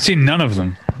 Yeah, I've seen none of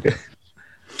them.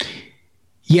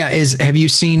 Yeah, have you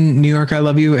seen New York I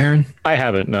Love You, Aaron? I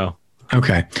haven't, no.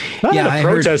 Okay. Not a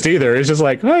protest either. It's just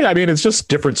like, I mean, it's just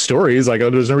different stories. Like,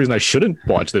 there's no reason I shouldn't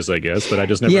watch this, I guess, but I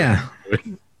just never. Yeah.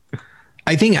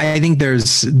 I think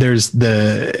there's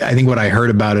I think what I heard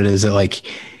about it is that like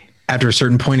after a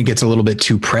certain point, it gets a little bit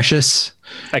too precious.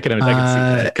 I can see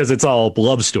that because it's all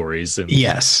love stories. And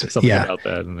yes. Something about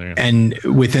that in there. And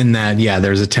within that,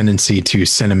 there's a tendency to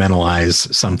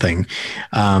sentimentalize something.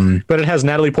 But it has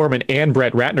Natalie Portman and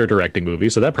Brett Ratner directing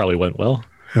movies, so that probably went well.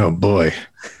 Oh boy.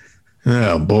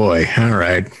 All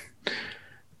right.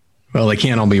 Well, they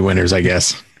can't all be winners, I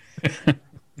guess.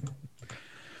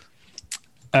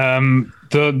 The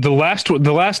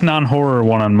last non-horror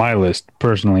one on my list,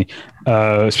 personally,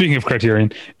 speaking of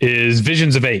Criterion, is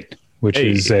Visions of 8, which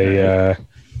is that's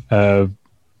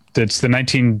the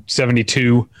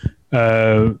 1972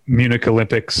 Munich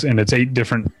Olympics, and it's 8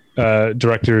 different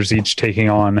directors, each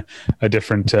taking on a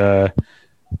different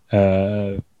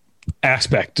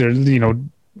aspect, or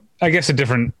I guess a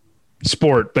different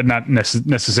sport, but not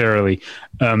necessarily.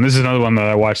 This is another one that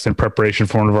I watched in preparation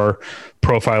for one of our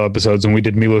profile episodes, and we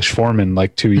did Milos Forman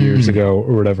like 2 years ago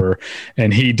or whatever.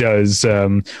 And he does,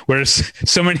 whereas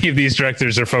so many of these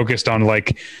directors are focused on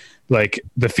like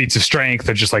the feats of strength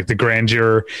or just like the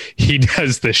grandeur, he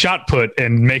does the shot put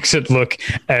and makes it look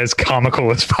as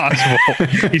comical as possible.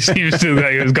 He seems to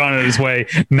have gone out of his way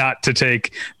not to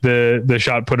take the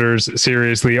shot putters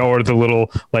seriously, or the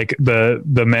little like the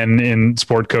men in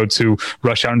sport coats who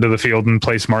rush out into the field and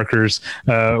place markers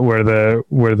where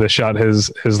the shot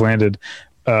has landed.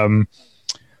 But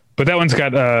that one's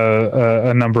got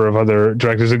a number of other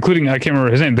directors, including, I can't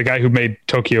remember his name, the guy who made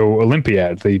Tokyo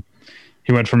Olympiad.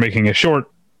 He went from making a short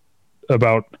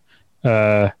about,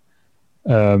 I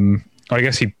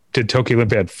guess he did Tokyo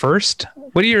Olympiad first.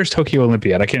 What year is Tokyo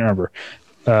Olympiad? I can't remember.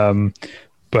 But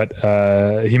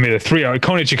he made a 3-hour,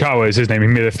 Kone Chikawa is his name. He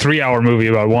made a 3-hour movie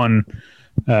about one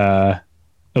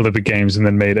Olympic Games, and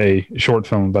then made a short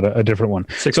film about a different one.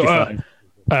 65.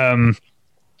 So,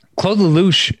 Claude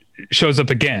Lelouch shows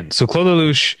up again. So Claude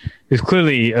Lelouch is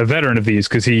clearly a veteran of these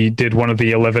because he did one of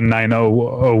the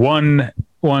 11-9-0-1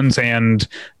 ones, and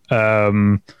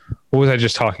what was I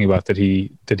just talking about that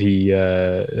he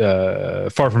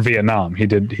Far From Vietnam, he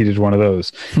did one of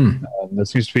those. That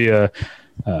seems to be a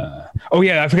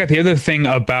I forgot the other thing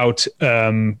about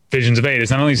Visions of 8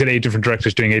 is not only is it 8 different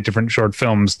directors doing 8 different short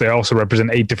films, they also represent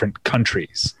 8 different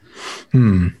countries.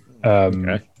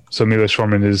 Okay. So Milos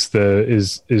Forman is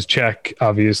Czech,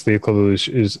 obviously. Claude Lelouch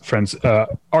is French.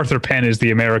 Arthur Penn is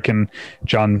the American.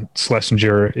 John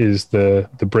Schlesinger is the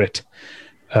Brit.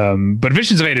 But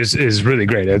Visions of 8 is really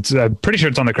great. I'm pretty sure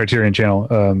it's on the Criterion channel,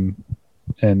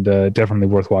 and definitely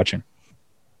worth watching.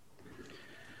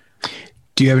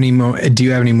 Do you have any more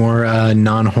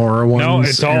non-horror ones? No,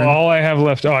 it's all I have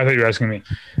left. Oh, I thought you were asking me.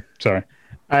 Sorry.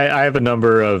 I have a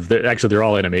number of actually they're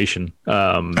all animation.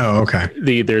 Okay.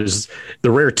 There's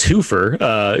the rare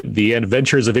twofer, The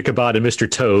Adventures of Ichabod and Mr.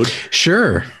 Toad.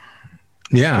 Sure.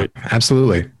 Yeah,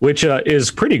 absolutely. Which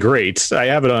is pretty great. I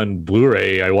have it on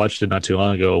Blu-ray. I watched it not too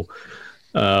long ago.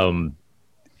 The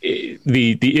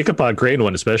Ichabod Crane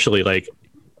one, especially, like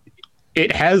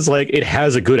it has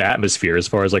a good atmosphere as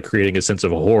far as like creating a sense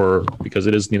of horror, because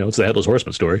it is, it's the Headless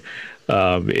Horseman story.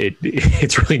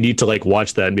 It's really neat to like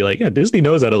watch that and be like, yeah, Disney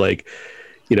knows how to like,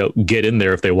 get in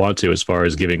there if they want to, as far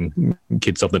as giving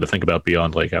kids something to think about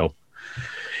beyond like how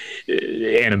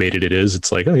animated it is.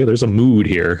 It's like, oh yeah, there's a mood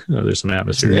here. There's some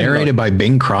atmosphere. Narrated by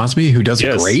Bing Crosby, who does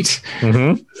it great.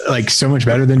 Like so much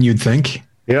better than you'd think.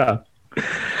 Yeah.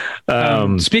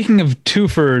 Speaking of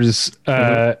twofers,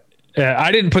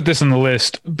 I didn't put this on the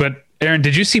list, but Aaron,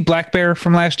 did you see Black Bear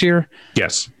from last year?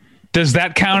 Yes. Does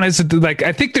that count as like?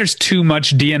 I think there's too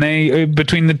much DNA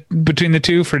between the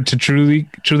two for it to truly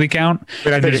count.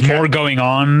 But I think there's more going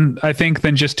on, I think,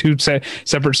 than just two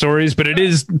separate stories. But it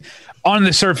is on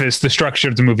the surface, the structure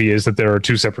of the movie is that there are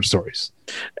two separate stories.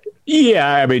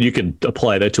 Yeah, I mean, you can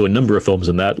apply that to a number of films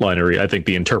in that line. I think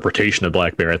the interpretation of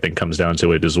Black Bear, I think, comes down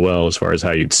to it as well, as far as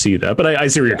how you'd see that. But I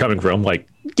see where you're coming from. Like,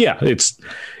 yeah,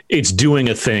 it's doing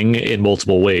a thing in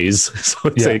multiple ways, so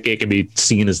it's like it can be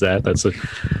seen as that.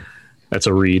 That's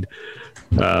a read.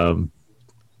 All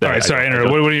right, sorry,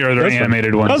 Andrew. What are your other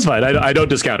animated ones? That's fine. I don't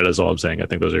discount it. That's all I'm saying. I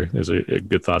think those are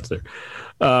good thoughts there.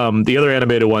 The other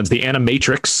animated ones, the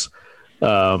Animatrix.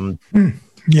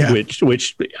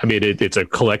 Which I mean, it's a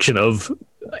collection of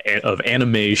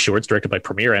anime shorts directed by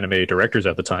premier anime directors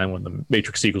at the time when the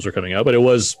Matrix sequels were coming out. But it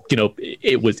was,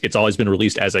 it's always been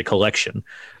released as a collection,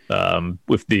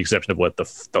 with the exception of the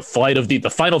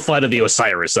final flight of the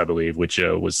Osiris, I believe, which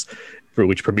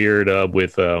premiered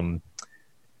with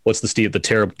the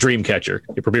terrible Dreamcatcher.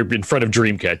 It premiered in front of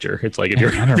Dreamcatcher. It's like, if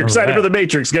you're excited for the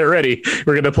Matrix, get ready.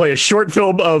 We're going to play a short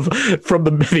film from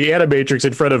the Animatrix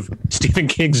in front of Stephen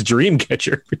King's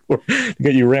Dreamcatcher to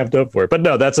get you ramped up for it. But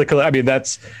no,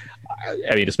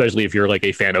 especially if you're like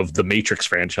a fan of the Matrix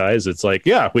franchise, it's like,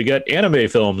 yeah, we got anime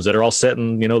films that are all set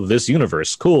in, this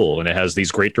universe. Cool. And it has these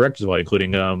great directors,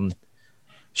 including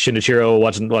Shinichiro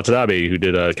Watanabe, who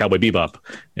did Cowboy Bebop,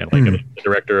 and the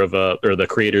director of or the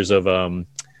creators of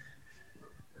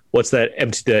what's that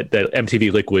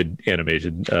MTV Liquid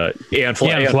animation? Aeon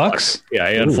Flux. Yeah,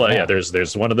 Aeon Flux. Yeah,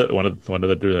 there's one of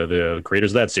the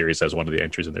creators of that series has one of the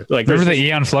entries in there. Like, remember the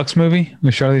Aeon Flux movie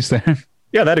with Charlize Theron?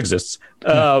 Yeah, that exists.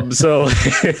 So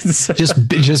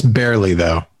just barely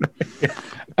though.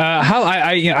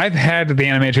 I've had the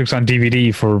Animatrix on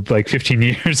DVD for like 15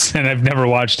 years and I've never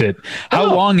watched it. How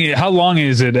long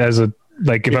is it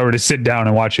if I were to sit down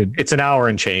and watch it? It's an hour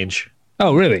and change.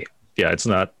 Oh, really? Yeah, it's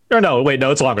not. Or no, wait,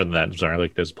 no, it's longer than that. I'm sorry.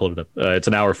 Just pulled it up. It's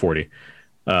an hour 40.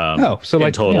 So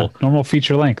like total normal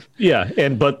feature length. Yeah,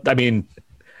 but I mean,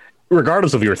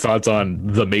 regardless of your thoughts on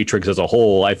the Matrix as a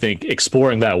whole, I think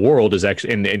exploring that world is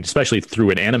actually, and especially through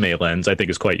an anime lens, I think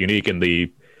is quite unique. And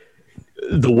the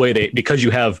way because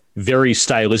you have very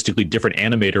stylistically different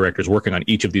anime directors working on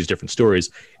each of these different stories,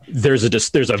 there's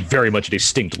a very much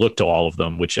distinct look to all of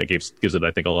them, which gives it,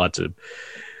 I think, a lot to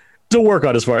work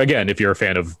on. As far, again, if you're a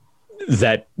fan of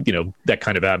that, that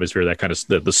kind of atmosphere, that kind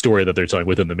of the story that they're telling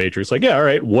within the Matrix, like, yeah, all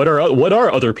right, what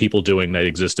are other people doing that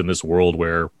exist in this world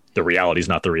where the reality is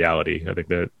not the reality? I think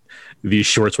that these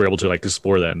shorts were able to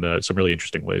explore that in some really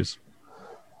interesting ways.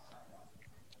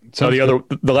 So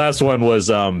the last one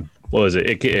was what was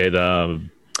it?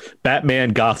 Batman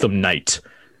Gotham Knight,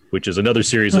 which is another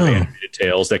series of animated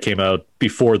tales that came out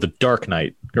before The Dark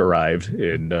Knight arrived,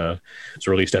 and it's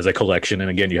released as a collection. And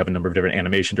again, you have a number of different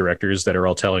animation directors that are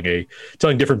all telling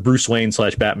different Bruce Wayne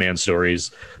 / Batman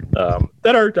stories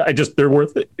they're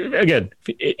worth it. Again,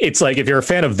 it's like, if you're a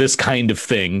fan of this kind of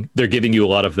thing, they're giving you a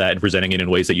lot of that and presenting it in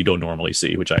ways that you don't normally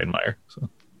see, which I admire. So,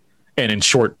 and in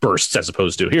short bursts, as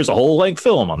opposed to here's a whole length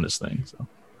film on this thing. So.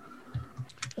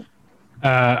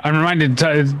 I'm reminded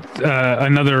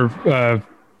another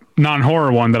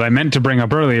non-horror one that I meant to bring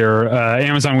up earlier.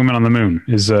 Amazon Women on the Moon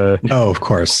is of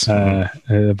course a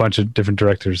bunch of different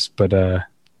directors, but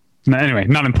anyway,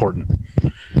 not important.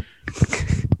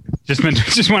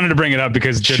 Just wanted to bring it up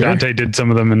because Joe Dante did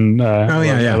some of them, and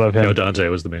I love him. Joe Dante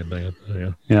was the main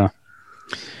thing. Yeah.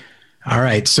 All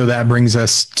right, so that brings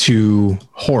us to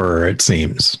horror, it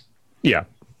seems. Yeah.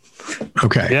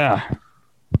 Okay. Yeah.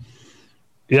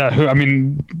 I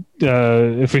mean,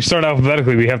 if we start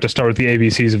alphabetically, we have to start with the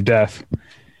ABCs of Death.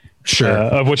 Sure.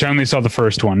 Of which I only saw the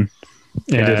first one.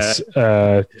 And it's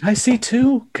did I see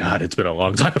two? God, it's been a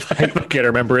long time. I can't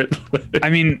remember it.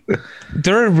 I mean,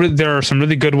 there are some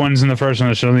really good ones in the first one.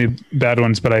 There's some really bad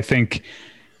ones, but I think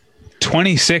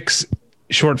 26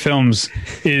 short films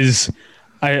is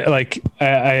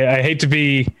I hate to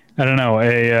be, I don't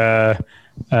know,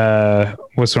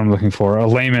 what's what I'm looking for? A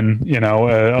layman,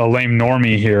 a lame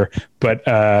normie here, but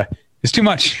it's too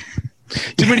much.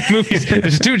 Too many movies.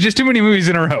 There's just too many movies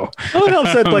in a row. Well, it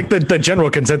helps that the general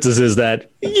consensus is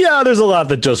that there's a lot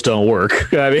that just don't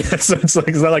work. I mean, it's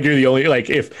not like you're the only,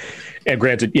 if And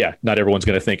granted, yeah, not everyone's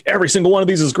going to think every single one of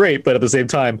these is great, but at the same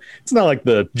time, it's not like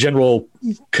the general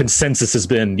consensus has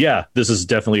been, yeah, this is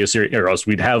definitely a series, or else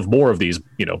we'd have more of these,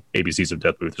 ABCs of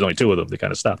Death movies. There's only 2 of them. They kind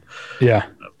of stop. Yeah.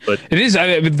 But it is.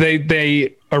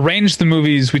 They arranged the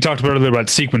movies. We talked about earlier about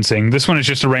sequencing. This one is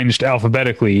just arranged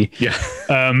alphabetically. yeah,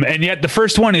 and yet the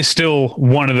first one is still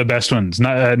one of the best ones.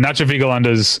 Nacho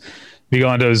Vigalando's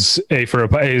A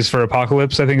is for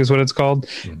Apocalypse, I think is what it's called,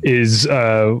 is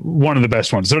one of the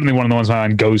best ones. Certainly one of the ones my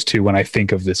mind goes to when I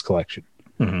think of this collection.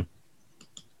 Mm-hmm.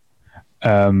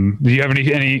 Do you have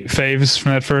any faves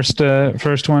from that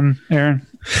first one, Aaron?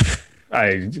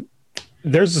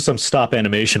 There's some stop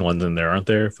animation ones in there, aren't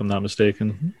there? If I'm not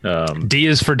mistaken. D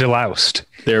is for Deloused.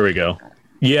 There we go.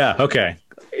 Yeah. Okay.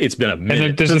 It's been a minute.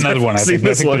 And there's another one. I think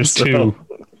there's 2.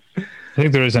 I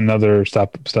think there is another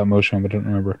stop motion, but I don't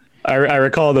remember. I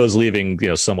recall those leaving,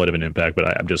 somewhat of an impact,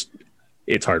 but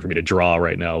it's hard for me to draw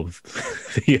right now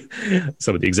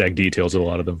some of the exact details of a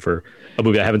lot of them for a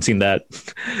movie. I haven't seen that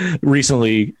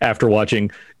recently after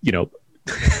watching,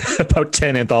 about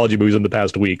 10 anthology movies in the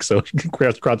past week. So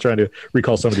trying to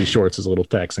recall some of these shorts is a little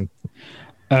taxing.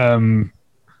 Hold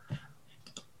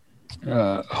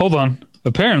on.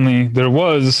 Apparently there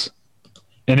was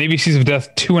an ABCs of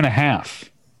Death 2.5.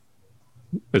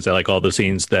 Is that like all the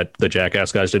scenes that the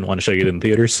Jackass guys didn't want to show you in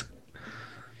theaters?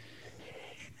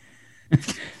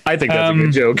 I think that's a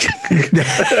good joke.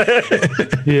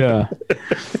 Yeah.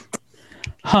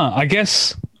 Huh. I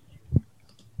guess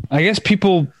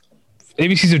people,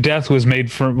 ABCs of Death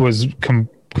was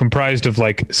comprised of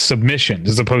like submissions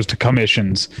as opposed to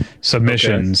commissions,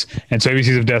 submissions. Okay. And so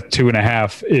ABCs of Death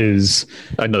 2.5 is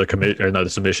another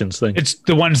submissions thing. It's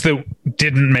the ones that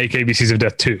didn't make ABCs of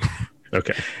Death 2.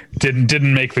 Okay.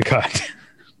 Didn't make the cut.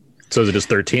 So is it just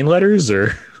 13 letters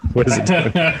or what is it? I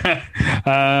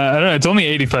don't know. It's only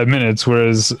 85 minutes.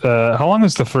 Whereas, how long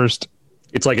is the first?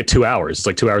 It's like 2 hours. It's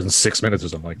like 2 hours and 6 minutes or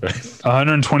something like that.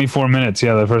 124 minutes.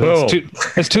 Yeah. The first.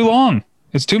 It's too long.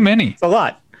 It's too many. It's a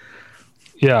lot.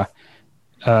 Yeah.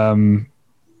 Yeah.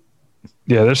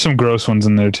 There's some gross ones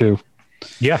in there too.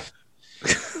 Yeah.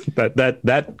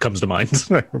 that comes to mind.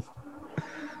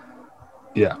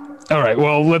 Yeah. All right.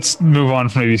 Well, let's move on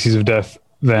from ABCs of Death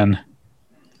then.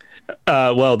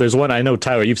 Well, there's one I know,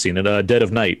 Tyler, you've seen it, Dead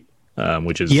of Night,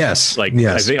 which is yes. I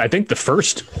think the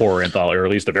first horror anthology, or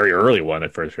at least the very early one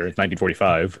at first,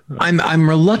 1945. I'm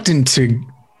reluctant to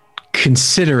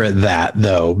consider it that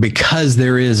though, because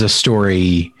there is a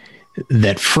story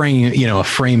that a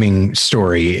framing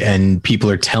story, and people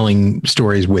are telling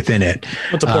stories within it.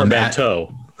 What's a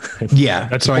portmanteau? Yeah,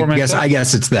 that's so I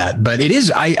guess it's that, but it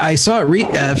is. I saw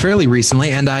it fairly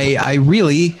recently, and I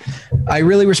really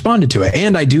responded to it,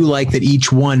 and I do like that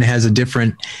each one has a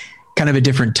different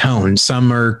tone.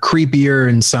 Some are creepier,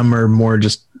 and some are more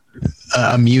just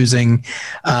amusing.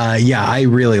 Yeah, I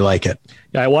really like it.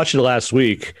 Yeah, I watched it last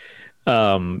week,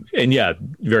 and yeah,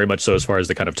 very much so as far as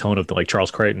the kind of tone of like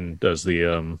Charles Crichton does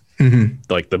the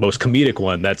like the most comedic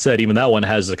one. That said, even that one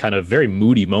has a kind of very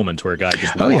moody moment where a guy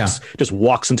just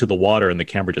walks into the water and the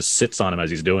camera just sits on him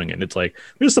as he's doing it. And it's like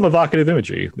there's some evocative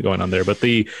imagery going on there. But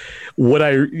I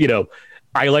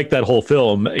like that whole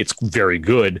film. It's very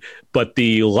good. But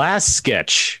the last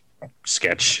sketch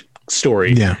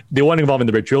story, the one involving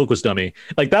the ventriloquist dummy,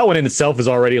 like that one in itself is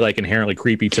already like inherently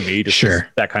creepy to me. Just sure,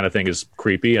 that kind of thing is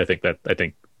creepy. I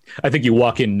think you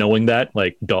walk in knowing that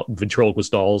like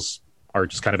ventriloquist dolls are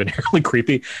just kind of inherently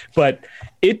creepy, but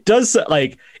it does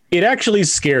it actually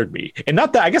scared me. And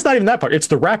not that, I guess not even that part. It's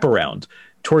the wraparound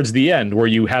towards the end where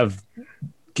you have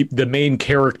the main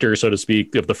character, so to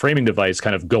speak, of the framing device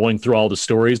kind of going through all the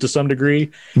stories to some degree.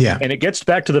 Yeah. And it gets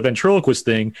back to the ventriloquist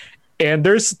thing. And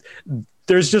there's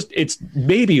just, it's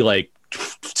maybe like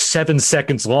 7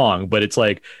 seconds long, but it's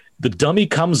like the dummy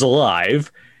comes alive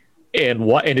and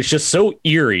it's just so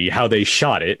eerie how they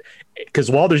shot it.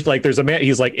 Because while there's a man,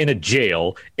 he's like in a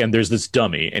jail, and there's this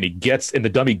dummy, and the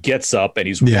dummy gets up and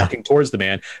he's walking towards the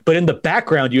man. But in the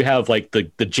background, you have like the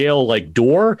jail like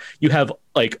door. You have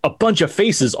like a bunch of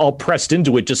faces all pressed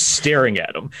into it, just staring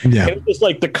at him. Yeah. And it's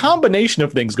like the combination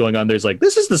of things going on. There's like,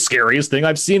 this is the scariest thing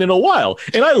I've seen in a while.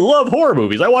 And I love horror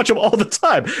movies. I watch them all the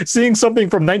time. Seeing something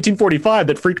from 1945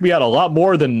 that freaked me out a lot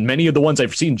more than many of the ones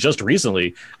I've seen just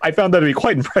recently, I found that to be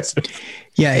quite impressive.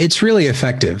 Yeah, it's really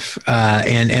effective.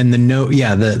 And the note,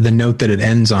 the note that it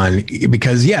ends on,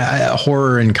 because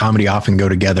horror and comedy often go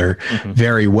together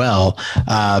very well.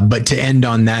 But to end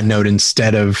on that note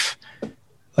instead of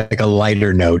like a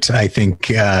lighter note, I think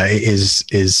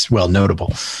is well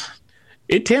notable.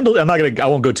 it handled. I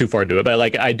won't go too far into it, but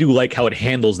like I do like how it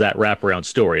handles that wraparound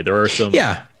story. There are some.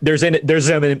 Yeah. There's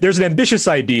an ambitious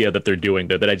idea that they're doing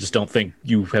there that I just don't think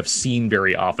you have seen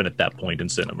very often at that point in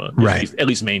cinema. Right. At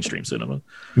least mainstream cinema.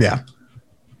 Yeah.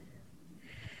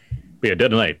 But yeah,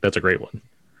 Dead of Night. That's a great one.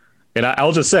 And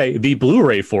I'll just say the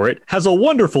Blu-ray for it has a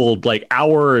wonderful like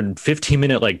hour and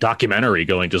 15-minute like documentary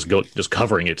going, just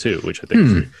covering it too, which I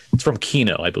think it's from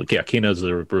Kino, I believe. Yeah, Kino's the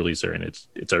releaser, and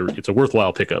it's a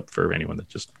worthwhile pickup for anyone that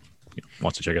just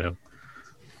wants to check it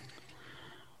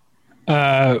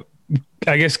out.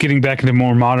 I guess getting back into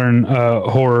more modern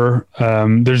horror,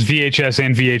 there's VHS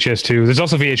and VHS 2. There's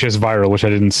also VHS Viral, which I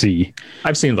didn't see.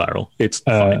 I've seen Viral. It's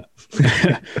fine.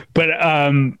 But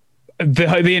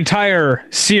the entire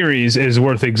series is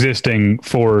worth existing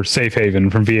for Safe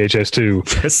Haven from VHS 2,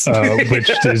 Yes.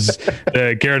 which is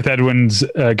Gareth Evans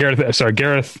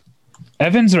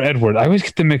or Edward. I always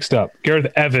get them mixed up.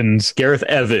 Gareth Evans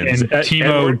and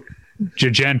Timo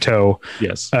Gigento.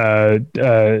 Yes.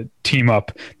 Team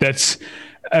up. That's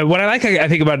what I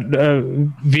think about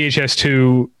VHS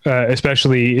 2,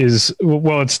 especially is,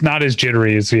 well, it's not as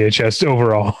jittery as VHS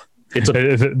overall. It's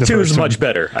two is much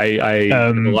better. I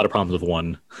have a lot of problems with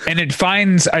one, and it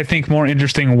finds, I think, more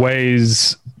interesting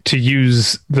ways to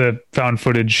use the found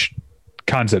footage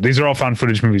concept. These are all found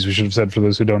footage movies, we should have said, for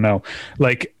those who don't know.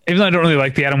 Like, even though I don't really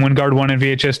like the Adam Wingard one in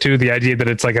VHS 2, the idea that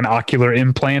it's like an ocular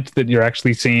implant that you're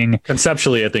actually seeing,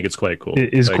 conceptually, I think it's quite cool.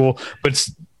 Is cool. But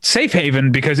Safe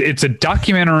Haven, because it's a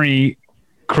documentary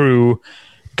crew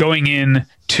going in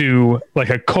to like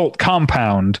a cult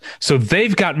compound, so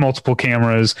they've got multiple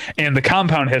cameras, and the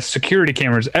compound has security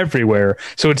cameras everywhere,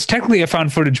 so it's technically a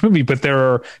found footage movie, but there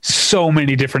are so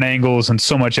many different angles and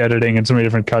so much editing and so many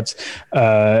different cuts,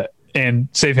 and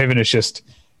Safe Haven is just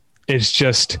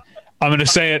I'm going to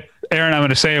say it, Aaron, I'm going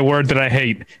to say a word that I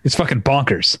hate. It's fucking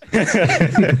bonkers.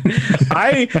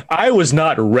 I was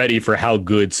not ready for how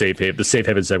good the Safe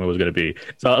Haven segment was going to be.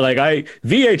 So like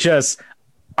VHS,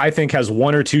 I think, has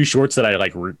one or two shorts that I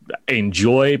like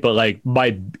enjoy, but like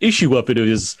my issue with it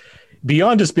is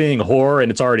beyond just being horror,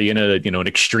 and it's already in an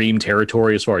extreme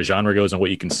territory as far as genre goes and what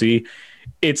you can see.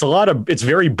 It's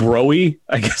very broy,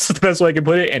 I guess is the best way I can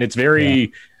put it, and it's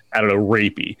very I don't know,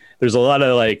 rapey. There's a lot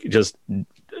of like just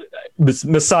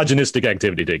misogynistic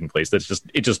activity taking place.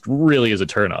 It just really is a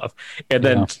turnoff. And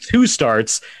then 2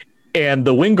 starts, and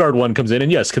the Wingard one comes in, and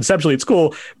yes, conceptually it's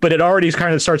cool, but it already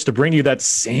kind of starts to bring you that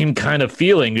same kind of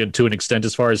feeling to an extent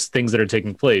as far as things that are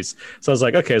taking place. So I was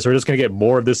like, okay, so we're just going to get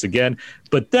more of this again.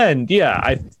 But then,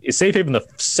 is Safe Haven the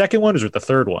second one, or is it the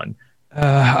third one?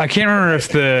 I can't remember if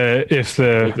the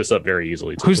look this up very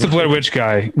easily. Who's the Blair Witch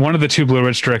guy? One of the 2 Blair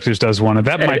Witch directors does one, and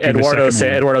that might be Eduardo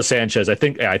Sanchez. I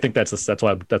think that's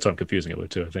why I'm confusing it with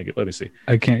too. I think let me see.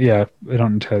 I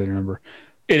don't entirely remember.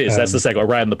 It is. That's the second one.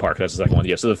 Ride in the Park. That's the second one.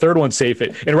 Yeah. So the third one, Safe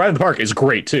Haven, and Ride in the Park is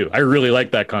great too. I really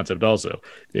like that concept also.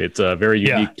 It's a very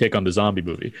unique take on the zombie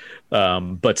movie.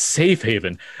 But Safe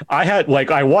Haven, and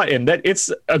that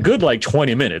it's a good like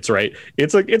 20 minutes, right?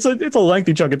 It's a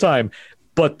lengthy chunk of time.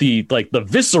 But the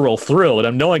visceral thrill, and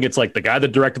I'm knowing it's like the guy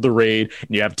that directed The Raid,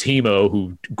 and you have Timo,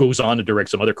 who goes on to direct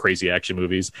some other crazy action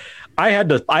movies. I had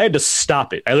to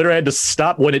stop it. I literally had to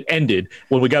stop when it ended.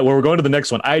 When we're going to the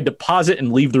next one, I had to pause it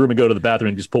and leave the room and go to the bathroom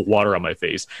and just put water on my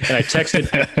face. And I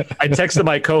texted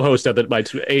my co-host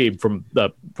Abe from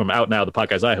Out Now, the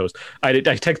podcast I host. I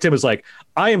texted him as like,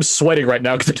 I am sweating right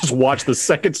now because I just watched the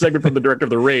second segment from the director of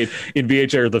The Raid in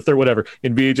VHS, or the third, whatever,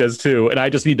 in VHS 2, and I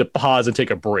just need to pause and take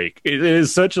a break. It is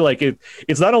such like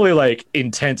it's not only like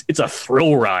intense, it's a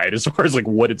thrill ride as far as like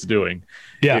what it's doing.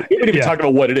 Yeah, we didn't even talk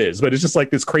about what it is, but it's just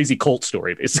like this crazy cult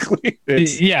story, basically.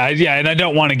 And I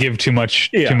don't want to give too much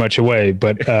away,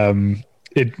 but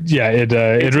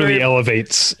it really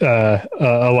elevates a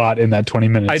lot in that 20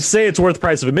 minutes. I'd say it's worth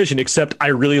price of admission, except I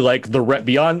really like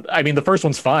beyond. I mean, the first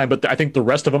one's fine, but I think the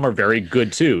rest of them are very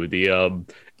good too. The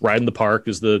Ride in the Park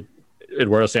is the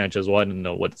Eduardo Sanchez one, and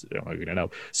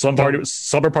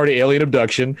Slumber Party Alien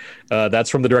Abduction.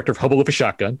 That's from the director of Hobo with a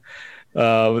Shotgun.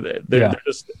 They're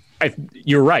just.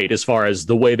 You're right as far as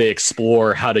the way they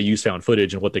explore how to use found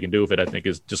footage and what they can do with it. I think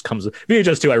comes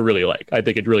VHS 2. I really like. I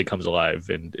think it really comes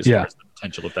alive and as far as the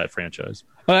potential of that franchise.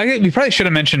 We probably should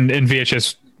have mentioned in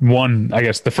VHS 1, I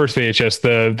guess the first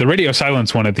VHS, the Radio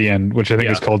Silence one at the end, which I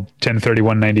think is called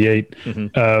 103198.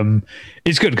 Mm-hmm.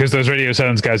 It's good because those Radio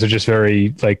Silence guys are just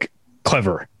very like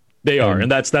clever. They are,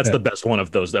 and that's the best one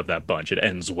of those of that bunch. It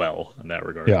ends well in that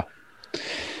regard. Yeah.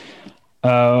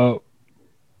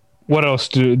 What else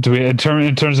do we in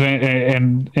terms of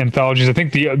anthologies? I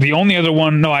think the only other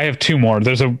one. No, I have 2 more.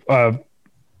 There's a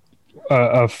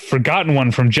forgotten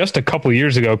one from just a couple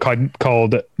years ago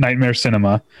called Nightmare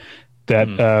Cinema.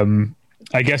 that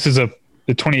I guess is the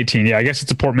 2018. Yeah, I guess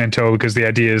it's a portmanteau because the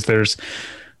idea is there's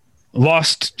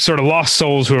lost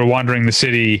souls who are wandering the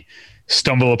city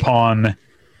stumble upon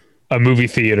a movie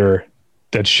theater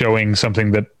that's showing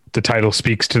something that the title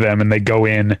speaks to them, and they go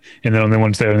in, and then the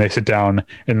one's there, and they sit down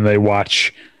and they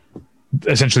watch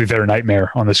essentially their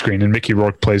nightmare on the screen. And Mickey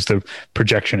Rourke plays the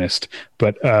projectionist,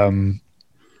 but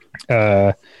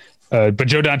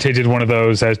Joe Dante did one of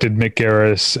those, as did Mick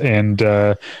Garris and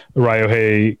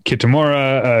Ryohei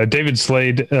Kitamura. David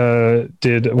Slade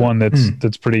did one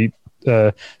that's pretty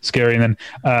scary, and then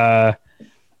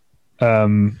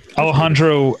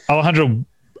Alejandro, I don't know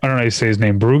how to say his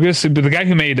name, Brugus, but the guy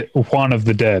who made Juan of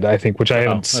the Dead, I think, which I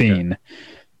haven't seen.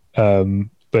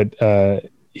 But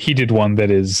he did one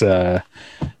that is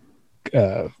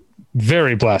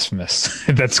very blasphemous.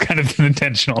 That's kind of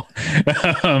intentional.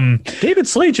 David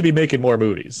Slade should be making more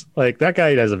movies. Like, that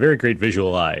guy has a very great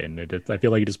visual eye, and I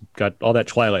feel like he just got all that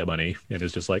Twilight money and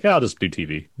is just like, I'll just do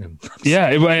TV. Yeah,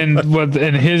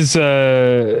 and his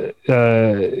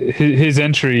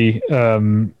entry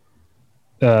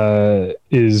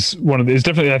is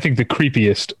definitely, I think, the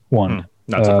creepiest one.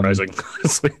 Not surprising.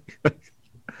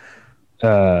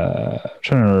 I'm trying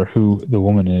to remember who the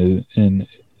woman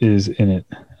is in it.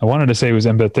 I wanted to say it was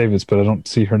Embeth Davis, but I don't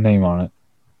see her name on it.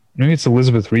 Maybe it's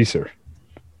Elizabeth Reeser.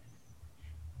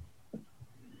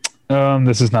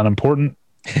 This is not important.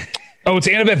 Oh, it's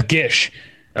Annabeth Gish.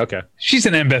 Okay. She's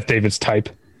an Embeth Davis type,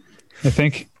 I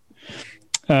think.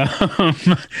 Yeah,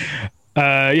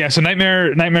 so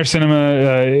Nightmare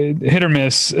Cinema, hit or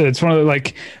miss. It's one of the,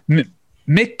 like,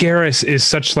 Mick Garris is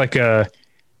such like a...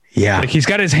 Yeah. Like, he's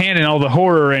got his hand in all the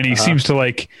horror, and he seems to,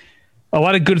 like... A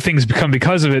lot of good things become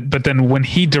because of it, but then when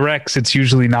he directs, it's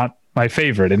usually not my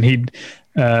favorite. And he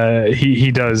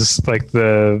does like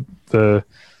the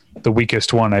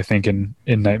weakest one, I think, in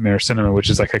Nightmare Cinema, which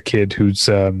is like a kid who's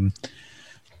been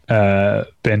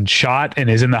shot and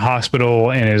is in the hospital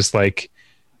and is like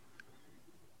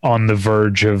on the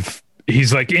verge of,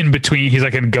 he's like in between, he's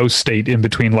like in ghost state in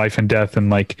between life and death, and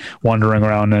like wandering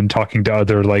around and talking to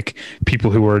other like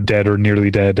people who are dead or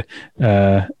nearly dead.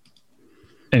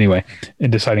 Anyway,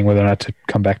 and deciding whether or not to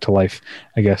come back to life,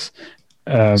 I guess.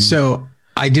 So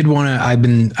I did want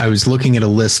to, I was looking at a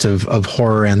list of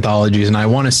horror anthologies, and I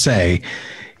want to say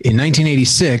in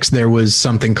 1986, there was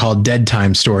something called Dead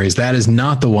Time Stories. That is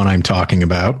not the one I'm talking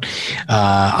about.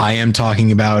 I am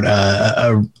talking about,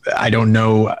 I don't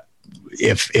know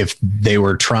if they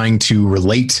were trying to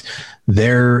relate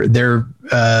their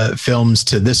films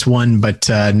to this one, but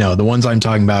no, the ones I'm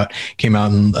talking about came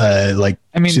out in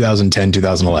 2010,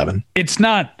 2011. It's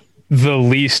not the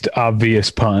least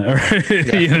obvious pun,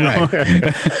 you know.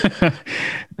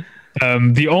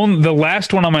 The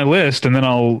last one on my list, and then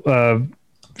I'll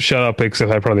shut up,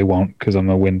 except I probably won't because I'm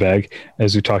a windbag,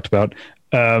 as we talked about.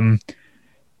 And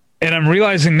I'm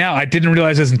realizing now, I didn't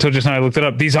realize this until just now I looked it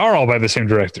up. These are all by the same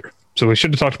director. So we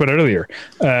should have talked about it earlier.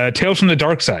 Tales from the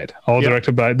Dark Side,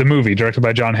 directed by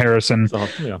John Harrison.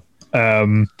 A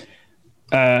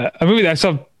movie that I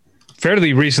saw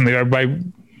fairly recently. By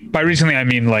recently, I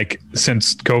mean like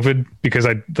since COVID, because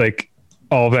I like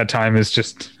all of that time is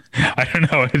just, I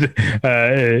don't know.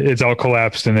 It's all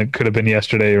collapsed, and it could have been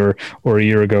yesterday or a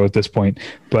year ago at this point.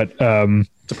 But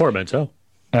it's a portmanteau.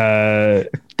 That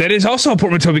is also a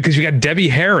portmanteau because you got Debbie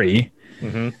Harry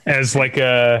as like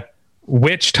a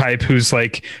witch type who's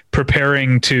like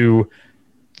preparing to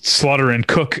slaughter and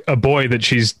cook a boy that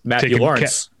she's Matthew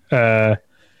Lawrence.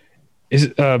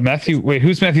 Is Matthew? Wait,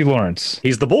 who's Matthew Lawrence?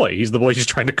 He's the boy. He's the boy she's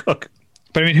trying to cook.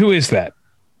 But I mean, who is that?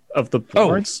 Of the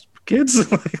Lawrence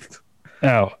kids?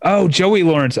 Oh, Joey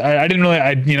Lawrence. I didn't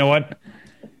really. You know what?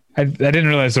 I didn't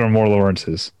realize there were more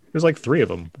Lawrences. There's like 3 of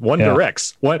them. One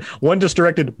directs. One just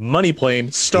directed Money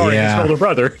Plane, starring his older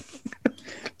brother.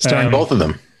 Starring both of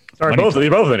them. They're both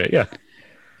in it, yeah.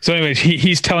 So anyways,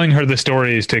 he's telling her the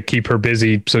stories to keep her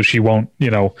busy so she won't,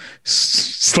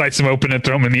 slice them open and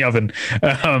throw them in the oven.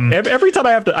 Every time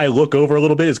I look over a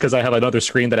little bit is because I have another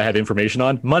screen that I have information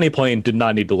on. Money Plane did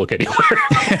not need to look anywhere.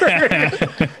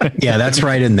 Yeah, that's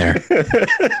right in there.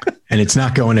 And it's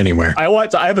not going anywhere.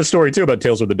 I have a story too about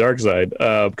Tales of the Dark Side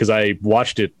because I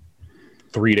watched it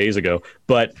 3 days ago.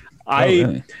 But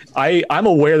I'm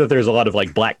aware that there's a lot of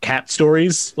like black cat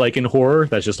stories like in horror.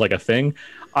 That's just like a thing.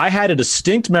 I had a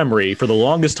distinct memory for the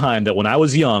longest time that when I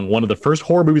was young, one of the first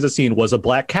horror movies I seen was a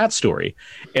Black Cat story.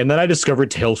 And then I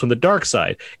discovered Tales from the Dark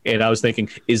Side. And I was thinking,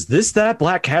 is this that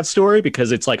Black Cat story?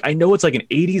 Because it's like, I know it's like an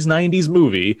 80s, 90s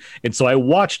movie. And so I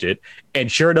watched it.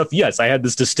 And sure enough, yes, I had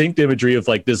this distinct imagery of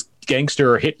like this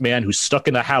gangster or hitman who's stuck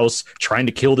in a house trying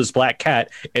to kill this black cat.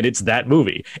 And it's that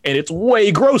movie. And it's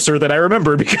way grosser than I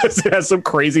remember because it has some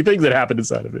crazy things that happen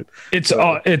inside of it. It's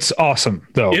awesome,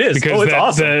 though. It is. Because It's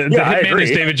awesome. The hitman is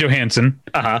David Johansen.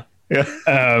 Uh-huh. Yeah.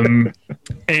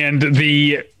 And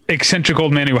the eccentric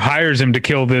old man who hires him to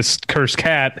kill this cursed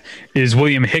cat is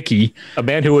William Hickey, a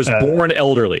man who was born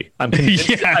elderly. I'm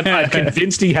convinced, I'm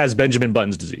convinced he has Benjamin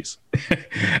Button's disease.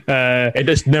 And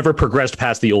just never progressed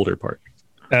past the older part.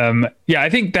 I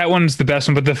think that one's the best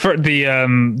one. But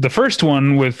the first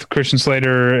one with Christian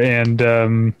Slater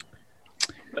and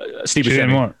Steve Julianne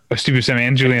Buscemi. Moore, Steve Buscemi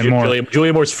and Julianne Moore.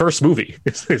 Julianne Moore's first movie.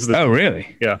 Oh,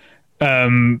 really? Yeah.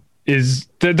 Is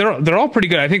they're all pretty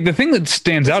good. I think the thing that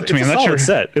stands out to me, I'm not sure.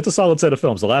 It's a solid set of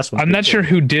films. The last one. I'm not sure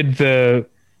who did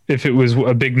if it was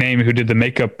a big name who did the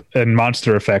makeup and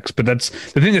monster effects, but that's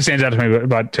the thing that stands out to me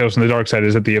about Tales from the Dark Side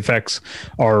is that the effects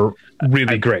are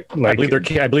really great. Like,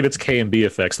 I believe it's K and B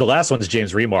effects. The last one's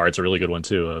James Remar. It's a really good one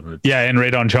too. And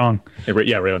Radon Chong.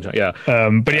 Radon Chong. Yeah.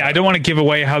 But yeah, I don't want to give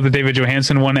away how the David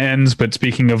Johansen one ends. But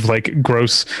speaking of like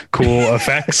gross, cool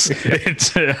effects,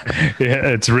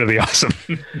 it's really awesome.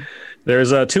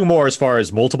 There's two more as far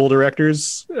as multiple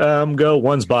directors go.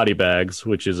 One's Body Bags,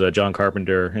 which is John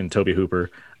Carpenter and Tobe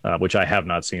Hooper, which I have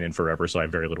not seen in forever, so I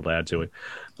have very little to add to it.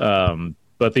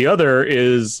 But the other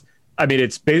is, I mean,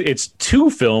 it's two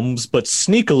films, but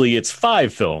sneakily it's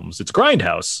 5 films. It's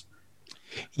Grindhouse.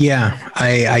 Yeah,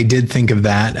 I did think of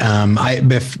that.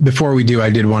 Before we do, I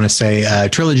did want to say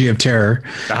Trilogy of Terror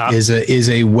is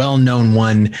a well-known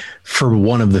one for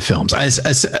one of the films.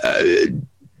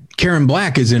 Karen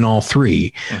Black is in all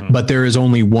 3, but there is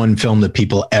only one film that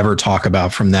people ever talk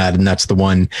about from that. And that's the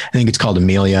one, I think it's called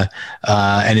Amelia.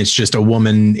 And it's just a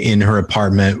woman in her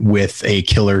apartment with a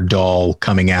killer doll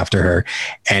coming after her.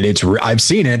 And I've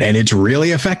seen it and it's really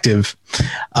effective.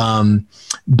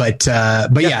 But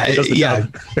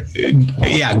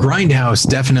Grindhouse,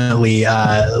 definitely.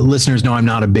 Listeners know I'm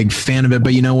not a big fan of it,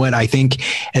 but you know what? I think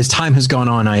as time has gone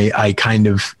on, I kind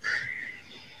of,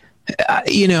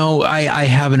 I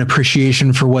have an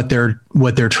appreciation for what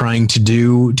they're trying to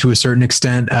do to a certain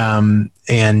extent. I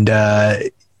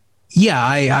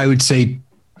would say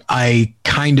I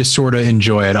kind of sort of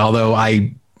enjoy it, although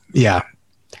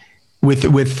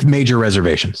with major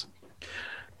reservations.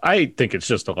 I think it's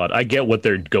just a lot. I get what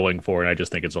they're going for, and I just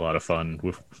think it's a lot of fun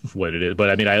with what it is.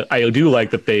 But I mean, I do like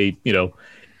that they,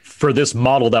 for this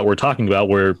model that we're talking about,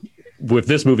 where with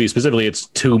this movie specifically, it's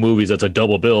 2 movies. That's a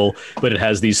double bill, but it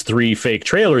has these 3 fake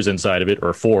trailers inside of it,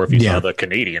 or 4 if you saw the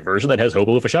Canadian version that has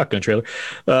Hobo with a Shotgun trailer.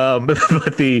 But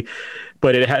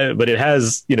it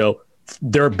has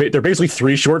they're basically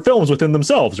 3 short films within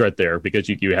themselves right there, because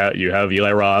you have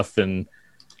Eli Roth and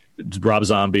Rob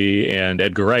Zombie and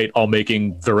Edgar Wright all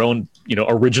making their own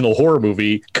original horror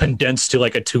movie condensed to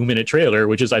like a 2-minute trailer,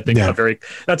 which is, I think, I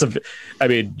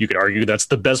mean, you could argue that's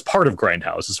the best part of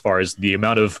Grindhouse as far as the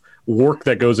amount of work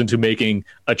that goes into making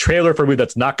a trailer for a movie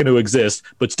that's not going to exist,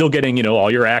 but still getting all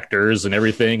your actors and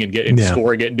everything, and getting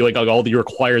scoring it and doing all the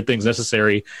required things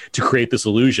necessary to create this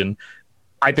illusion.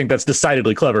 I think that's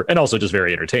decidedly clever and also just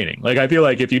very entertaining. Like, I feel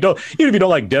like even if you don't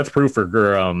like Death Proof or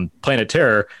Planet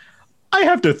Terror, I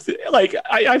have to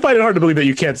I find it hard to believe that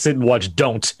you can't sit and watch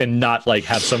Don't and not like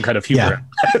have some kind of humor.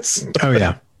 Oh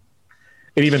yeah.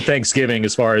 And even Thanksgiving,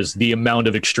 as far as the amount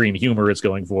of extreme humor it's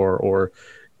going for, or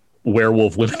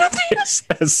Werewolf Women of the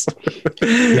SS.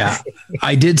 Yeah,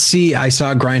 I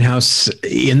saw Grindhouse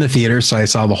in the theater, so I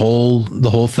saw the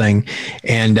whole thing,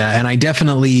 and I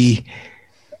definitely,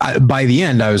 by the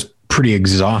end, I was pretty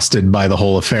exhausted by the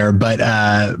whole affair, but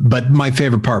my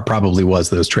favorite part probably was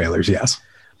those trailers. Yes.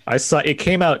 I saw it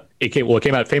came out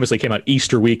famously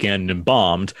Easter weekend and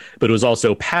bombed, but it was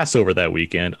also Passover that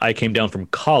weekend. I came down from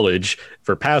college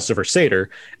for Passover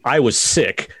Seder. I was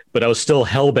sick, but I was still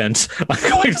hell-bent on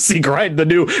going to see the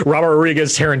new Robert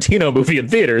Rodriguez Tarantino movie in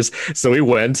theaters. So we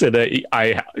went, and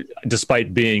I,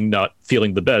 despite being not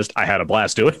feeling the best, I had a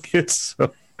blast doing it.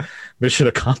 So mission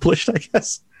accomplished, I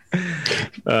guess.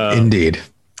 Indeed.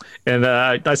 And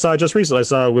I saw it just recently. I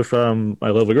saw it with my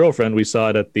lovely girlfriend. We saw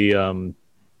it at the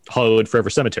Hollywood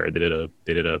Forever Cemetery. They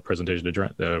did a presentation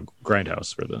to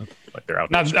Grindhouse for their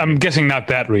out. I'm guessing not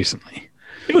that recently.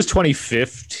 It was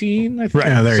 2015, I think. Right.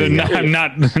 Yeah, there So you go.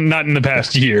 not in the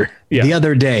past year. Yeah. The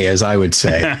other day, as I would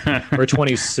say. Or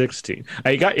 2016.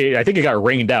 I think it got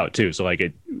rained out too, so like I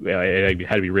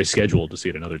had to be rescheduled to see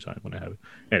it another time when I have it.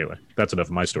 Anyway, that's enough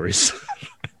of my stories.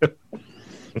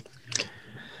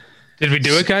 Did we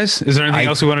do it, guys? Is there anything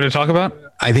else we wanted to talk about?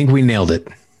 I think we nailed it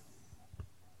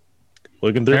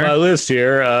Looking through Fair. my list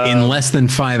here. in less than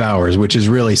 5 hours, which is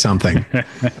really something.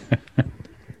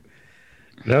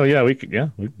 Oh yeah,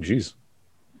 geez.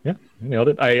 Yeah, we nailed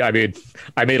it. I mean,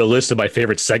 I made a list of my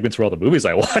favorite segments for all the movies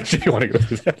I watched. If you want to go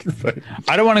through that, but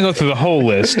I don't want to go through the whole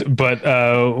list, but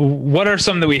what are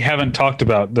some that we haven't talked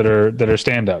about that are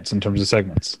standouts in terms of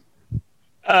segments?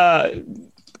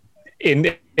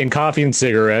 in coffee and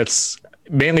cigarettes,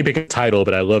 mainly because of the title,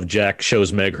 but I love Jack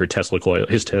shows Meg her Tesla coil,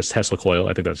 his Tesla coil.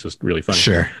 I think that's just really funny.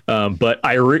 Sure. But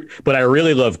I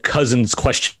really love Cousins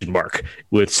question mark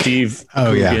with Steve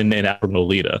Oh, yeah. Coogan and Alfred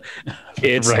Molina.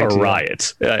 It's Right, a yeah.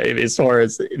 riot as far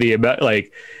as the amount.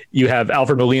 Like you have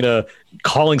Alfred Molina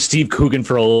calling Steve Coogan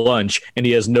for a lunch, and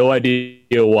he has no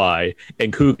idea why.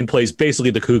 And Coogan plays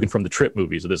basically the Coogan from the Trip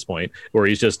movies at this point, where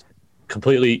he's just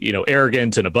completely,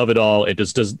 arrogant and above it all. It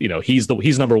just does,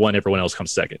 he's number one. Everyone else comes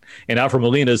second. And Alfred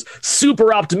Molina's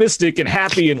super optimistic and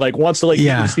happy and like wants to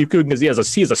Yeah. Steve Coogan because he has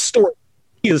a story.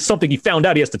 He has something he found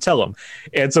out. He has to tell him.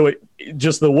 And so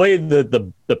just the way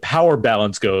the power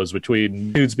balance goes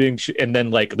between dudes being, and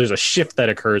then like there's a shift that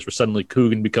occurs where suddenly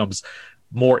Coogan becomes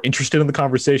more interested in the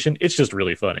conversation. It's just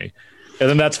really funny. And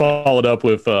then that's followed up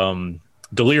with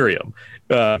Delirium,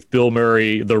 Bill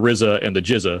Murray, the RZA, and the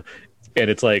Jizza. And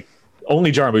it's like,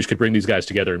 only Jarmusch could bring these guys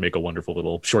together and make a wonderful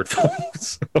little short film.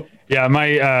 So, Yeah,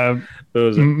 my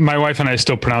wife and I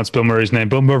still pronounce Bill Murray's name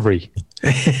Bill Murray.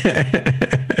 you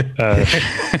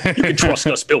can trust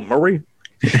us, Bill Murray.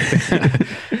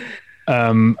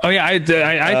 Oh yeah, I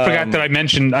forgot that I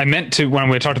meant to when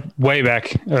we talked way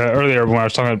back earlier when I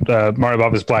was talking about Mario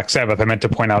Bava's Black Sabbath. I meant to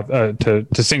point out to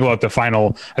single out the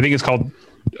final. I think it's called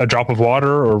A Drop of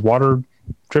Water or Water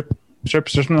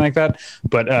Strips or something like that.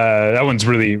 But that one's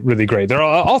really, really great. They're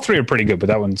all three are pretty good, but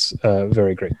that one's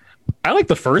very great. I like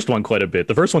the first one quite a bit.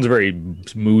 The first one's very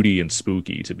moody and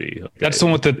spooky to me. That's the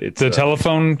one with the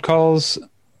telephone calls.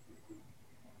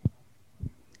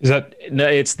 Is that No,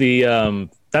 it's the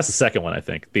that's the second one, I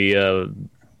think. I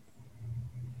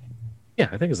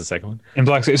think it's the second one. in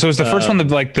Black? So is the first one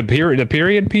like the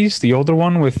period piece, the older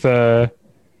one with in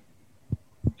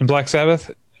Black Sabbath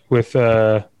with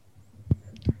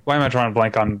why am I drawing a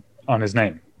blank on his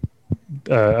name?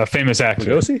 A famous actor.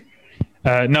 Lugosi?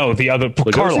 No, the other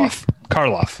Lugosi?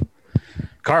 Karloff.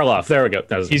 Karloff. There we go.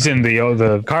 He's in the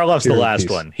Karloff's the period last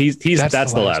piece. one.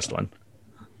 That's the last one.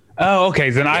 Oh, okay.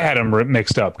 Then I had him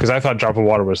mixed up because I thought Drop of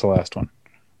Water was the last one.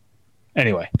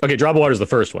 Anyway, Okay, Drop of Water is the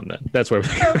first one then. That's where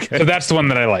okay. so that's the one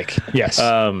that I like. Yes.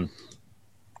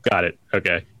 Got it.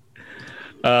 Okay.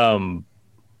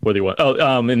 What do you want?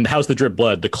 Oh, in House the Drip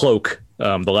Blood, the cloak.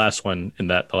 The last one in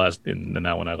that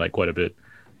one I like quite a bit.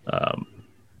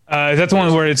 Is that the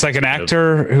one where it's like an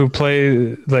actor who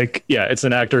play like? Yeah, it's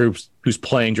an actor who's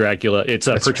playing Dracula. It's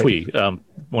That's Pertwee,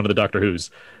 one of the Doctor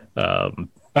Who's.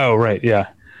 Oh, right. Yeah.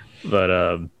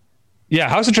 But Yeah.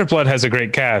 House of Drip Blood has a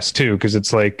great cast too because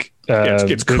it's like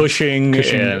it's Cushing,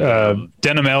 and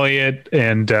Denham Elliott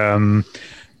and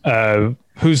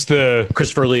who's the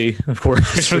Christopher Lee, of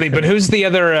course. Christopher Lee, but who's the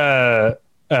other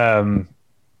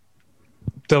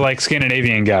the like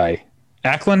Scandinavian guy?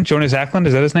 Ackland, Jonas Ackland,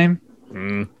 is that his name?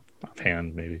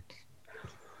 Offhand, maybe.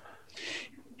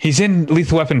 He's in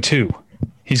Lethal Weapon 2.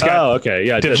 He's got Okay,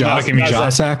 yeah.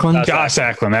 Joss Ackland? Joss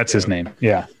Ackland, that's his name.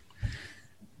 Yeah.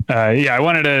 I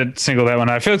wanted to single that one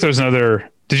out. I feel like there's another.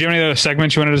 Did you have any other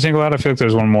segments you wanted to single out? I feel like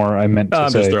there's one more I meant to I'm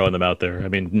say. just throwing them out there. I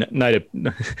mean, Night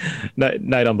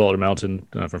on Boulder Mountain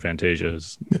from Fantasia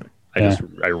is.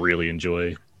 I really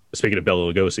enjoy. Speaking of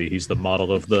Bela Lugosi, he's the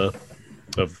model of the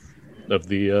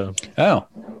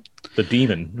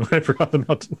demon. I forgot the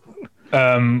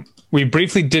mountain. We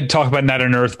briefly did talk about Night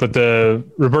on Earth, but the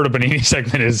Roberto Benigni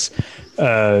segment is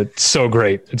so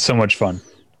great. It's so much fun.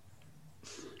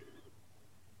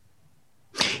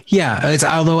 Yeah,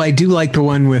 although I do like the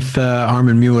one with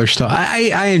Armin Mueller still.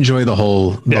 I enjoy the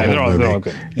whole movie. They're all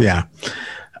good. Yeah.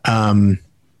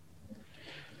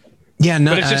 Yeah,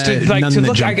 no, But it's just like none to that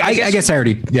look. jump- I guess I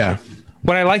already. Yeah.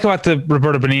 What I like about the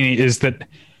Roberto Benigni is that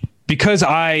because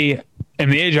I am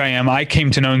the age I am, I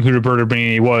came to knowing who Roberto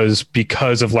Benigni was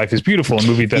because of Life is Beautiful, a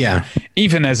movie that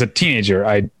even as a teenager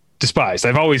I despised.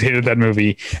 I've always hated that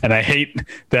movie, and I hate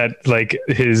that like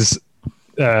his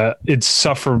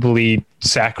insufferably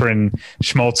saccharine,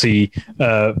 schmaltzy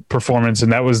performance,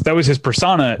 and that was his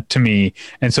persona to me.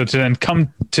 And so to then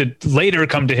come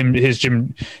to him his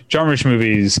Jim Jarmusch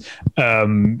movies,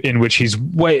 in which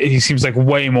he seems like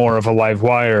way more of a live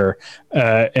wire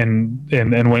and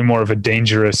way more of a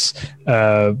dangerous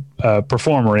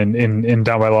performer in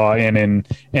Down by Law and in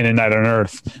Night on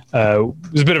Earth.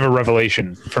 It was a bit of a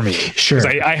revelation for me. Sure.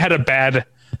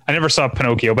 I never saw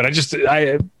Pinocchio, but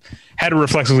I had a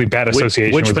reflexively bad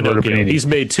association with Roberto Benigni. He's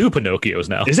made 2 Pinocchios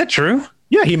now. Is that true?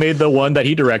 Yeah, he made the one that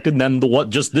he directed, and then the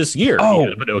one just this year. Oh. He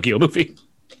did a Pinocchio movie,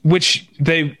 Which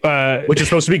is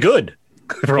supposed to be good.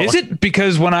 Is it?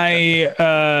 Because when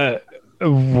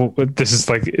this is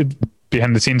like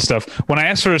behind the scenes stuff. When I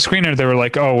asked for a screener, they were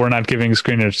like, "Oh, we're not giving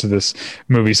screeners to this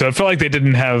movie." So it felt like they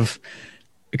didn't have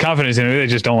confidence in it. They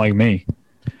just don't like me.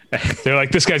 They're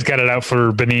like, "This guy's got it out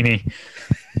for Benigni."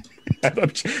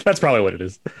 That's probably what it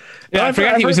is. Yeah, I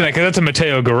forgot he was in that because that's a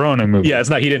Matteo Garrone movie. Yeah, it's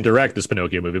not. He didn't direct this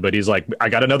Pinocchio movie, but he's like, I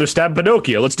got another stab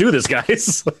Pinocchio. Let's do this,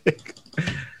 guys.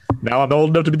 Now I'm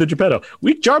old enough to be the Geppetto.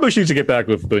 Jarmusch needs to get back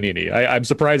with Benigni. I'm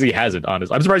surprised he hasn't.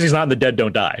 Honest, I'm surprised he's not in The Dead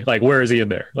Don't Die. Like, where is he in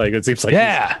there? Like, it seems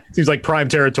like prime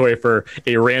territory for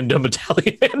a random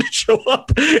Italian man to show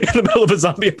up in the middle of a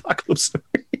zombie apocalypse story.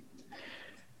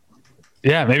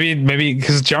 Yeah, maybe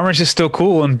because Jarmusch is still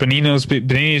cool, and Benigni's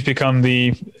become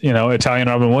the Italian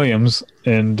Robin Williams,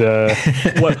 and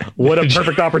what a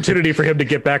perfect opportunity for him to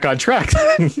get back on track.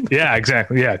 Yeah,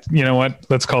 exactly. Yeah, you know what?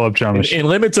 Let's call up Jarmusch. In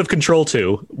Limits of Control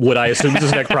 2, what I assume is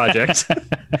his next project,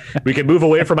 we can move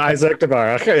away from Isaac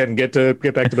Tabarrok and get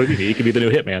back to Benigni. He can be the new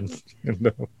hitman.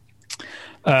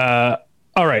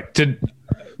 All right.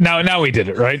 Now we did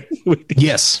it, right?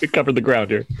 Yes, we covered the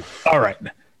ground here. All right.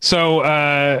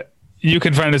 So. You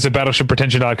can find us at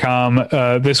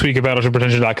battleshippretension.com. This week at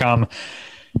battleshippretension.com,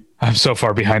 I'm so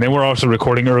far behind. And we're also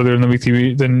recording earlier in the week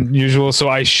than usual. So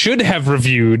I should have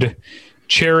reviewed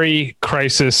Cherry,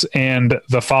 Crisis, and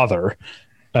The Father.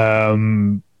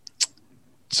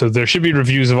 So there should be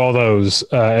reviews of all those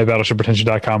at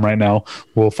battleshippretension.com right now.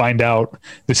 We'll find out.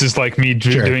 This is like me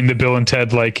doing the Bill and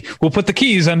Ted, like, we'll put the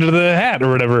keys under the hat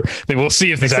or whatever. Then we'll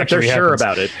see if this actually happens. They're sure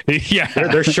about it. Yeah.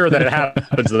 They're sure that it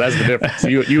happens. So that's the difference.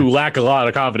 You lack a lot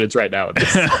of confidence right now.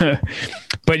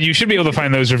 But you should be able to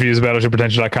find those reviews at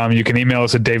battleshippretension.com. You can email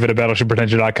us at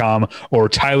david@battleshippretension.com or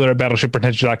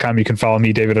tyler@battleshippretension.com. You can follow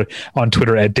me, David, on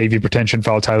Twitter at davypretension.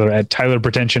 Follow Tyler at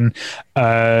tylerpretension.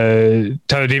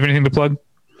 Tyler, do you have anything to plug?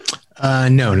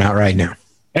 No, not right now.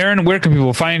 Aaron, where can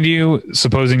people find you,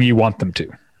 supposing you want them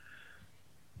to?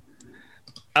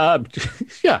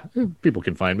 Yeah, people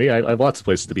can find me. I have lots of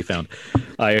places to be found.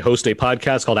 I host a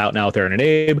podcast called Out Now with Aaron and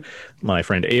Abe. My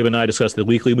friend Abe and I discuss the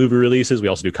weekly movie releases. We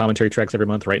also do commentary tracks every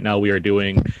month. Right now, we are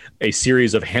doing a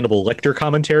series of Hannibal Lecter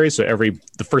commentaries. So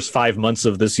the first 5 months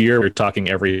of this year, we're talking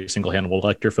every single Hannibal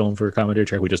Lecter film for a commentary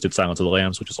track. We just did Silence of the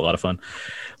Lambs, which is a lot of fun.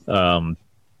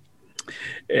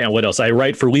 And what else? I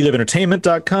write for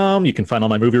WeLiveEntertainment.com. You can find all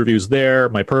my movie reviews there.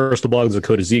 My personal blog is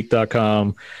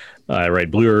AkotaZeke.com. I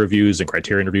write Blu-ray reviews and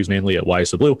Criterion reviews mainly at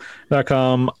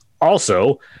whysoblu.com.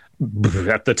 Also,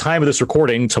 at the time of this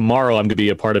recording, tomorrow I'm going to be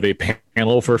a part of a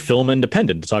panel for Film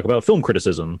Independent to talk about film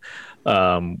criticism,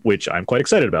 which I'm quite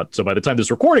excited about. So by the time this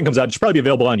recording comes out, it should probably be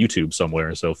available on YouTube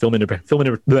somewhere. So Film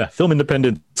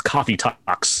Independent's Coffee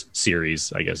Talks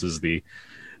series, I guess, is the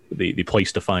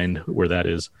place to find where that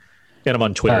is. And I'm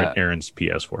on Twitter at Aaron's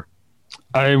PS4.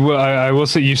 I will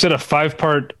say, you said a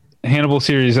 5-part Hannibal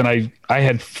series, and I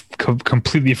had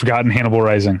completely forgotten Hannibal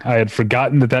Rising. I had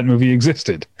forgotten that movie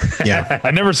existed. Yeah, I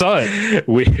never saw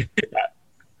it.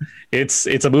 It's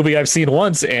a movie I've seen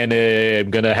once, and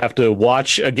I'm gonna have to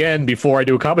watch again before I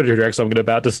do a commentary track. So I'm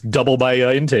about to double my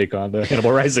intake on the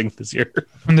Hannibal Rising this year.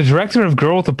 From the director of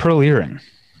Girl with the Pearl Earring.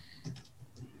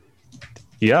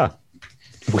 Yeah,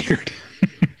 weird.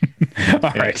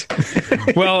 All right.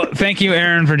 Well, thank you,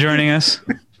 Aaron, for joining us.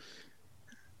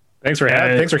 Thanks for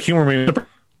humoring me. I'm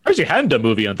surprised you hadn't done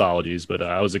movie anthologies, but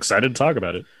I was excited to talk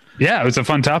about it. Yeah, it was a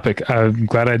fun topic. I'm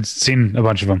glad I'd seen a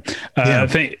bunch of them.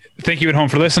 Thank you at home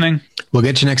for listening. We'll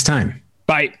get you next time.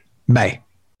 Bye. Bye.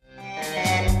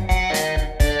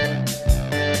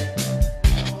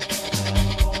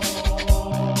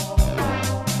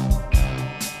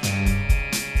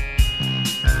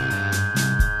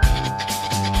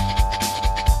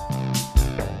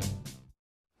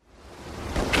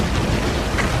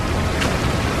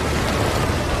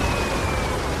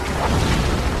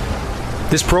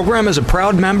 This program is a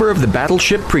proud member of the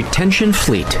Battleship Pretension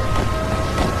Fleet.